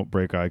things as you won't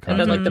break eye contact. And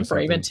then like the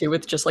Brayman too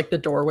with just like the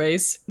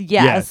doorways.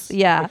 Yes.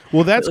 Yeah.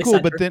 Well, that's really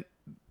cool. But then,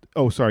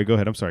 sorry, go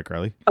ahead. I'm sorry,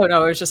 Carly. Oh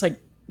no, it was just like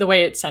the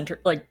way it's centered.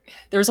 Like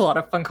there's a lot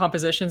of fun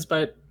compositions,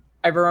 but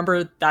I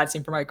remember that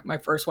scene for my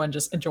first one,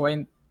 just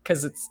enjoying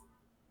because it's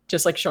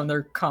just like showing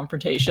their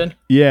confrontation.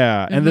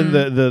 Yeah. And then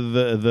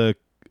the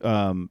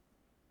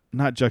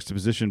not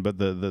juxtaposition, but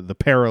the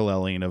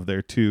paralleling of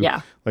their two,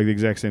 Yeah. like the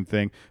exact same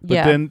thing. But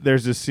Yeah. then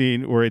there's this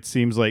scene where it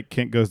seems like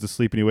Kent goes to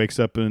sleep and he wakes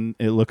up and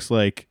it looks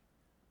like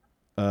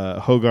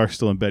Hogarth's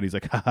still in bed. He's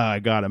like, haha, I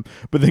got him.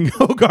 But then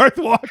Hogarth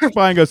walks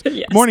by and goes,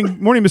 Yes. morning,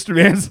 Mr.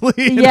 Mansley.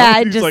 Yeah,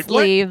 and he's just like,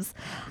 "What?" leaves.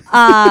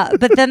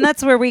 But then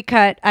that's where we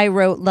cut. I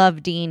wrote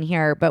love Dean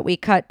here, but we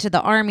cut to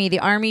the army. The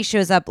army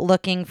shows up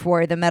looking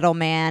for the metal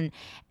man,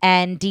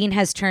 and Dean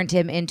has turned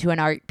him into an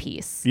art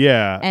piece.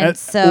 Yeah. And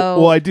so-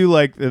 well, I do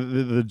like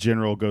the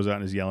general goes out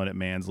and is yelling at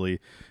Mansley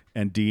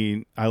and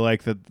Dean. I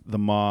like that the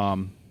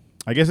mom,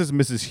 I guess it's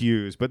Mrs.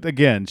 Hughes, but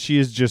again, she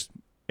is just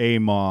a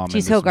mom.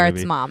 She's in this Hogarth's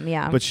movie. mom,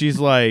 yeah. But she's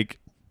like,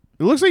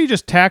 it looks like you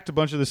just tacked a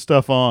bunch of this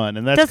stuff on,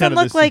 and that's Doesn't kind of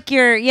look this, like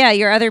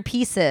your other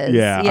pieces.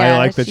 Yeah, I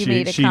like that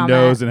made a she comment.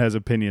 knows and has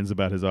opinions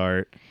about his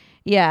art.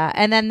 Yeah,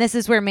 and then this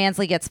is where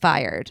Mansley gets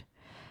fired.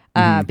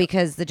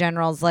 Because the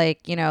general's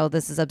like,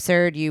 this is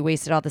absurd. You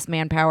wasted all this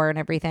manpower and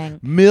everything.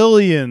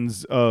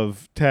 Millions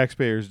of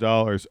taxpayers'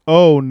 dollars.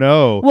 Oh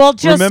no! Well,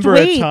 just Remember a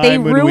wait. time They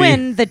when we-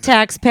 ruin the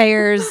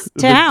taxpayers'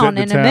 the town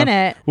in a town.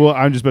 minute. Well,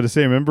 I'm just about to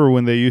say, remember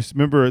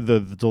the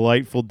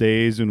delightful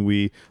days when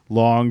we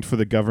longed for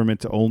the government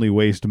to only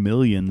waste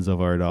millions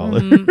of our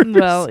dollars.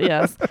 Well,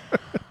 yes.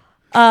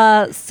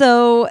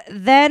 So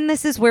then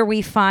this is where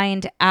we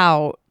find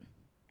out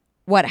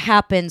what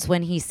happens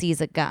when he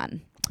sees a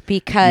gun.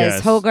 Because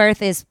Yes.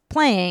 Hogarth is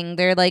playing,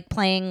 they're like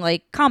playing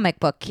like comic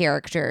book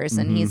characters,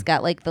 and he's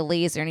got like the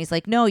laser, and he's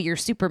like, no, you're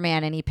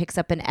Superman, and he picks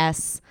up an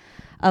S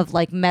of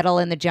like metal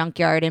in the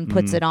junkyard and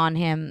puts it on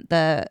him,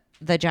 the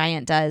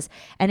giant does,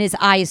 and his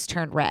eyes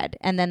turn red,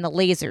 and then the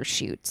laser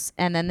shoots,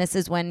 and then this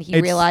is when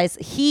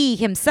he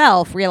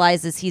himself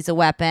realizes he's a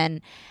weapon,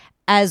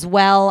 as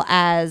well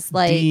as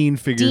like Dean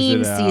figures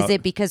it sees out.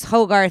 it because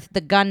Hogarth,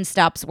 the gun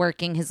stops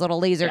working, his little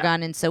laser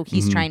gun, and so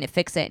he's trying to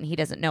fix it, and he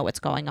doesn't know what's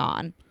going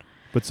on.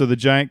 But so the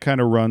giant kind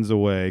of runs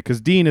away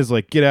because Dean is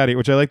like, get out of here,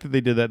 which I like that they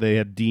did that. They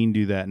had Dean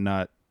do that,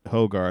 not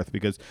Hogarth,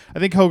 because I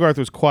think Hogarth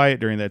was quiet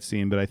during that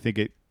scene, but I think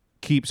it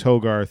keeps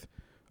Hogarth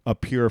a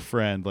pure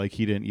friend. Like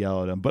he didn't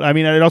yell at him. But I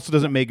mean, it also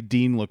doesn't make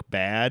Dean look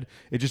bad.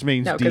 It just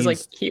means No, because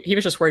Dean's... like he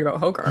was just worried about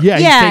Hogarth. yeah,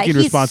 he's taking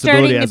he's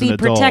responsibility starting as to be an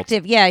adult.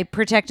 protective. Yeah,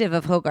 protective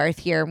of Hogarth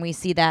here, and we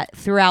see that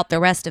throughout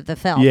the rest of the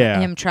film. Yeah.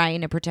 Him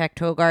trying to protect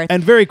Hogarth.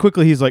 And very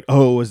quickly he's like,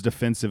 oh, it was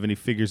defensive, and he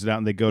figures it out,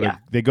 and they go Yeah.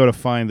 to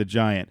find the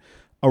giant.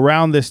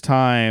 Around this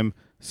time,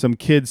 some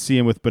kids see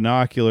him with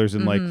binoculars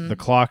in like the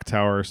clock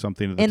tower or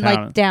something of the in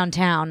town. like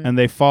downtown. And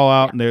they fall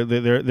out, and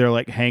they're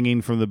like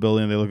hanging from the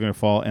building. They're looking to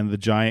fall, and the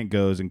giant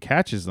goes and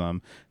catches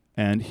them.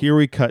 And here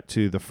we cut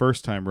to the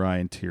first time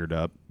Ryan teared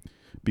up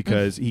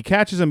because he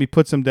catches him, he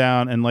puts him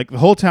down, and like the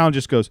whole town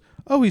just goes,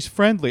 "Oh, he's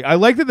friendly." I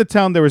like that the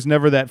town there was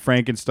never that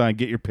Frankenstein.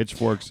 Get your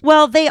pitchforks.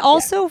 Well, they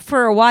also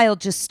for a while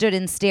just stood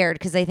and stared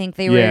because I think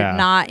they were Yeah.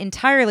 not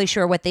entirely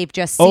sure what they've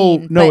just Oh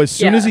seen. no! but- As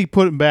soon as Yeah. he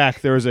put him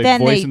back, there was a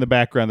Then voice they- in the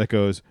background that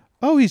goes,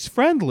 "Oh, he's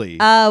friendly."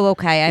 Oh,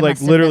 okay. I like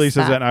must have literally missed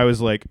says that, and I was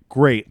like,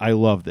 "Great, I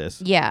love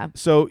this." Yeah.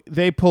 So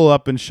they pull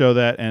up and show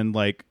that, and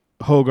like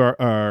Hogarth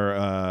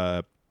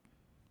or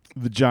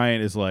the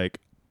giant is like,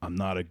 "I'm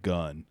not a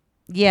gun,"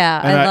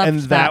 Yeah. and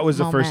loved that was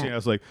the first moment. thing I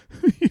was like,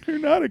 "You're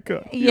not a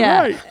gun." You're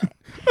Yeah. right.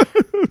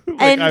 Like,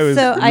 And I was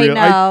so I real-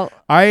 know.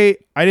 I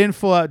didn't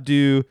full out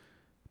do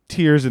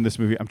tears in this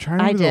movie. I'm trying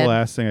to I remember the did.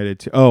 last thing I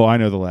did. Oh, I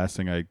know the last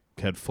thing I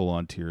had full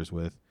on tears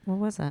with. What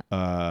was it?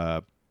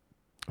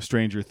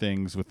 Stranger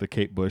Things with the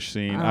Kate Bush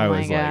scene. Oh I my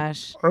was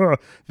gosh. like, ugh.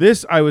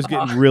 This I was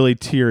getting really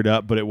teared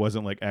up, but it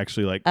wasn't like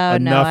actually like Oh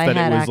enough no, I that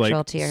had it was actual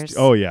like tears.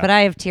 oh yeah. But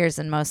I have tears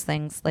in most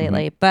things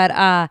lately.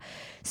 But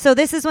so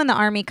this is when the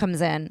army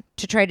comes in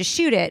to try to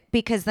shoot it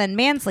because then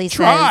Mansley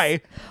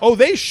Try. Oh,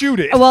 they shoot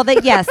it. says well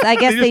yes, I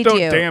guess They they, just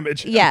do. don't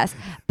damage. Yes.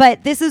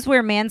 But this is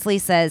where Mansley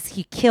says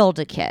he killed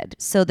a kid.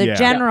 So the Yeah.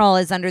 general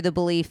is under the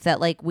belief that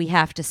like we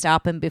have to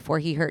stop him before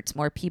he hurts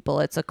more people.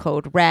 It's a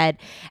code red.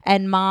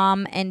 And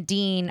Mom and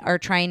Dean are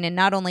trying to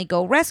not only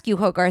go rescue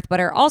Hogarth, but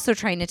are also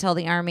trying to tell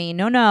the army,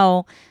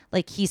 no,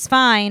 like he's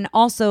fine.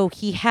 Also,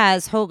 he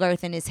has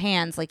Hogarth in his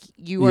hands. Like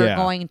you are Yeah.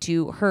 going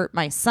to hurt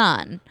my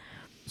son.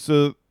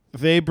 So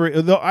they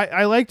bring. Though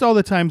I liked all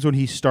the times when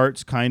he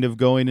starts kind of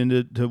going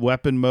into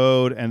weapon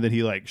mode, and then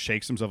he like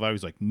shakes himself out.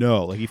 He's like,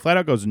 no, like he flat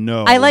out goes,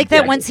 no. I like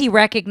that Yeah. once he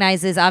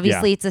recognizes,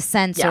 obviously Yeah. it's a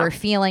sense Yeah. or a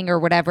feeling or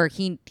whatever,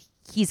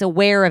 he's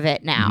aware of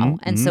it now.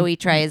 And so he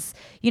tries,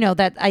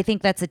 that I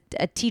think that's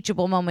a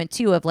teachable moment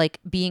too of like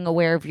being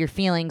aware of your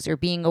feelings or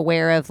being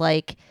aware of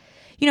like,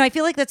 I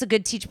feel like that's a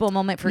good teachable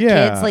moment for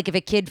Yeah. kids. Like if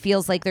a kid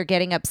feels like they're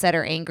getting upset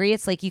or angry,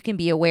 it's like you can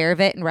be aware of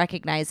it and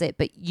recognize it,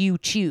 but you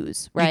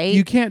choose, right?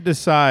 You can't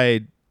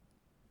decide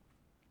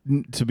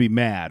to be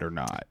mad or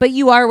not. But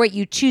you are what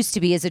you choose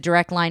to be is a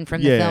direct line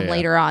from the Yeah, film yeah.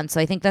 later on.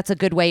 So I think that's a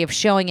good way of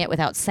showing it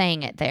without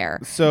saying it there.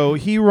 So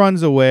he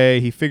runs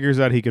away. He figures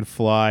out he can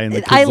fly, and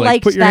the kid's I like,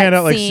 liked "Put your that hand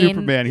out like scene.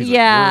 Superman." He's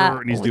yeah, like,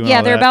 "Grr," and he's doing yeah.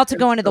 all They're that. about to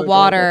go into the so adorable.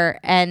 water,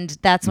 and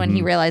that's when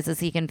he realizes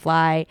he can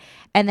fly,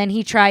 and then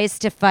he tries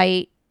to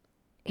fight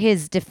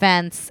his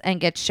defense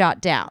and gets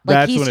shot down. Like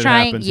That's he's when it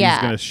trying. happens. Yeah,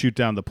 He's gonna shoot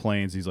down the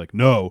planes. He's like,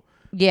 "No,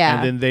 Yeah.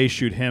 And then they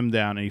shoot him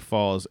down and he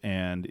falls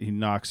and he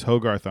knocks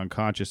Hogarth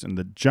unconscious and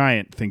the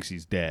giant thinks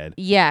he's dead.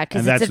 Yeah,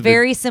 because And it's a that's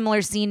very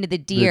similar scene to the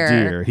deer. The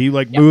deer. He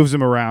moves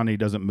him around and he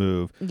doesn't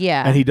move.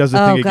 Yeah. And he does the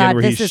thing again God,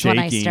 where this he's is shaking.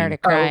 when I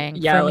started crying.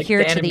 yeah, from like here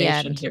the to the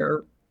animation end.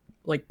 here,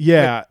 like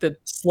Yeah. the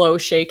slow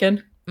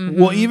shaking.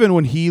 Mm-hmm. Well, even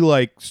when he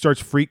like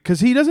starts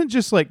because he doesn't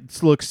just like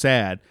look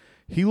sad.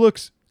 He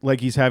looks like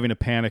he's having a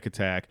panic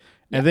attack.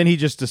 And then he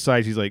just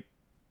decides he's like,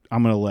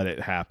 I'm going to let it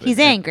happen. He's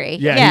angry.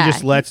 Yeah, Yeah. he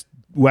just lets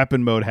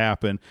weapon mode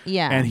happen.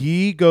 Yeah. And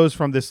he goes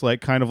from this like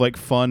kind of like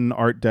fun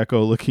Art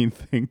Deco looking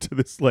thing to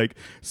this like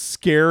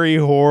scary,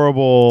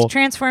 horrible.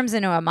 Transforms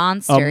into a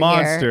monster.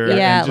 monster, Here.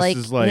 Yeah, and just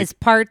is like- his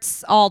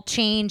parts all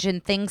change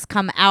and things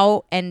come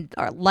out and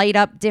light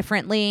up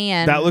differently.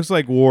 And That looks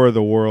like War of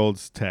the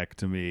Worlds tech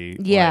to me.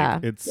 Yeah.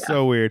 Like, it's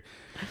so weird.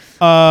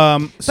 But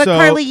But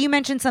Carly, you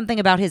mentioned something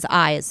about his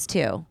eyes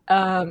too.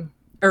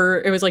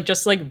 Or it was like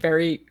just like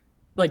very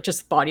like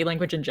just body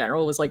language in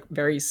general was like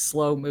very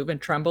slow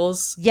movement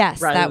trembles.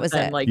 Yes, rather that was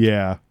than, it. Like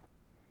yeah.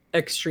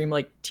 extreme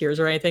like tears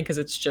or anything because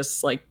it's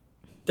just like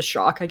the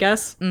shock, I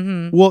guess.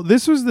 Mm-hmm. Well,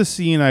 this was the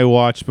scene I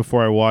watched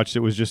before I watched it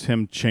was just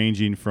him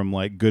changing from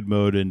like good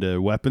mode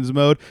into weapons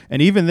mode.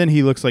 And even then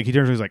he looks like he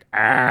turns around, he's like,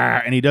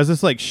 ah, and he does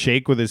this like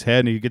shake with his head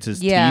and he gets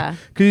his Yeah. teeth.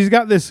 Because he's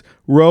got this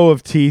row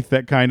of teeth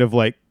that kind of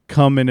like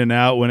come in and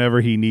out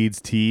whenever he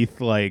needs teeth,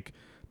 like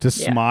to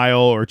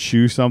smile or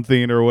chew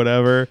something or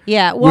whatever.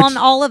 Yeah. Well, Which- and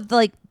all of the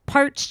like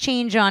parts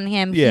change on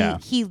him. Yeah.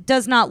 He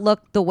does not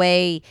look the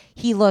way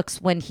he looks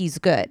when he's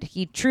good.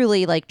 He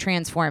truly like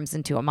transforms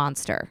into a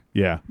monster.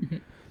 Yeah.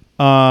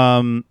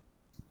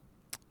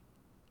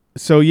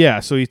 So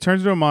he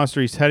turns into a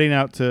monster. He's heading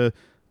out to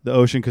the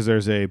ocean because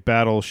there's a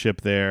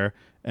battleship there.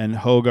 And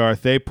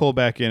Hogarth, they pull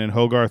back in, and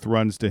Hogarth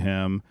runs to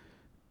him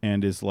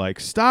and is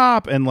like,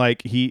 "Stop!" And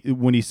like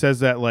when he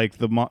says that, like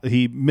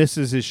he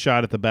misses his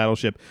shot at the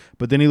battleship,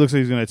 but then he looks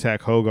like he's going to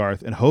attack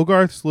Hogarth. And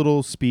Hogarth's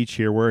little speech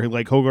here, where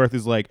like Hogarth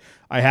is like,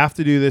 "I have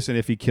to do this, and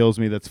if he kills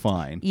me, that's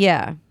fine."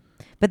 Yeah.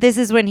 But this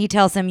is when he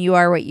tells him, "You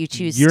are what you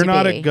choose You're to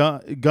not be." a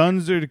gun.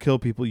 Guns are to kill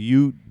people.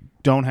 You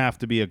don't have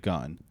to be a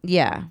gun.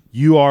 Yeah.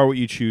 You are what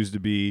you choose to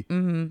be.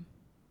 Mm-hmm.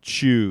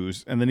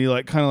 Choose. And then he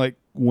like kind of like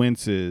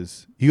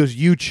winces. He goes,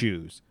 "You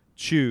choose."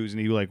 And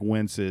he like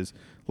winces.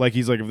 Like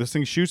he's like, if this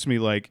thing shoots me,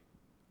 like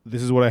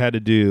this is what I had to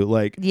do.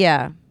 Like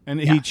Yeah. and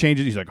he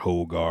changes. He's like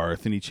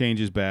Hogarth, and he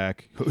changes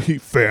back.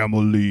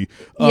 Family.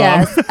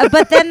 Yes,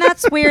 but then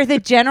that's where the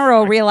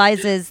general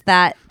realizes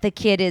that the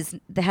kid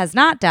has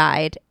not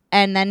died,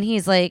 and then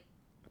he's like,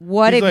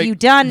 "What He's have like, you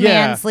done,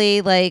 yeah.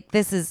 Mansley? Like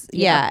this is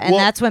and Well-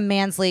 that's when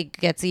Mansley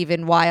gets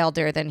even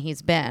wilder than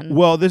he's been."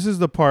 Well, this is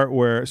the part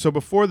where so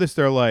before this,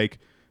 they're like,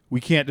 we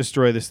can't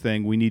destroy this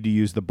thing. We need to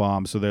use the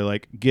bomb. So they're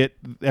like, get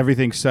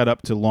everything set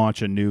up to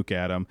launch a nuke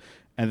at him.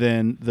 And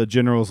then the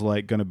general's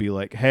like going to be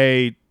like,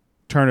 hey,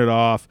 turn it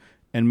off.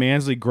 And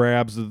Mansley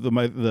grabs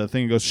the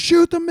thing and goes,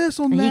 shoot the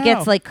missile now. He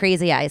gets like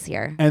crazy eyes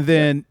here. And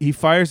then he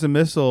fires the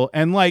missile.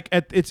 And like,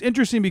 it's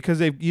interesting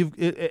because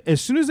as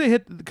soon as they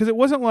hit, because it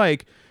wasn't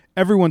like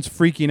everyone's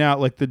freaking out.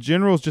 Like the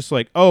general's just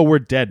like, oh, we're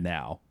dead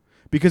now.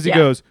 Because he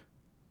goes,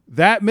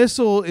 that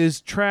missile is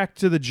tracked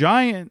to the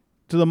giant.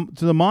 To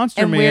the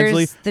monster And Mansley.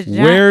 where's the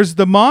giant? Where's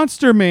the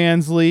monster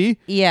Mansley?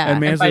 Yeah. And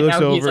Mansley by looks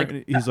now, over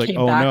and he's like, came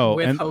oh back no.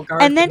 with And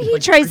Hogarth And then he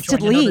like, tries to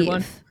rejoined another leave.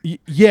 one.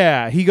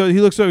 yeah, he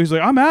looks over. He's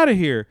like, I'm out of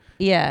here.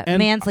 Yeah, And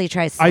Mansley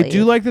tries to I leave.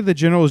 do like that the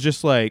general is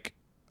just like,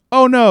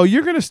 oh no,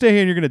 you're gonna stay here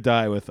and you're gonna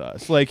die with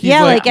us. Like he's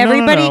like "No, no,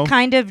 everybody no."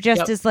 kind of just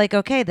Yep. is like,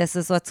 okay, this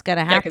is what's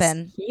gonna Yeah, 'cause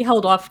happen. he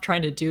held off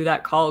trying to do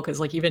that call because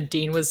like even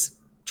Dean was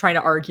trying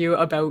to argue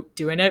about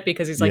doing it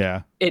because he's like,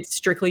 Yeah. it's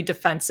strictly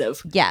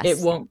defensive. Yes.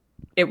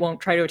 It won't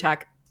try to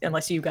attack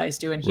unless you guys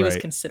do. And he was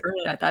Right. considering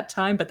it at that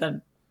time, but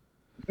then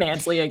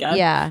Mansley again.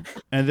 Yeah.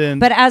 And then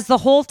But as the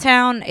whole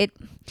town,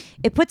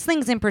 it puts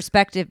things in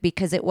perspective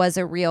because it was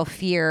a real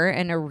fear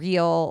and a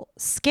real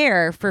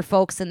scare for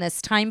folks in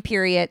this time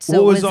period. So What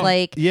it was was on-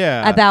 like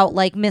yeah. about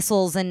like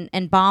missiles and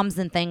bombs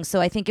and things.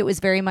 So I think it was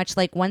very much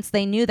like once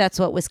they knew that's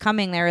what was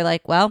coming, they were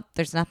like, well,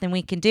 there's nothing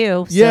we can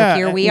do. So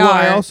here we well, are.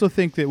 I also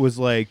think that was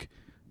like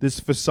this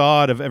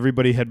facade of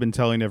everybody had been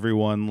telling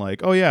everyone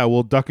like, oh yeah,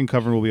 we'll duck and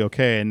cover and we'll be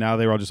okay. And now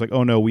they were all just like,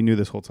 oh no, we knew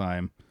this whole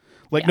time.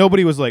 Like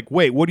nobody was like,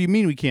 wait, what do you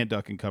mean we can't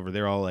duck and cover?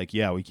 They're all like,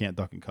 yeah, we can't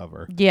duck and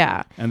cover.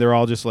 Yeah. And they're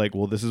all just like,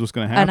 well, this is what's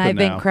going to happen And I've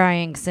now. been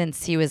crying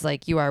since he was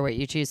like, you are what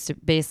you choose to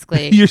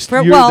basically. That's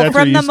from where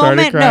the you started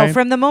moment, crying?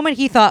 from the moment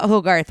he thought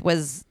Hogarth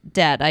was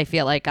dead, I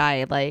feel like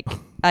I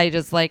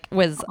just like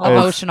was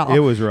emotional It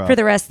was rough. for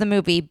the rest of the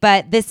movie.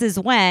 But this is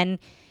when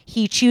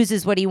he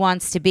chooses what he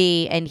wants to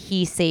be and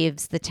he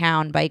saves the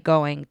town by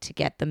going to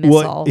get the missile.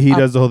 Well, he up.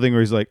 does the whole thing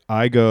where he's like,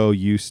 I go,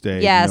 you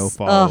stay, Yes. no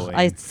following.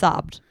 I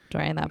sobbed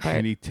during that part.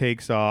 And he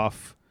takes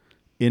off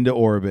into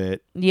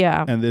orbit.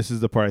 Yeah. And this is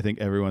the part I think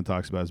everyone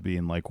talks about as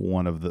being like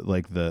one of the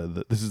like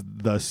the this is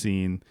the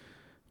scene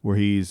where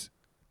he's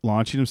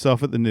launching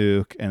himself at the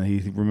nuke and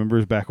he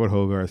remembers back what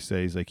Hogarth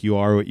says. He's like, you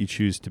are what you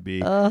choose to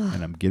be.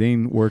 And I'm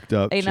getting worked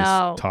up I just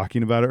know.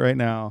 talking about it right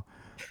now.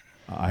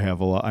 I have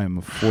a lot. I'm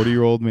a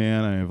 40-year-old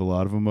man. I have a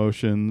lot of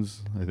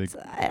emotions. I think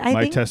I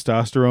my think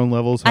testosterone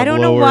levels have I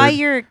don't know lowered. why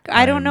you're.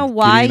 I don't I'm know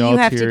why getting all you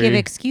have to give teary.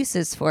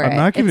 excuses for I'm it.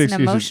 not giving It's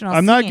an excuses. emotional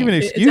I'm not scene. giving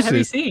It's a heavy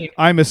excuses. scene.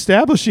 I'm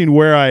establishing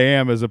where I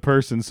am as a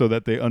person so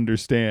that they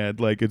understand.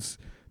 Like this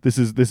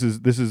is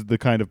the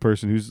kind of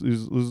person who's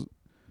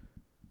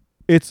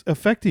it's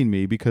affecting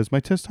me because my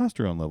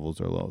testosterone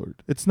levels are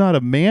lowered. It's not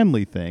a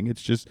manly thing.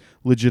 It's just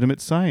legitimate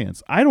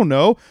science. I don't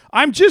know.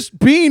 I'm just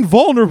being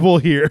vulnerable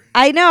here.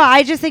 I know.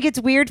 I just think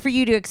it's weird for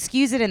you to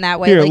excuse it in that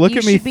way. Here, like look you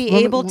at me. should be Let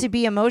me- able to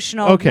be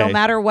emotional Okay. no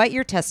matter what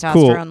your Cool.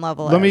 testosterone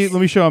level Let is.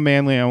 me show how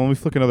manly I am. Let me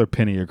flick another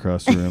penny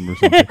across the room or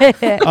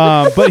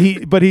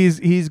something. But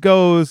he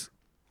goes,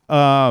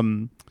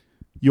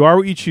 you are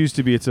what you choose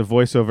to be. It's a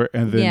voiceover,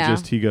 and then Yeah.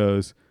 he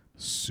goes,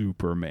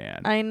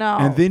 Superman. I know.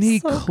 And then he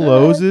So good.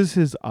 closes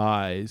his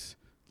eyes,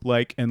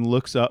 and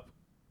looks up.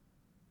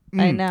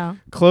 I know.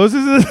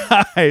 Closes his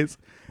eyes,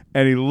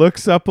 and he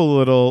looks up a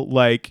little,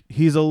 like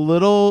he's a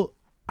little.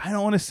 I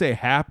don't want to say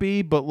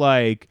happy, but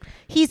like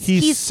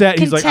He's set.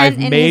 He's like, I've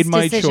content in made his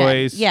my decision.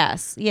 choice.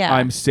 Yes. Yeah.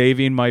 I'm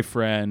saving my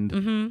friend.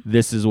 Mm-hmm.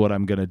 This is what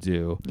I'm gonna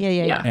do. Yeah.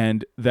 Yeah.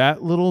 And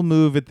that little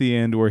move at the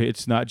end where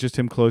it's not just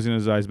him closing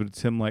his eyes, but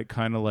it's him like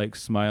kind of like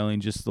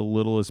smiling just the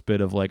littlest bit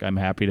of like, I'm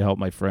happy to help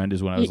my friend,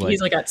 is when I was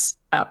He's like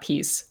at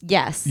peace.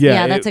 Yes. Yeah,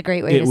 Yeah. That's a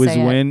great way it to was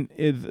say it. when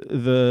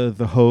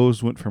the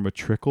hose went from a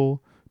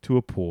trickle to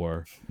a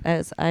pour, I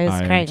was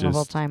I'm crying the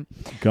whole just time.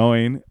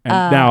 going.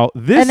 And now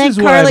this And then is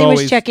what I've Carly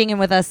always. was checking in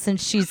with us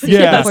since she's seen it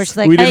Yes, before. She's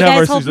like, we "Hey didn't have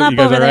guys, our holding season. up You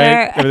guys over all right?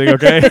 there."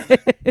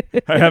 Everything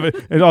okay? I have it,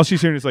 and all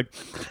she's hearing is like,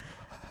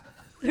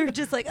 We were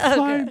just like, "Oh,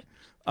 fine.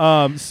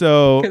 God."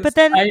 So 'Cause But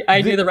then-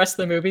 I knew the rest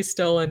of the movie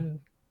still, and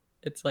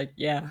it's like,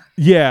 yeah.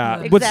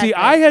 yeah, but see, Exactly.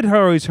 I had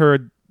always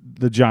heard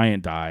the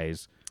giant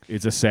dies.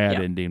 It's a sad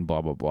Yeah. ending.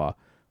 Blah blah blah.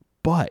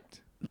 But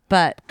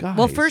But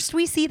well, Guys. first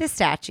we see the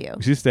statue,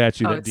 we see a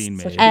statue Oh, that it's Dean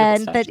such made. a-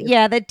 and statue.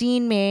 that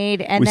Dean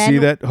made, and We then see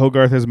that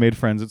Hogarth has made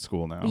friends at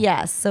school now.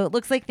 yes, so it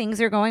looks like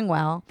things are going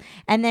well,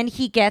 and then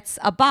he gets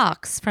a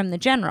box from the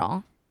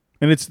general.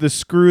 And it's the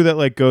screw that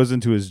like goes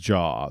into his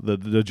jaw,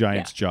 the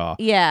giant's jaw.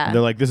 Yeah. And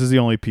they're like, this is the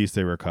only piece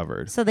they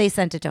recovered. So they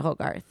sent it to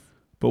Hogarth.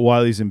 But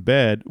while he's in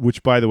bed,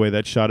 which by the way,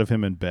 that shot of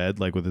him in bed,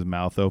 like with his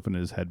mouth open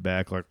and his head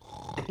back, like,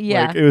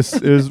 Yeah. like, it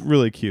was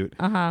really cute.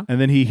 Uh-huh. And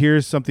then he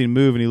hears something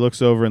move, and he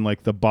looks over, and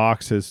like the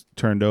box has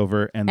turned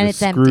over, and And the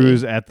it's empty.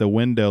 screws at the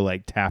window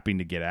like tapping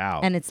to get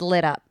out. And it's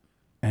lit up.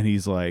 And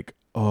he's like,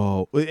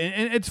 oh,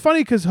 and it's funny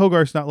because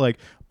Hogarth's not like,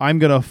 I'm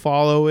gonna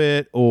follow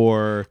it,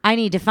 or I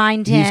need to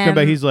find him. he's come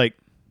back. He's like,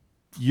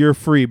 you're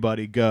free,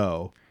 buddy,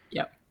 go.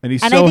 Yep. And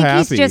he's and so I think happy.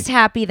 he's just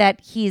happy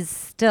that he's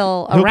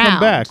still He'll around. come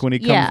back when he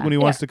comes Yeah. when he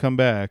wants to come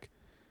back.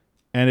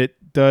 And it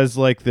does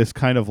like this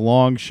kind of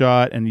long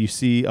shot, and you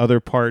see other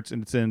parts,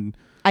 and it's in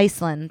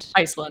Iceland.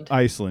 Iceland.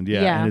 Iceland,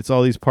 yeah. Yeah. And it's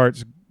all these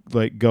parts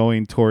like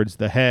going towards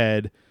the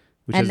head,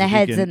 which And has the a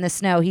head's beacon. in the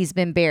snow. He's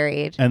been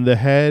buried. And the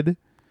head,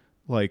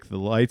 like the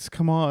lights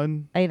come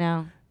on, I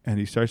know. and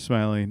he starts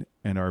smiling,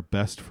 and our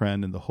best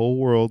friend in the whole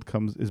world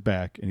is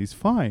back, and he's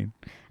fine.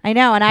 I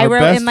know. And I Our wrote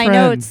best in my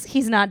friend. notes,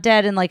 he's not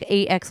dead, in like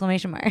 8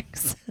 exclamation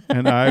marks.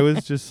 And I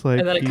was just like,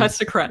 And then it he's- cuts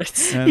to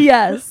credits. and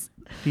Yes.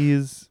 he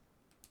is.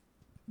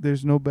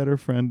 There's no better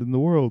friend in the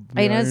world. than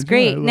I the know. It's Iron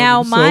great. Man. I love Now,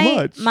 him so my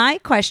much. my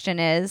question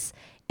is,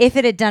 if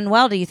it had done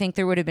well, do you think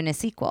there would have been a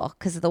sequel?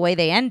 Because of the way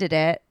they ended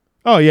it.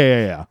 Oh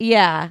yeah.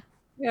 Yeah.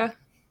 Yeah.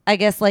 I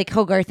guess like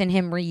Hogarth and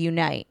him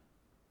reunite.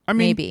 I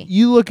mean, Maybe.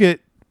 you look at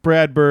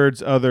Brad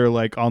Bird's other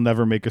like I'll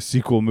never make a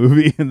sequel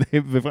movie, and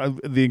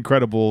The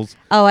Incredibles,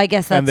 Oh, I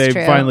guess that's and they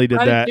true. finally did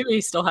that.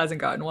 Ratatouille still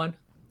hasn't gotten one.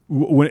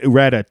 When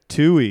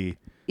Ratatouille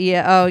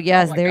Yeah. Oh,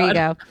 yes. my there you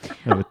God. go.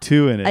 have a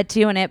 2 in it. A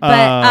 2 in it, but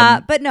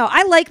Um, no,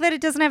 I like that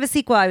it doesn't have a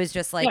sequel. I was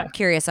just like Yeah.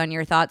 curious on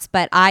your thoughts,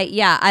 but I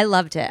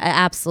loved it. I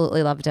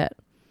absolutely loved it.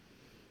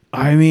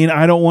 I mean,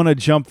 I don't want to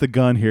jump the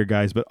gun here,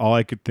 guys, but all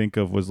I could think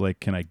of was like,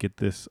 can I get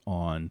this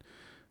on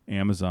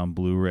Amazon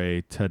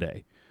Blu-ray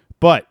today?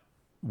 But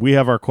we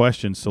have our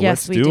questions, so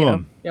Yes, let's we do do.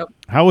 them. Yep.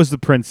 How was the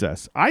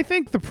princess? I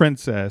think the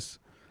princess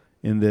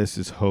in this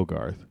is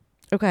Hogarth,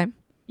 Okay.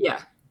 Yeah.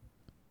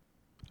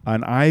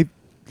 and I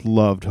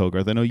loved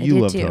Hogarth. I know you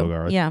did loved too.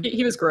 Hogarth. Yeah.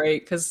 He was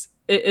great because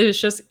it was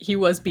just he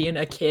was being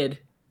a kid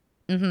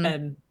Hmm.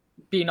 and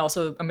being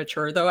also a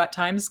mature though at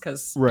times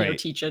because you know, Right.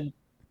 teaching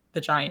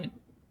the giant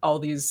all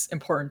these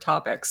important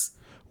topics.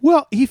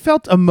 Well, he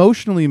felt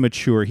emotionally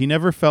mature. He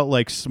never felt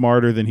like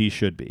smarter than he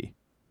should be.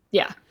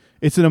 Yeah.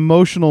 It's an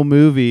emotional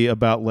movie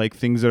about like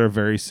things that are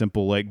very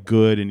simple, like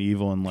good and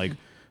evil, and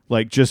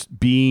like just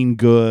being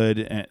good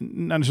and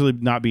not necessarily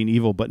not being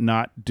evil, but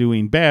not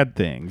doing bad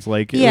things.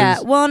 Like it Yeah.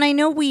 was- Well, and I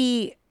know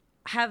we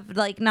have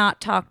like not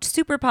talked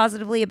super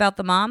positively about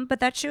the mom, but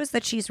that shows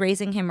that she's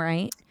raising him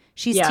right.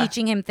 She's Yeah.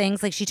 teaching him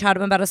things, like she taught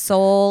him about a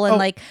soul, and Oh,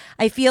 like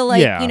I feel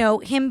like yeah. you know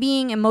him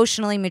being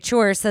emotionally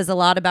mature says a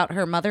lot about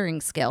her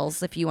mothering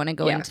skills. If you want to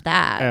go Yeah. into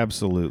that,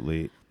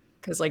 absolutely.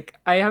 Because like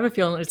I have a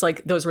feeling it's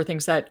like those were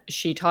things that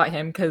she taught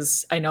him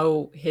because I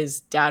know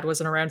his dad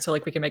wasn't around, so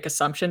like we can make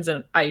assumptions,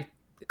 and I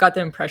got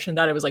the impression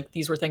that it was like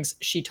these were things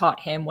she taught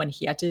him when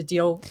he had to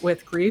deal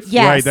with grief.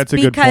 Yes, Right, that's a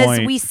good because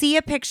point. we see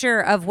a picture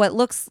of what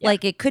looks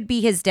like it could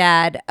be his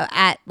dad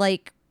at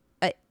like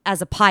as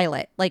a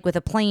pilot, like with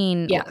a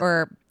plane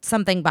or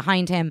something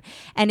behind him,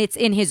 and it's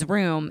in his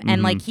room,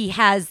 and like he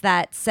has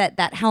that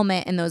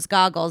helmet and those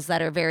goggles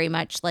that are very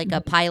much like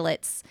a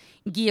pilot's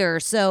gear.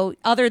 So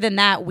other than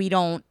that, we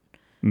don't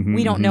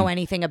know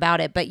anything about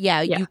it. But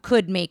you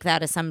could make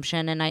that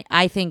assumption, and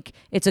I think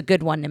it's a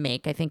good one to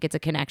make. I think it's a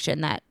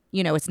connection that,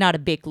 you know, it's not a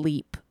big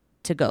leap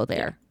to go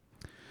there.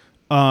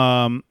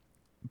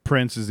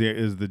 Prince is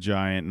the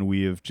giant, and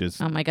we have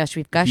just Oh my gosh,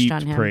 we've gushed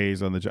on him.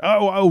 praise on the giant.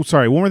 Oh,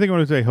 sorry. One more thing I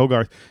want to say,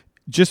 Hogarth.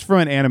 Just from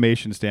an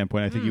animation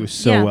standpoint, I think he was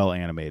so well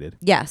animated.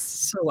 Yes,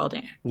 So well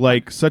done.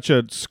 Like such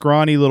a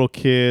scrawny little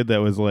kid that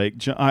was like,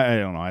 I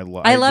don't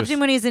know. I loved him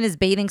when he was in his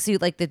bathing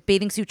suit. Like the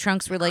bathing suit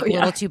trunks were like a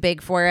little too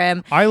big for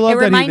him. I love it.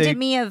 that Reminded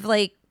me of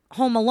like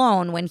Home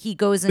Alone when he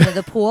goes into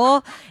the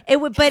pool.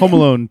 Home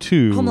Alone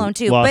 2. Home Alone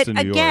 2. Lost But in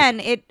New York, again,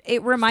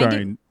 it reminded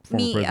starring former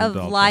me President of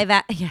Donald live.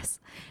 Trump. Yes,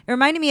 it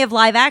reminded me of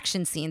live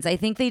action scenes. I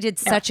think they did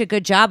such a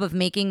good job of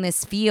making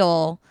this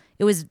feel.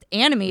 It was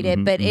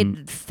animated, but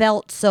it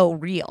felt so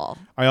real.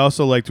 I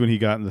also liked when he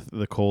got in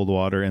the cold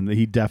water, and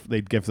they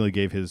definitely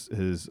gave his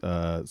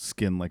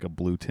skin like a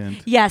blue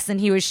tint. Yes,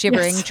 and he was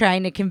shivering,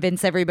 trying to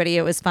convince everybody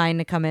it was fine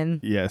to come in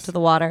to the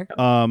water.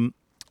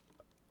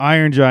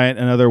 Iron Giant,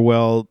 another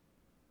well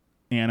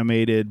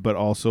animated but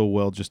also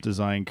well just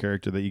designed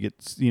character that you get,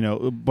 you know,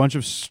 a bunch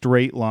of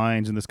straight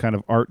lines and this kind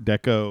of Art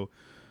Deco,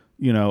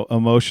 you know,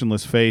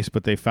 emotionless face,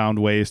 but they found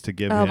ways to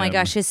give him. Oh my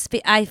gosh,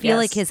 I feel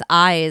like his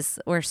eyes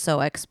were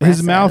so expressive.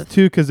 His mouth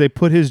too, because they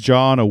put his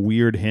jaw on a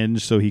weird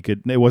hinge so he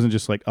could. It wasn't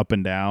just like up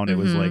and down. It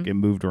was like it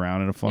moved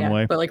around in a fun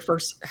way. But like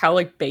first, how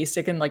like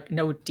basic and like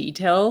no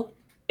detail.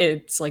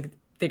 It's like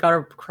they got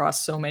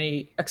across so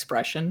many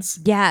expressions.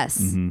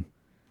 Yes.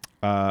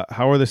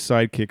 How are the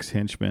sidekicks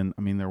henchmen?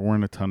 I mean, there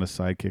weren't a ton of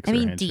sidekicks. I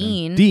mean,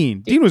 henchmen.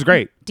 Dean was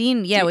great.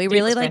 Dean, we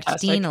really liked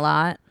fantastic. Dean a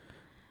lot.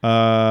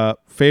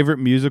 Favorite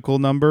musical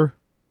number?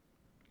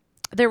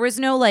 There was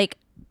no like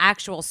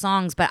actual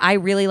songs, but I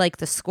really like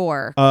the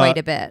score quite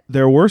a bit.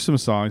 There were some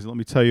songs. Let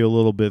me tell you a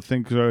little bit.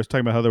 Because I was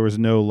talking about how there was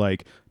no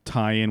like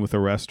tie-in with a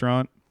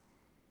restaurant.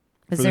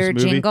 Was for there a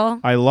this movie. jingle?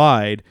 I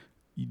lied.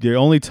 The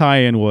only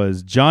tie-in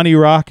was Johnny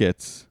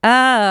Rockets,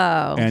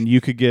 Oh. and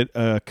you could get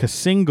a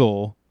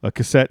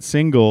cassette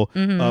single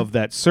of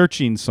that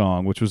Searching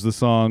song, which was the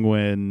song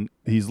when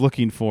he's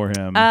looking for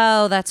him.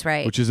 Oh, that's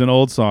right. Which is an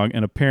old song,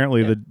 and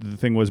apparently the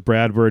thing was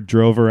Brad Bird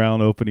drove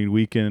around opening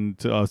weekend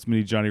to as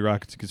many Johnny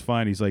Rockets he could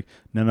find. He's like,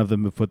 none of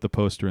them have put the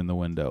poster in the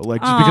window,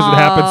 like just because it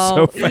happened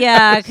so fast.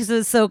 Yeah, because it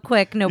was so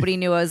quick, nobody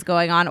knew what was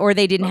going on, or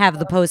they didn't have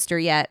the poster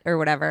yet, or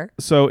whatever.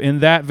 So in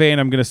that vein,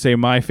 I'm gonna say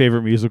my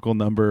favorite musical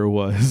number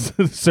was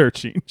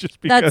Searching, just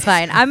because. That's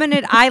fine.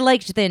 I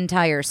liked the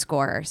entire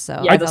score,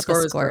 so Yeah, I the thought score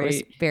the was score was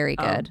great. very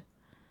good.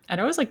 I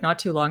know it was like not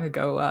too long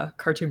ago,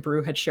 Cartoon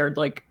Brew had shared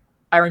like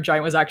Iron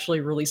Giant was actually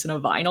releasing a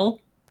vinyl.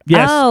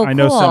 Yes, Oh, I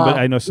know cool. somebody.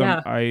 I know some.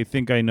 Yeah. I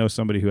think I know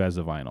somebody who has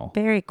a vinyl.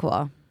 Very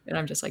cool. And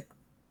I'm just like,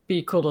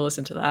 be cool to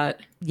listen to that.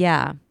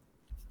 Yeah.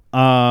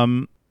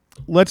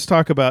 Let's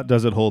talk about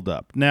does it hold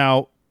up?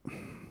 Now,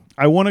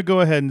 I want to go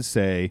ahead and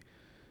say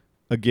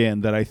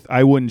again that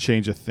I wouldn't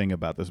change a thing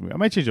about this movie. I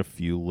might change a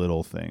few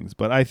little things,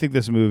 but I think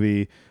this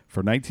movie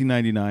for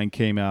 1999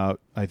 came out.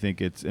 I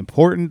think it's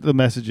important, the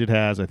message it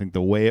has. I think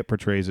the way it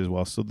portrays as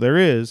well. So there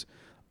is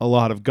a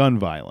lot of gun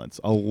violence,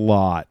 a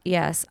lot.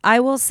 Yes. I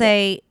will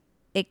say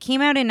it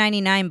came out in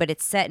 99, but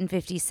it's set in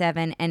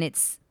 57, and it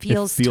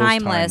feels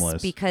timeless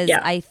because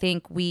I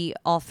think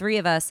all three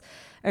of us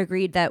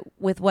agreed that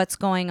with what's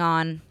going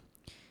on,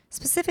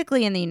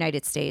 specifically in the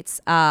United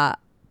States,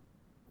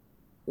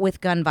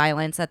 with gun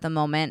violence at the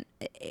moment,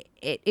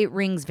 it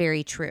rings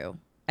very true.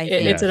 I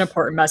think It's an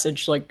important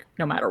message, like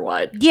no matter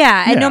what.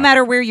 Yeah, and Yeah. no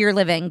matter where you're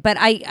living. But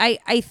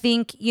I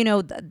think, you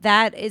know,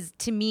 that is,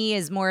 to me,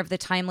 is more of the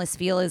timeless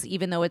feel, is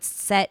even though it's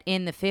set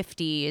in the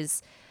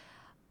 50s,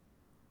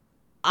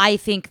 I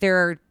think there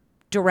are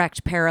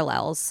direct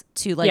parallels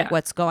to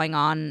what's going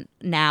on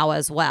now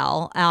as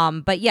well.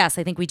 But yes,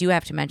 I think we do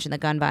have to mention the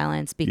gun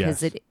violence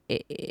because Yes.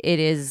 it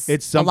is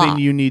It's something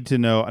you need to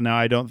know. Now,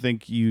 I don't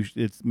think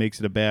it makes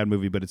it a bad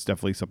movie, but it's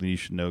definitely something you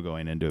should know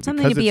going into it.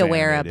 something because to be it's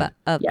aware animated.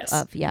 of.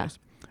 Yes. Yeah.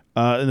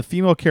 And the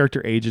female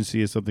character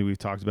agency is something we've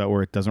talked about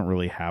where it doesn't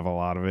really have a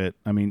lot of it.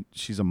 I mean,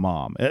 she's a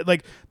mom.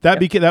 Like that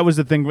that was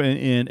the thing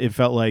it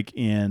felt like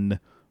in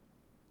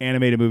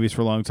animated movies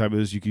for a long time. It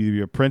was you could either be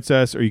a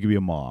princess or you could be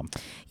a mom.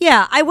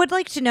 Yeah, I would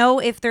like to know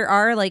if there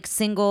are like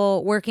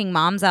single working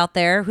moms out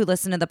there who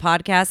listen to the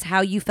podcast,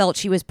 how you felt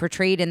she was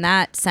portrayed in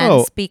that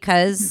sense,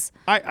 because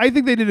I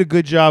think they did a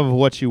good job of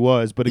what she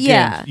was, but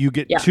again, you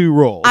get two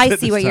roles. I at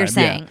see this what you're time.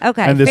 saying. Yeah.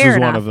 Okay, and this fair was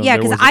enough. one of them. Yeah,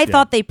 There because was I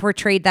thought they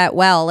portrayed that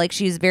well. Like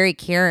she was very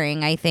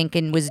caring, I think,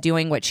 and was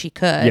doing what she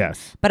could.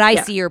 Yes. But I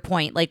see your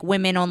point. Like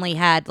women only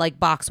had like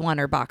box 1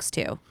 or box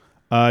 2.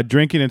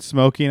 Drinking and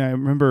smoking. I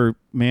remember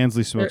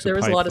Mansley smokes There a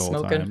was a pipe lot the of whole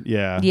smoking. time.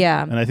 Yeah.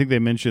 Yeah. And I think they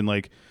mentioned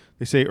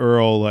they say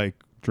Earl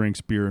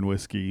drinks beer and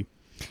whiskey.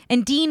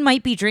 And Dean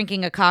might be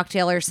drinking a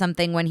cocktail or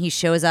something when he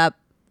shows up.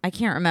 I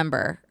can't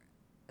remember.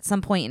 At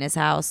some point in his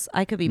house.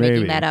 I could be Maybe.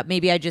 making that up.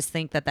 Maybe I just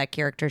think that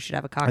character should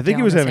have a cocktail. I think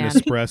he was in his having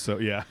hand.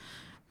 espresso. Yeah.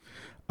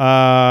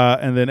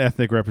 And then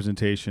ethnic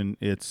representation.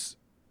 It's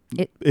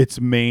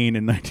Maine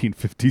in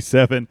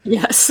 1957.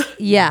 Yes.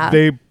 Yeah.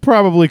 They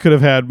probably could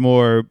have had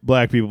more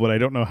black people, but I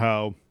don't know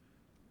how.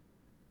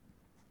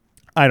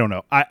 I don't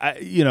know. I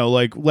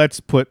like, let's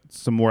put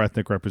some more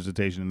ethnic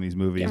representation in these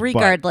movies.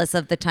 Regardless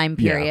of the time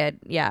period.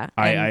 Yeah.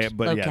 And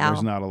But locale.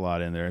 there's not a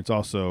lot in there. It's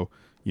also,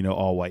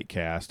 all white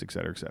cast, et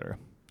cetera, et cetera.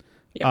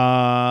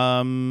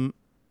 Yep.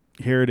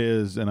 Here it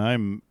is, and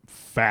I'm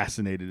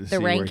fascinated to see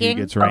where he ranking?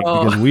 gets ranked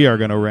because we are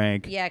going to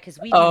rank. Yeah, because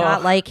we do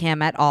not like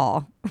him at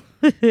all. Uh,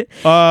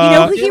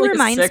 who Maybe he like a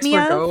reminds 6 me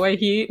for of? Go Away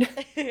Heat.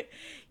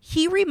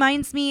 He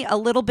reminds me a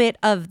little bit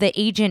of the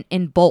agent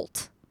in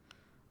Bolt.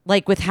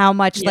 Like with how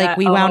much like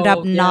we wound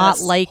up not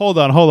yes. like. Hold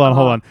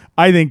on.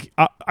 I think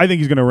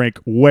he's going to rank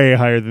way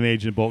higher than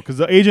Agent Bolt because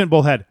the Agent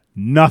Bolt had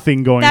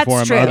nothing going That's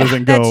for him true. other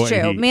than That's Go true.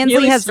 and Heat. He Mansley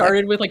really has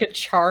started with like a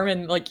charm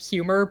and like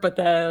humor, but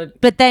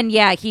then he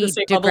the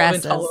same level of digresses.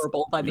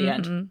 intolerable by the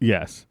end.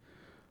 Yes.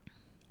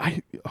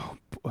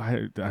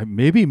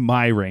 Maybe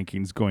my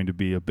ranking's going to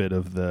be a bit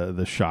of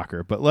the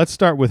shocker, but let's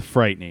start with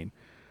frightening.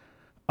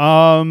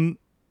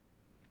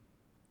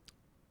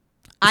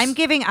 I'm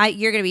giving.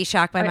 You're gonna be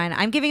shocked by mine.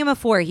 I'm giving him a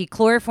 4. He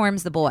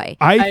chloroforms the boy.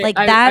 I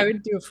I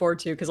would do a 4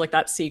 too because like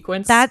that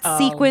sequence. That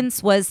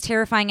sequence was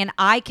terrifying, and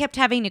I kept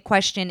having to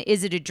question: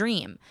 is it a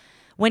dream?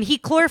 When he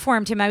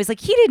chloroformed him, I was like,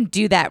 he didn't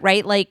do that,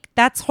 right? Like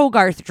that's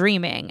Hogarth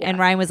dreaming. And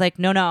Ryan was like,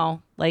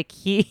 no, like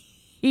he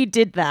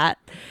did that.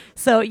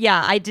 So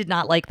yeah, I did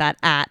not like that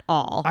at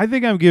all. I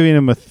think I'm giving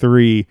him a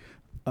 3.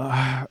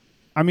 I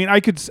mean,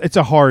 it's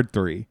a hard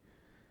 3.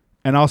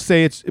 And I'll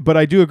say but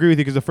I do agree with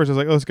you because at first I was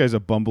like, oh, this guy's a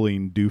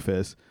bumbling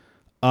doofus.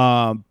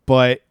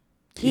 But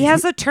he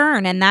has a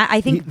turn, and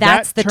I think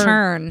that's the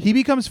turn. He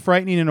becomes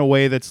frightening in a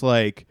way that's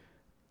like,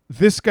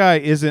 this guy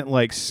isn't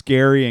like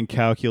scary and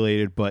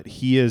calculated, but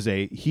he is,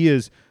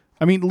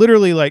 I mean,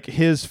 literally like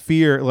his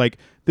fear, like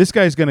this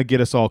guy's going to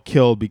get us all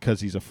killed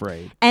because he's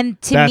afraid. And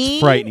that's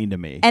frightening to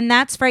me. And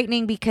that's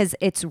frightening because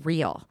it's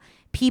real.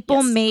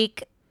 People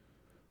make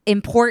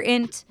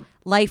important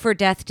life or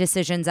death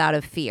decisions out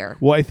of fear.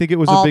 Well, I think it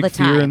was a big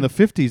fear in the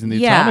 50s in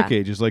the atomic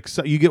ages. Like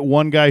you get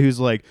one guy who's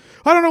like,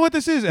 I don't know what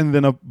this is, and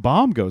then a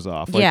bomb goes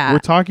off. Like, we're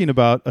talking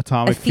about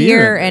atomic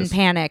fear and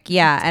panic.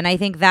 Yeah, and I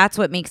think that's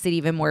what makes it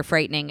even more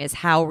frightening is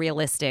how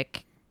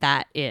realistic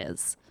that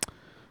is.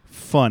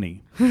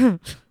 Funny.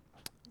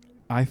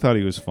 I thought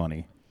he was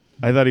funny.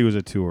 I thought he was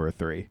a 2 or a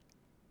 3.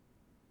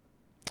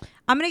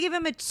 I'm gonna give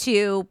him a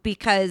 2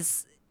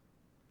 because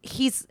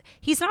he's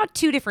not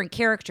 2 different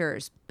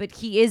characters, but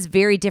he is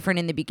very different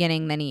in the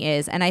beginning than he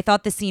is. And I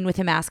thought the scene with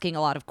him asking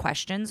a lot of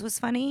questions was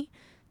funny,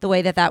 the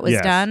way that was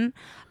done.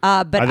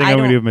 But I think I'm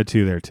going to give him a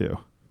 2 there too.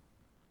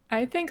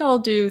 I think I'll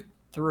do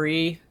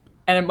 3,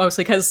 and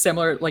mostly because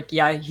similar. Like,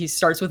 he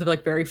starts with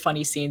like very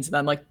funny scenes, and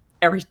then like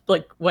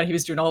when he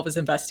was doing all of his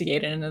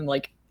investigating, and then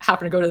like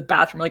happened to go to the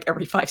bathroom like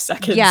every 5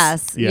 seconds.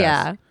 Yes.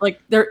 Yeah. Like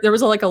there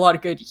was like a lot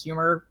of good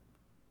humor,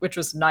 which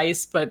was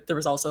nice, but there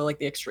was also like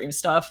the extreme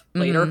stuff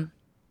later.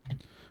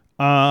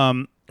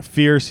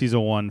 Fierce, he's a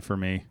 1 for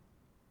me.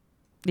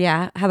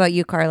 Yeah. How about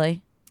you,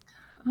 Carly?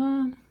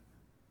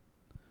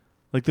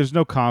 Like, there's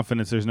no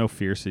confidence, there's no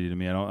fiercity to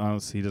me. I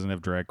don't see he doesn't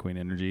have drag queen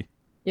energy.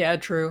 Yeah,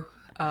 true.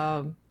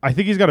 I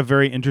think he's got a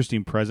very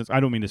interesting presence. I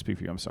don't mean to speak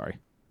for you. I'm sorry.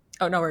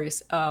 Oh, no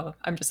worries.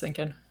 I'm just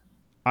thinking.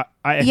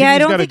 I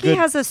don't think he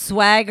has a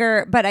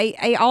swagger, but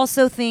I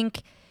also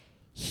think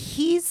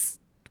he's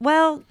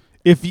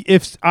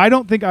If I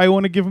don't think I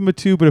want to give him a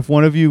 2, but if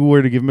one of you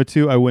were to give him a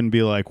 2, I wouldn't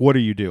be like, "What are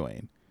you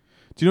doing?"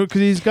 Do you know?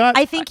 Because he's got.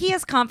 I think he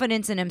has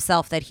confidence in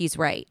himself that he's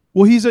right.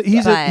 Well, he's a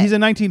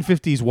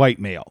 1950s white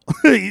male.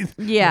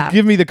 Yeah.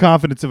 Give me the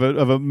confidence of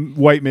a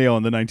white male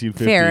in the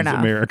 1950s Fair enough.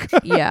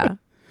 America. Yeah.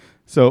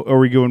 So are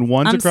we going 1s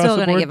I'm across the still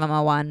board? going to give him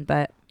a 1,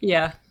 but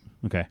Yeah.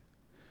 Okay.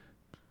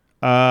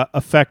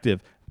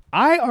 Effective.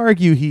 I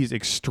argue he's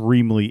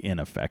extremely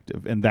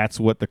ineffective, and that's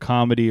what the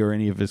comedy or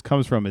any of his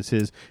comes from, is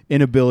his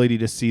inability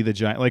to see the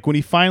giant. Like when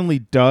he finally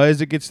does,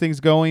 it gets things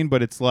going,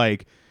 but it's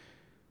like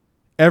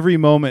every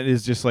moment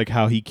is just like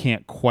how he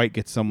can't quite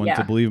get someone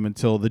to believe him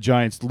until the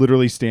giant's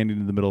literally standing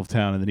in the middle of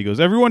town, and then he goes,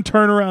 "Everyone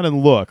turn around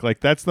and look." Like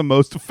that's the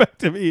most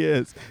effective he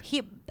is.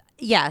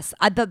 Yes.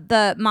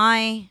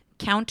 My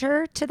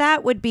counter to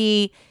that would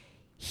be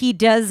he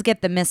does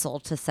get the missile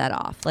to set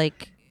off.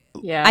 Like,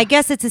 yeah, I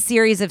guess it's a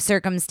series of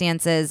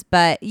circumstances,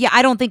 but yeah,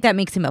 I don't think that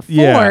makes him a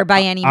 4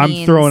 by any means.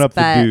 I'm throwing up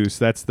the deuce.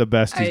 That's the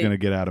best he's going to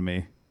get out of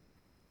me.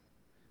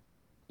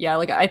 Yeah,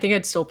 like I think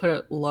I'd still put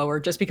it lower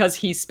just because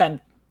he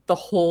spent the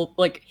whole,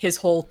 like his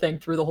whole thing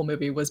through the whole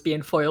movie was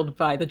being foiled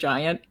by the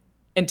giant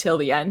until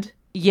the end.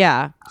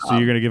 Yeah. So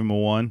you're going to give him a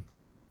 1?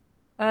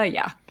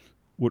 Yeah.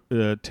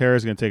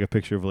 Tara's going to take a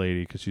picture of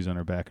Lady because she's on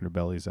her back and her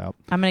belly's out.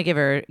 I'm going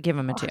to give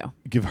him a 2.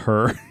 Give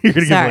her? You're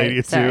going to give Lady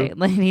a 2? Sorry.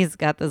 Lady's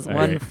got this All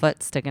one right.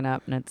 foot sticking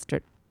up, and it's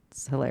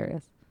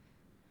hilarious.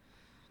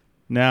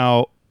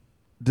 Now,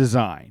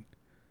 design.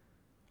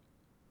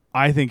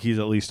 I think he's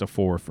at least a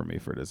 4 for me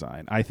for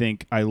design. I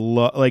think I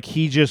love, like,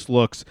 he just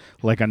looks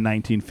like a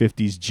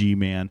 1950s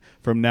G-man.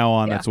 From now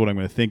on, that's what I'm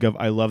going to think of.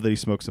 I love that he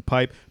smokes a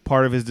pipe.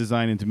 Part of his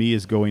design, and to me,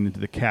 is going into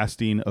the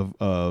casting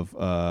of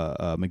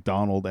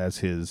McDonald as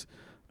his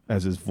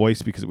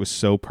voice, because it was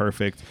so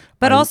perfect.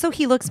 But also,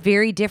 he looks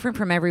very different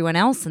from everyone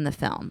else in the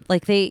film.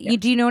 Like do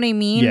you know what I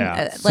mean?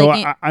 Yeah. So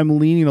I'm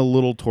leaning a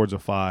little towards a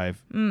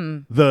 5.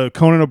 The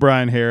Conan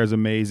O'Brien hair is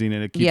amazing,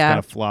 and it keeps kind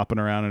of flopping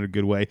around in a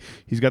good way.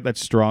 He's got that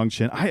strong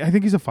chin. I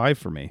think he's a 5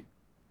 for me.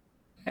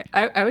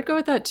 I would go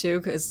with that too,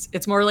 because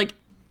it's more like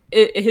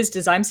his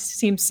design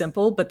seems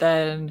simple, but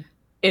then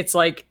it's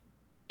like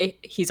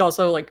he's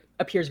also like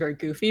appears very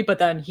goofy, but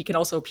then he can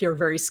also appear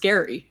very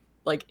scary.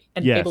 Like,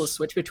 and able to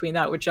switch between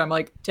that, which I'm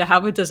like, to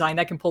have a design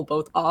that can pull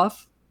both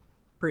off,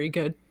 pretty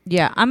good.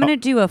 Yeah, I'm gonna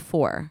do a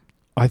 4.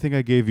 I think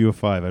I gave you a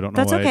 5. I don't know.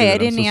 That's why okay. I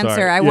didn't I'm so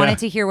answer. sorry. I wanted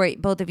to hear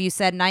what both of you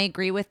said, and I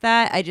agree with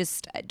that. I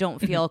just don't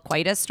feel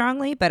quite as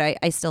strongly, but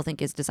I still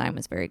think his design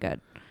was very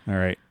good. All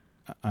right,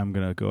 I'm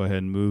gonna go ahead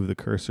and move the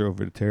cursor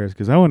over to Tara's,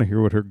 because I want to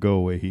hear what her go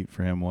away heat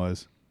for him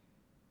was.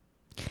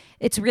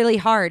 It's really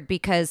hard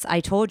because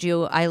I told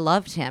you I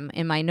loved him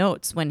in my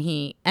notes when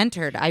he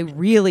entered. I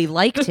really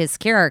liked his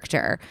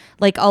character,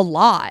 like, a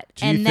lot.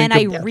 And then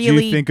I really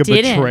do you think a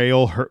didn't.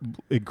 betrayal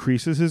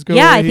increases his go?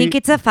 Yeah, I think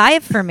it's a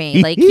 5 for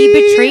me. Like, he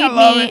betrayed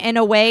me in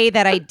a way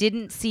that I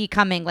didn't see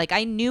coming. Like,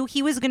 I knew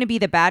he was going to be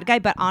the bad guy,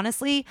 but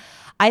honestly,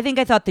 I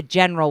thought the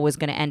general was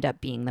going to end up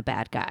being the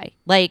bad guy.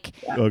 Like,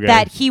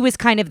 that he was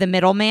kind of the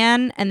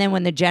middleman. And then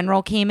when the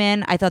general came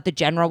in, I thought the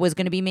general was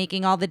going to be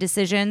making all the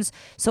decisions.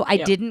 So I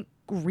didn't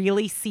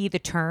really see the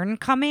turn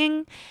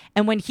coming.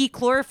 And when he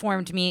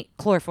chloroformed me.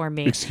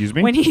 Excuse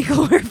me? When he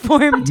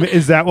chloroformed.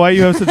 Is that why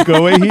you have such go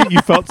away heat?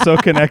 You felt so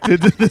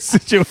connected to this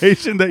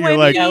situation that you're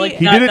like,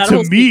 he did it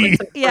to me.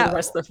 For the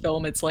rest of the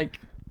film, it's like,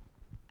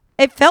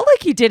 it felt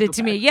like he did it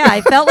to me. Yeah,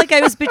 I felt like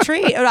I was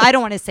betrayed. I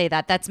don't want to say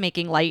that. That's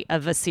making light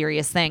of a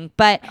serious thing.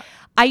 But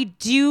I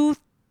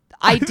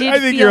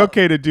think you're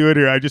okay to do it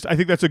here. I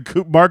think that's a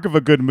mark of a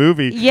good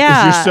movie.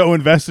 Yeah. You're so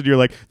invested. You're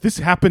like, this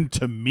happened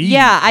to me.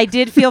 Yeah, I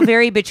did feel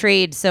very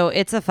betrayed. So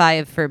it's a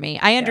 5 for me.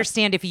 I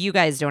understand if you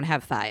guys don't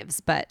have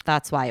 5s, but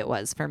that's why it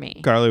was for me.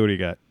 Carly, what do you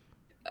got?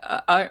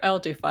 I'll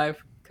do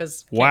 5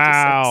 because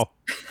wow.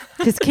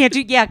 Because can't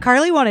you? Yeah,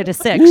 Carly wanted a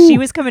 6. She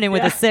was coming in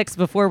with a 6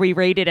 before we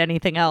rated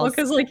anything else. Well,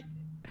 because like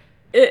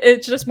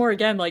it's just more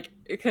again like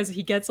because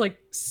he gets like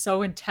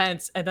so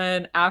intense, and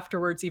then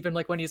afterwards, even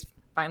like when he's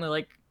finally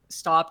like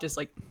stopped, is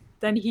like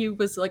then he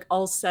was like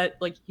all set,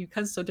 like he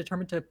was so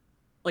determined to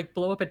like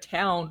blow up a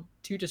town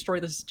to destroy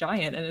this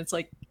giant, and it's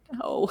like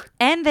no.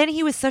 And then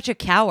he was such a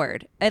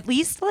coward. At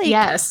least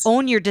like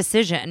own your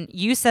decision.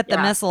 You set the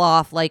missile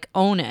off, like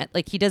own it.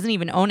 Like he doesn't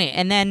even own it.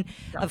 And then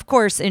of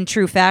course in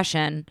true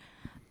fashion,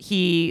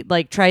 he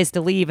like tries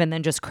to leave and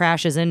then just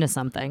crashes into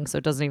something, so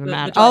it doesn't even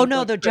matter. Oh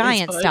no, the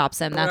giant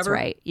stops him. That's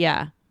right.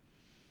 Yeah.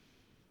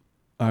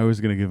 I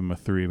was gonna give him a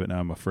 3, but now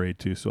I'm afraid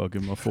to, so I'll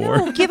give him a 4.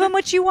 No, give him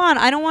what you want.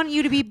 I don't want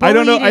you to be bullied. I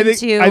don't know. I into...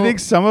 think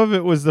some of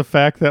it was the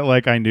fact that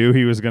like I knew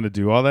he was gonna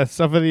do all that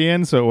stuff at the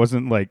end, so it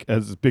wasn't like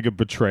as big a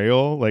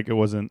betrayal. Like it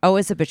wasn't. Oh,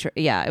 it's a betrayal.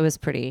 Yeah, it was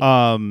pretty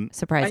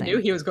surprising. I knew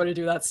he was going to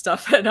do that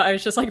stuff, and I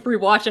was just like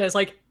rewatching. I was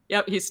like,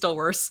 yep, he's still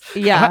worse.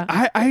 Yeah.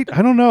 I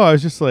don't know. I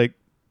was just like.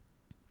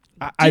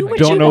 I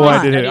don't know why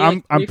I did it.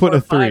 I'm putting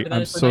a 3.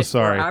 I'm so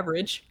sorry.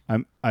 Average.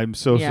 I'm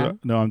so sorry.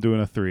 No, I'm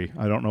doing a 3.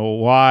 I don't know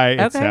why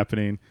it's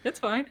happening. It's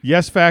fine.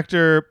 Yes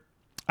factor.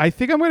 I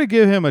think I'm going to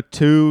give him a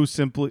 2.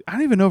 Simply, I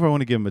don't even know if I want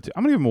to give him a 2.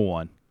 I'm going to give him a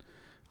 1.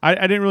 I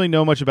didn't really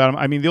know much about him.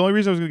 I mean, the only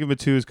reason I was going to give him a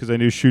 2 is because I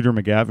knew Shooter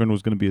McGavin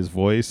was going to be his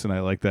voice, and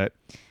I like that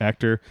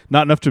actor.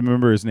 Not enough to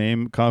remember his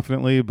name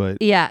confidently,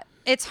 but yeah.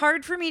 It's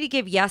hard for me to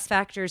give yes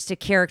factors to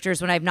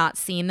characters when I've not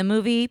seen the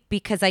movie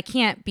because I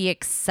can't be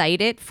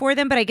excited for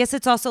them. But I guess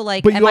it's also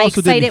like, am I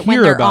excited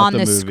when they're on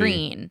the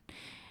screen?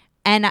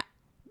 And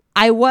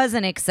I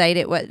wasn't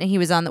excited when he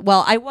was on the.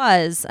 Well, I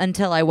was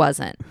until I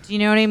wasn't. Do you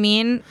know what I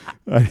mean?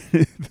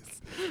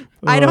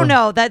 I don't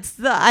know.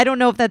 I don't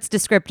know if that's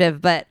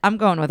descriptive, but I'm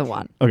going with a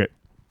 1. Okay,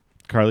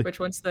 Carly. Which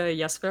one's the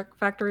yes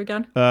factor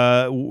again?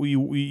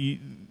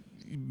 We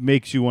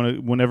makes you want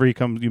to. Whenever he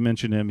comes, you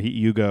mention him.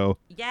 You go.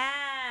 Yes.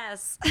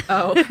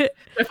 Oh,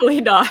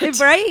 definitely not.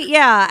 Right?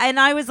 Yeah. And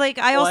I was like,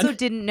 I also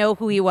didn't know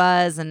who he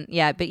was. And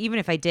yeah, but even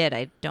if I did,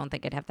 I don't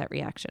think I'd have that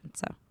reaction.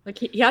 So like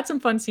he had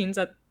some fun scenes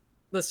at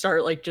the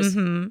start, like just,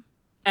 and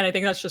I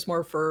think that's just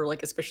more for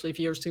like, especially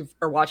viewers who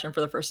are watching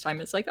for the first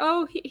time. It's like,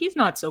 oh, he's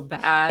not so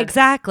bad.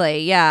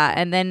 Exactly. Yeah.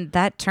 And then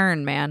that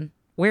turn, man,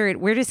 where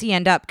does he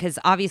end up? Because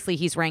obviously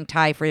he's ranked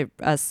high for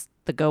us,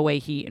 the go away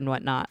heat and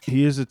whatnot.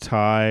 He is a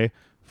tie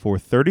for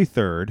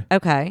 33rd.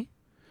 Okay.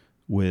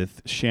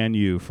 With Shan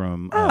Yu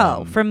from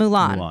from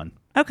Mulan.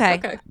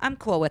 Okay. I'm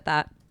cool with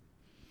that.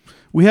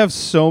 We have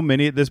so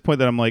many at this point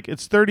that I'm like,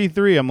 it's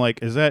 33. I'm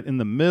like, is that in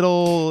the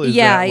middle?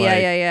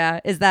 Yeah.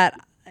 Is that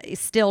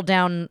still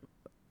down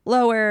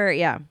lower?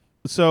 Yeah.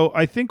 So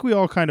I think we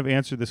all kind of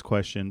answered this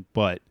question,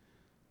 but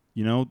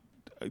you know,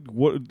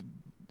 what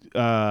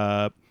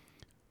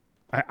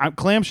I'm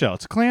clamshell.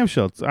 It's a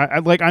clamshell.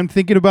 I'm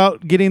thinking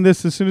about getting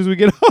this as soon as we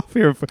get off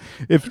here.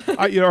 If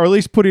or at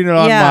least putting it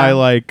on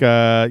my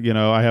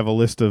I have a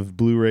list of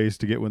Blu-rays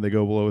to get when they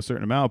go below a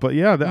certain amount. But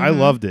yeah, I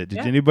loved it. Did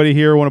anybody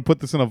here want to put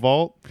this in a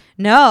vault?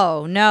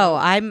 No.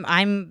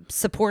 I'm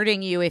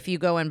supporting you if you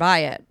go and buy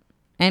it.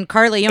 And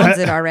Carly owns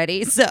it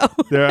already, so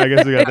there. I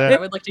guess we got that. I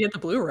would like to get the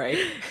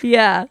Blu-ray.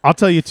 Yeah. I'll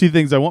tell you two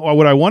things.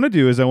 What I want to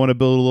do is I want to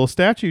build a little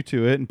statue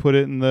to it and put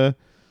it in the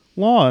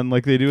lawn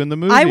like they do in the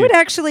movie. I would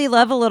actually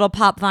love a little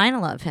pop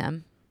vinyl of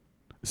him.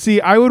 See,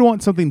 I would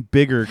want something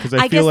bigger because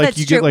I feel guess like that's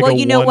you true. get like well, a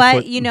you know 1 what?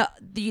 foot. You know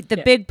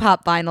the big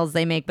pop vinyls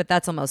they make, but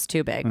that's almost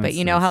too big. But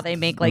you know how they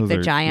make like the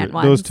giant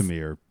ones. Those to me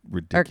are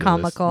ridiculous. Or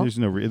comical. There's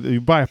no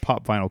you buy a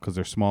pop vinyl because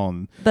they're small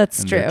and That's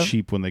and true. They're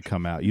cheap when they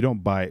come out. You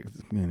don't buy it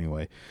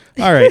anyway.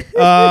 All right,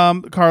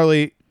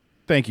 Carly,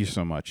 thank you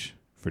so much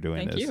for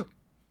doing Thank this. you.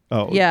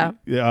 Oh Yeah.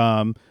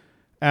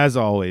 As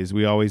always,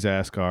 we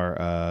ask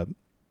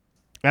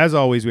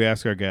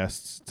our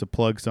guests to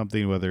plug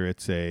something, whether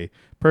it's a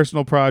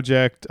personal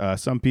project,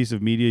 some piece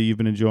of media you've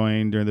been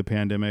enjoying during the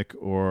pandemic,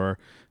 or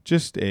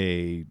just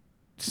a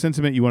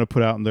sentiment you want to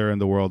put out there in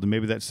the world. And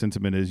maybe that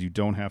sentiment is you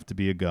don't have to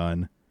be a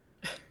gun.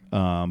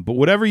 But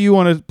whatever you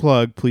want to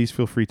plug, please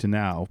feel free to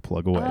now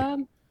plug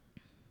away.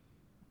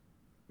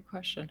 Good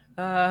question.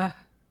 I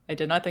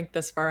did not think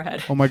this far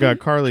ahead. Oh my God,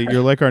 Carly,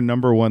 you're like our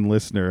number one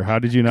listener. How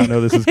did you not know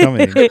this is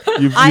coming?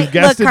 You've Look,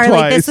 guessed it Carly,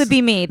 twice. this would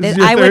be me. This is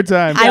your third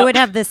time. I would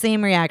have the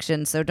same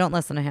reaction, so don't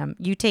listen to him.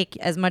 You take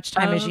as much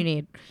time as you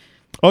need.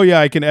 Oh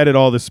yeah, I can edit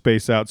all this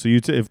space out. So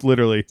if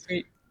literally.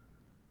 Sweet.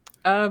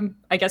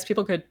 I guess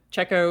people could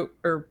check out,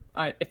 or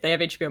if they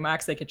have HBO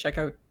Max, they could check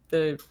out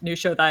the new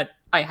show that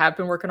I have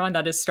been working on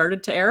that has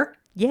started to air.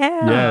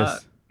 Yeah.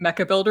 Yes.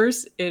 Mecha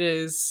Builders. It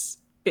is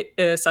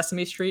a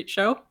Sesame Street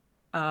show.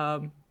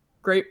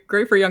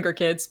 Great for younger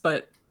kids,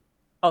 but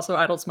also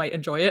adults might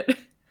enjoy it.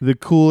 The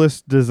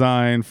coolest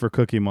design for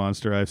Cookie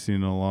Monster I've seen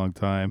in a long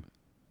time.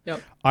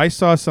 Yep. I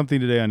saw something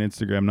today on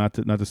Instagram, not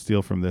to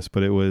steal from this,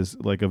 but it was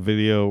like a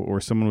video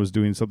or someone was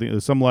doing something,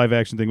 some live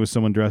action thing with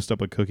someone dressed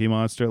up a Cookie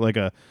Monster, like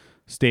a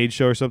stage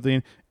show or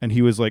something, and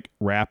he was like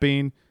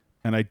rapping.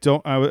 And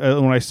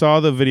when I saw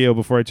the video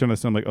before I turned the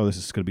sound, I'm like, oh, this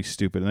is gonna be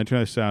stupid. And I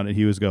turned the sound, and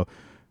he was go,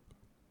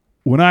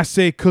 "When I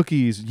say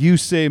cookies, you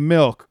say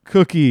milk.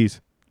 Cookies,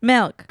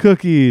 Milk.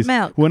 cookies.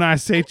 Milk. When I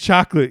say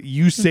chocolate,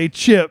 you say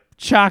chip.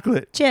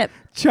 Chocolate, Chip.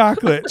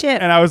 chocolate."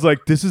 Chip. And I was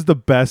like, this is the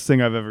best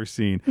thing I've ever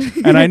seen.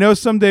 And I know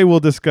someday we'll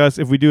discuss,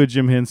 if we do a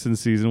Jim Henson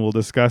season, we'll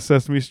discuss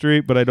Sesame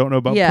Street, but I don't know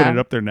about putting it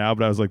up there now.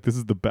 But I was like, this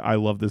is the best. I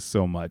love this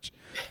so much.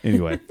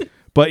 Anyway.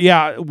 But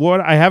yeah,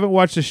 I haven't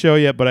watched the show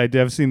yet, but I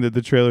have seen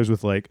the trailers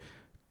with like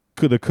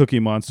the Cookie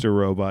Monster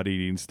robot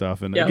eating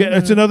stuff, and again,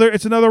 it's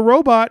another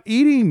robot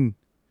eating.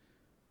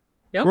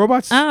 Yep.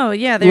 Robots. Oh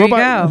yeah, there you go.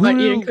 Robot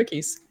eating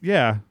cookies.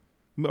 Yeah,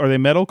 are they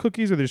metal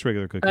cookies or are they just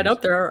regular cookies?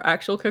 Nope, there are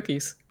actual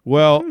cookies.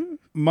 Well,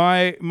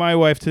 my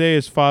wife, today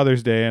is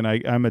Father's Day, and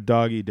I'm a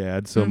doggy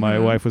dad, so my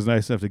wife was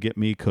nice enough to get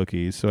me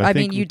cookies. So I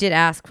think mean, you did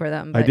ask for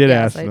them. I But did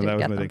yes, ask I for did that.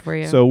 Was get my them thing. for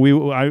you. So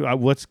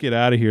let's get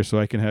out of here so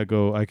I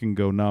can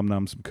go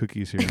nom some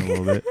cookies here in a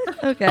little bit.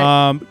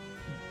 Okay.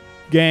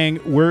 Gang,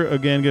 we're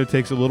again going to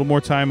take a little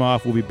more time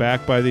off. We'll be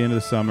back by the end of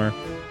the summer,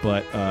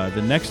 but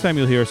the next time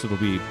you'll hear us, it'll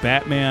be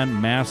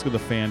Batman: Mask of the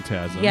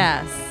Phantasm.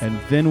 Yes. And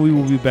then we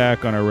will be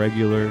back on our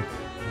regular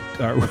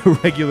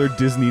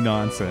Disney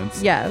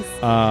nonsense. Yes.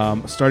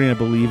 Starting, I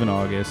believe, in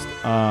August.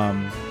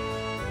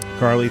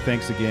 Carly,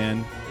 thanks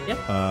again. Yep.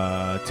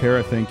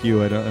 Tara, thank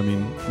you. I don't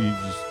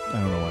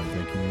know why I'm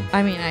thanking you.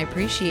 I mean, I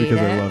appreciate Because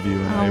it. I love you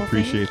and I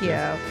appreciate thank you.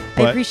 this. I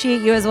But-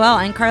 appreciate you as well.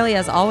 And Carly,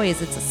 as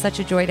always, it's such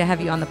a joy to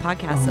have you on the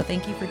podcast. So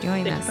thank you for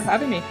doing Thank you this. for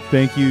having me.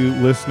 Thank you,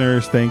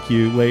 listeners. Thank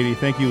you, lady.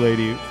 Thank you,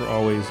 lady, for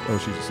always. Oh,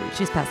 she's asleep.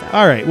 She's passed out.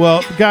 All right.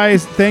 Well,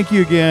 guys, thank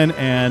you again.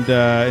 And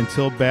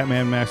until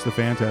Batman Mask the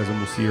Phantasm,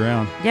 we'll see you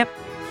around. Yep.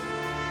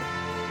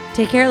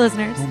 Take care,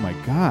 listeners. Oh, my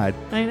God.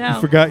 I know.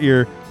 You forgot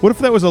What if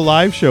that was a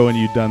live show and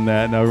you'd done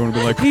that? And everyone would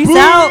be like, Peace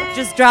out.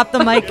 Just drop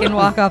the mic and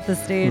walk off the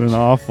stage. Been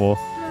awful.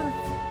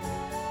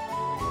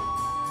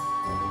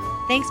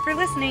 Thanks for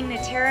listening to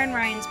Tara and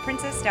Ryan's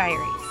Princess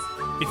Diaries.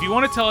 If you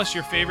want to tell us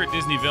your favorite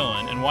Disney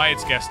villain and why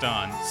it's guest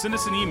on, send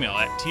us an email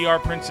at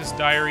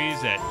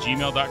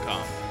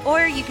trprincessdiaries@gmail.com.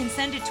 Or you can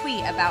send a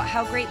tweet about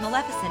how great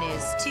Maleficent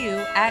is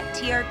to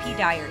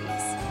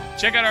 @TRPDiaries.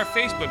 Check out our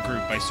Facebook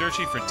group by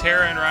searching for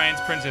Tara and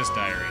Ryan's Princess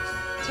Diaries.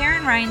 Tara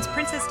and Ryan's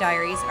Princess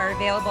Diaries are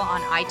available on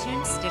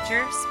iTunes,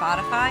 Stitcher,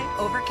 Spotify,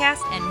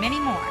 Overcast, and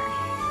many more.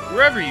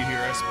 Wherever you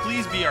hear us,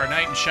 please be our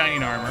knight in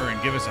shining armor and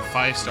give us a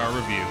 5-star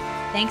review.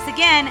 Thanks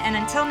again, and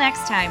until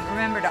next time,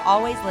 remember to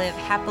always live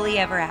happily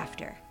ever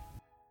after.